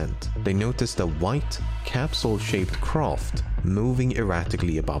their descent, they noticed a white, capsule-shaped craft moving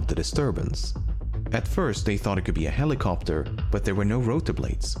erratically above the disturbance. At first, they thought it could be a helicopter, but there were no rotor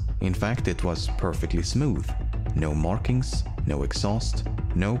blades. In fact, it was perfectly smooth. No markings, no exhaust,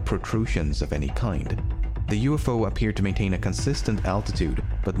 no protrusions of any kind. The UFO appeared to maintain a consistent altitude,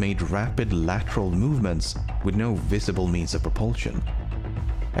 but made rapid lateral movements with no visible means of propulsion.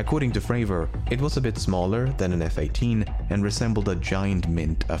 According to Fravor, it was a bit smaller than an F-18 and resembled a giant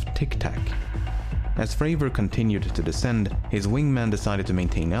mint of Tic Tac. As Fravor continued to descend, his wingman decided to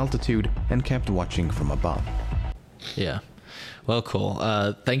maintain altitude and kept watching from above. Yeah. Well, cool.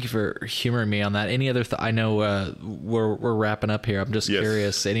 Thank you for humoring me on that. Any other I know we're wrapping up here. I'm just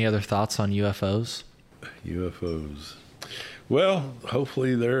curious. Any other thoughts on UFOs? UFOs. Well,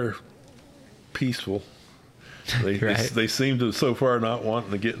 hopefully they're peaceful. They seem to so far not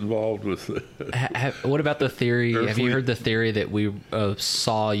wanting to get involved with. What about the theory? Have you heard the theory that we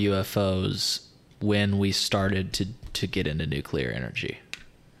saw UFOs when we started to get into nuclear energy?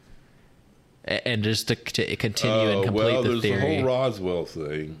 And just to continue and complete the theory. The whole Roswell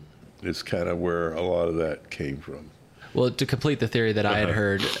thing is kind of where a lot of that came from. Well, to complete the theory that I had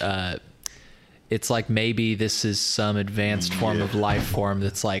heard, it's like maybe this is some advanced form of life form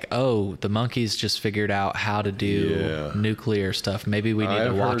that's like, oh, the monkeys just figured out how to do nuclear stuff. Maybe we need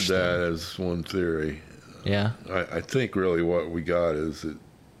to watch them. I've heard that as one theory. Yeah. I think really what we got is that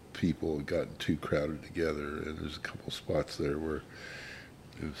people have gotten too crowded together, and there's a couple spots there where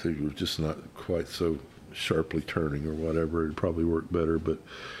if they were just not quite so sharply turning or whatever, it'd probably work better. But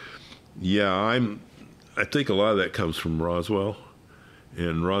yeah, I think a lot of that comes from Roswell.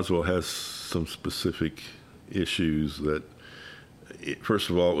 And Roswell has some specific issues that, first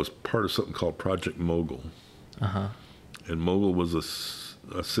of all, it was part of something called Project Mogul. Uh-huh. And Mogul was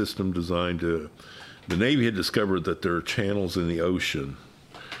a system designed to, the Navy had discovered that there are channels in the ocean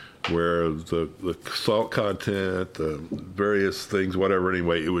where the salt content, the various things, whatever,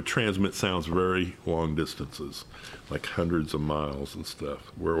 anyway, it would transmit sounds very long distances, like hundreds of miles and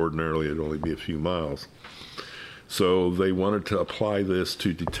stuff, where ordinarily it'd only be a few miles. So they wanted to apply this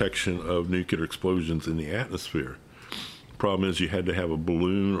to detection of nuclear explosions in the atmosphere. Problem is you had to have a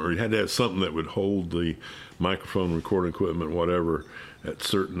balloon, or you had to have something that would hold the microphone, recording equipment, whatever, at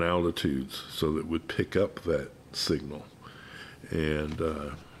certain altitudes so that it would pick up that signal. And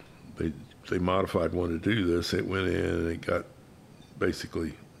they modified one to do this. It went in and it got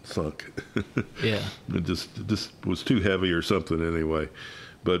basically sunk. Yeah. It just was too heavy or something anyway.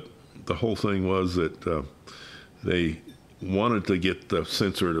 But the whole thing was that they wanted to get the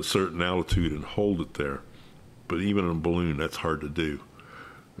sensor at a certain altitude and hold it there. But even in a balloon, that's hard to do.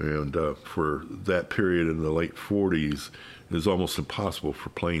 And for that period in the late 40s, it was almost impossible for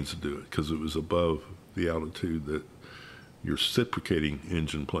planes to do it because it was above the altitude that your reciprocating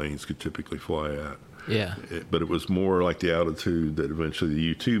engine planes could typically fly at. Yeah. But it was more like the altitude that eventually the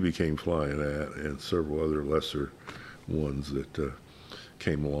U-2 became flying at, and several other lesser ones that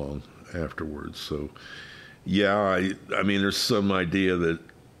came along afterwards. So, yeah, I mean, there's some idea that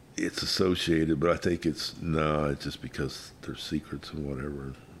it's associated, but I think it's just because there's secrets and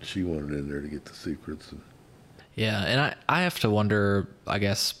whatever. She wanted in there to get the secrets. Yeah, and I have to wonder, I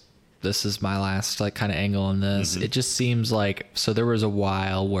guess this is my last like kind of angle on this. It just seems like, so there was a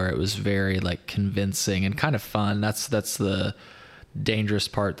while where it was very like convincing and kind of fun. That's the dangerous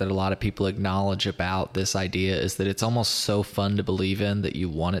part that a lot of people acknowledge about this idea, is that it's almost so fun to believe in that you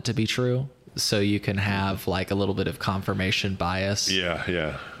want it to be true. So you can have like a little bit of confirmation bias. Yeah.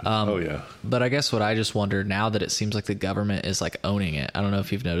 Yeah. But I guess what I just wonder now that it seems like the government is like owning it. I don't know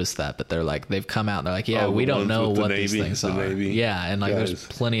if you've noticed that, but they've come out and they're like, yeah, we don't know what these things are. Yeah. And like, there's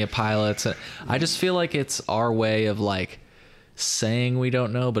plenty of pilots. I just feel like it's our way of like saying we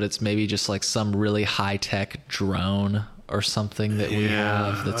don't know, but it's maybe just like some really high tech drone or something that we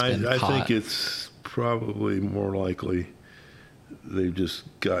have that's been caught. I think it's probably more likely they've just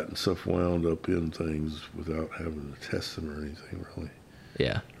gotten stuff wound up in things without having to test them or anything, really.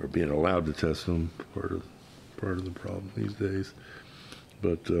 Yeah. Or being allowed to test them, part of the problem these days.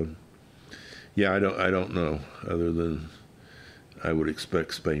 But yeah, I don't know. Other than I would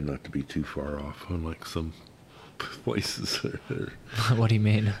expect Spain not to be too far off, unlike some places. What do you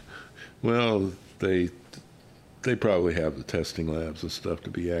mean? Well, they probably have the testing labs and stuff to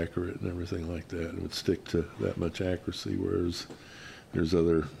be accurate and everything like that. It would stick to that much accuracy, whereas there's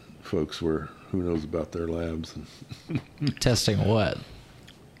other folks who knows about their labs. And testing what?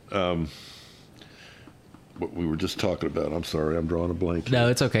 What we were just talking about. I'm sorry, I'm drawing a blank here. No,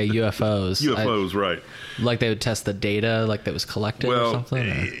 it's okay. UFOs. UFOs, right. Like they would test the data like that was collected or something?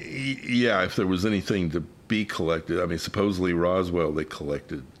 Yeah, if there was anything to be collected. I mean, supposedly Roswell, they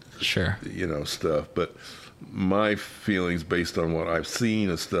collected sure, stuff. But my feelings based on what I've seen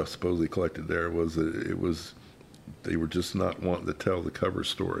of stuff supposedly collected there was that they were just not wanting to tell the cover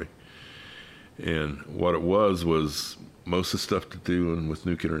story. And what it was most of the stuff to do with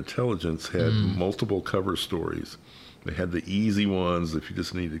nuclear intelligence had multiple cover stories. They had the easy ones if you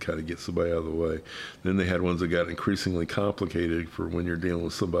just need to kind of get somebody out of the way. Then they had ones that got increasingly complicated for when you're dealing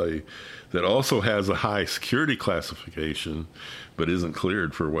with somebody that also has a high security classification but isn't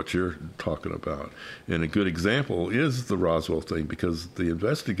cleared for what you're talking about. And a good example is the Roswell thing, because the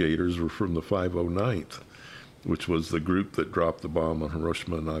investigators were from the 509th, which was the group that dropped the bomb on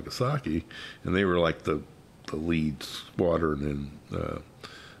Hiroshima and Nagasaki, and they were like the lead squadron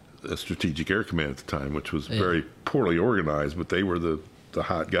in Strategic Air Command at the time, which was very poorly organized, but they were the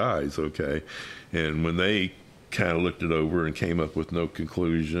hot guys, okay? And when they kind of looked it over and came up with no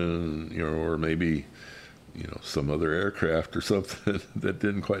conclusion, or maybe, some other aircraft or something that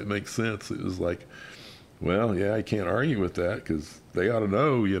didn't quite make sense, it was like, well, yeah, I can't argue with that because they ought to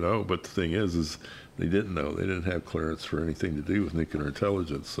know, but the thing is they didn't know. They didn't have clearance for anything to do with nuclear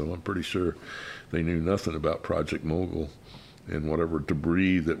intelligence, so I'm pretty sure they knew nothing about Project Mogul. And whatever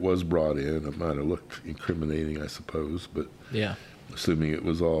debris that was brought in, it might have looked incriminating, I suppose. But yeah, assuming it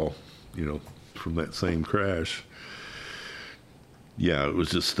was all, from that same crash, yeah, it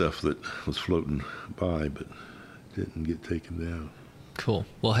was just stuff that was floating by, but didn't get taken down. Cool.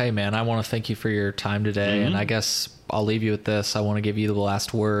 Well, hey, man, I want to thank you for your time today. And I guess I'll leave you with this. I want to give you the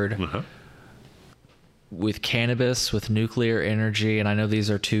last word. With cannabis, with nuclear energy, and I know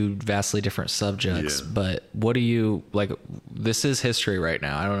these are two vastly different subjects, but what do you like? This is history right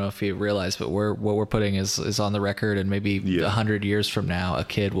now. I don't know if you realize, but what we're putting is on the record, and maybe 100 years from now, a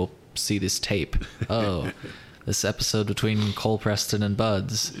kid will see this tape. Oh, this episode between Cole Preston and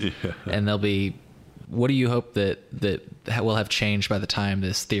Buds, and they'll be. What do you hope that will have changed by the time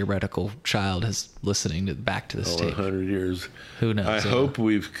this theoretical child is listening back to this tape? 100 years. Who knows? I hope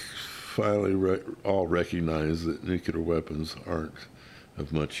we've finally all recognize that nuclear weapons aren't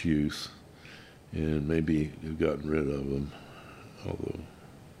of much use, and maybe we've gotten rid of them. Although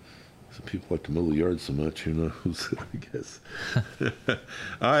some people like to mow the yard so much, who knows? I guess.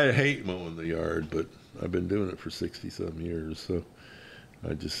 I hate mowing the yard, but I've been doing it for 60-some years, so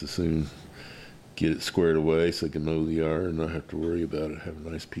I just as soon get it squared away so they can mow the yard and not have to worry about it, have a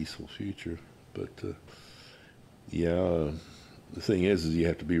nice peaceful future. But the thing is you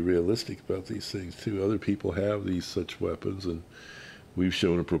have to be realistic about these things too. Other people have these such weapons, and we've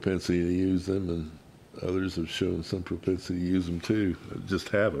shown a propensity to use them, and others have shown some propensity to use them too, just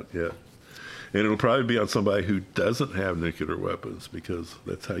haven't yet. And it'll probably be on somebody who doesn't have nuclear weapons, because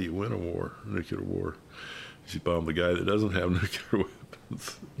that's how you win a war, nuclear war. You bomb the guy that doesn't have nuclear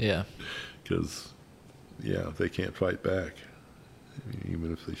weapons. Yeah. Because, they can't fight back,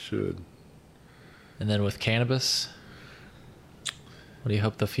 even if they should. And then with cannabis, what do you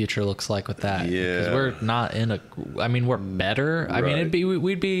hope the future looks like with that? Yeah. Because we're not we're better. Right. I mean,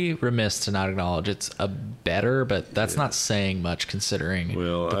 we'd be remiss to not acknowledge it's a better, but that's not saying much considering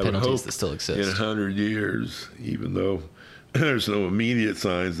the penalties that still exist. In 100 years, even though there's no immediate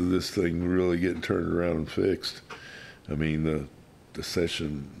signs of this thing really getting turned around and fixed. I mean, the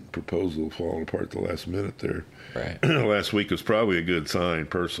session proposal falling apart the last minute there. Right. Last week was probably a good sign,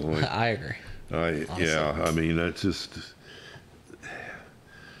 personally. I agree. I mean, that's just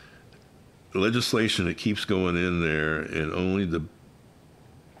legislation that keeps going in there, and only the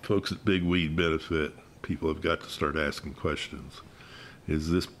folks at Big Weed benefit. People have got to start asking questions.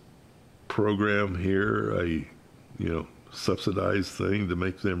 Is this program here a subsidized thing to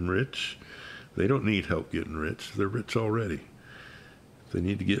make them rich? They don't need help getting rich. They're rich already. If they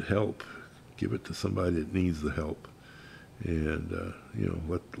need to get help, give it to somebody that needs the help. And,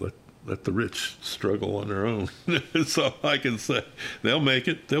 let the rich struggle on their own. That's all I can say. They'll make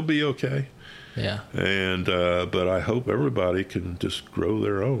it. They'll be okay. Yeah. And but I hope everybody can just grow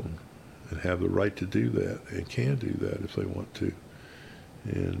their own and have the right to do that, and can do that if they want to.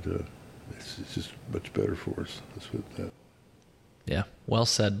 And it's just much better for us. That's what that. Yeah. Well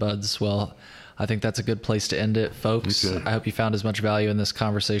said, Buds. Well, I think that's a good place to end it, folks. Okay. I hope you found as much value in this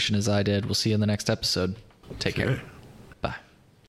conversation as I did. We'll see you in the next episode. Take care.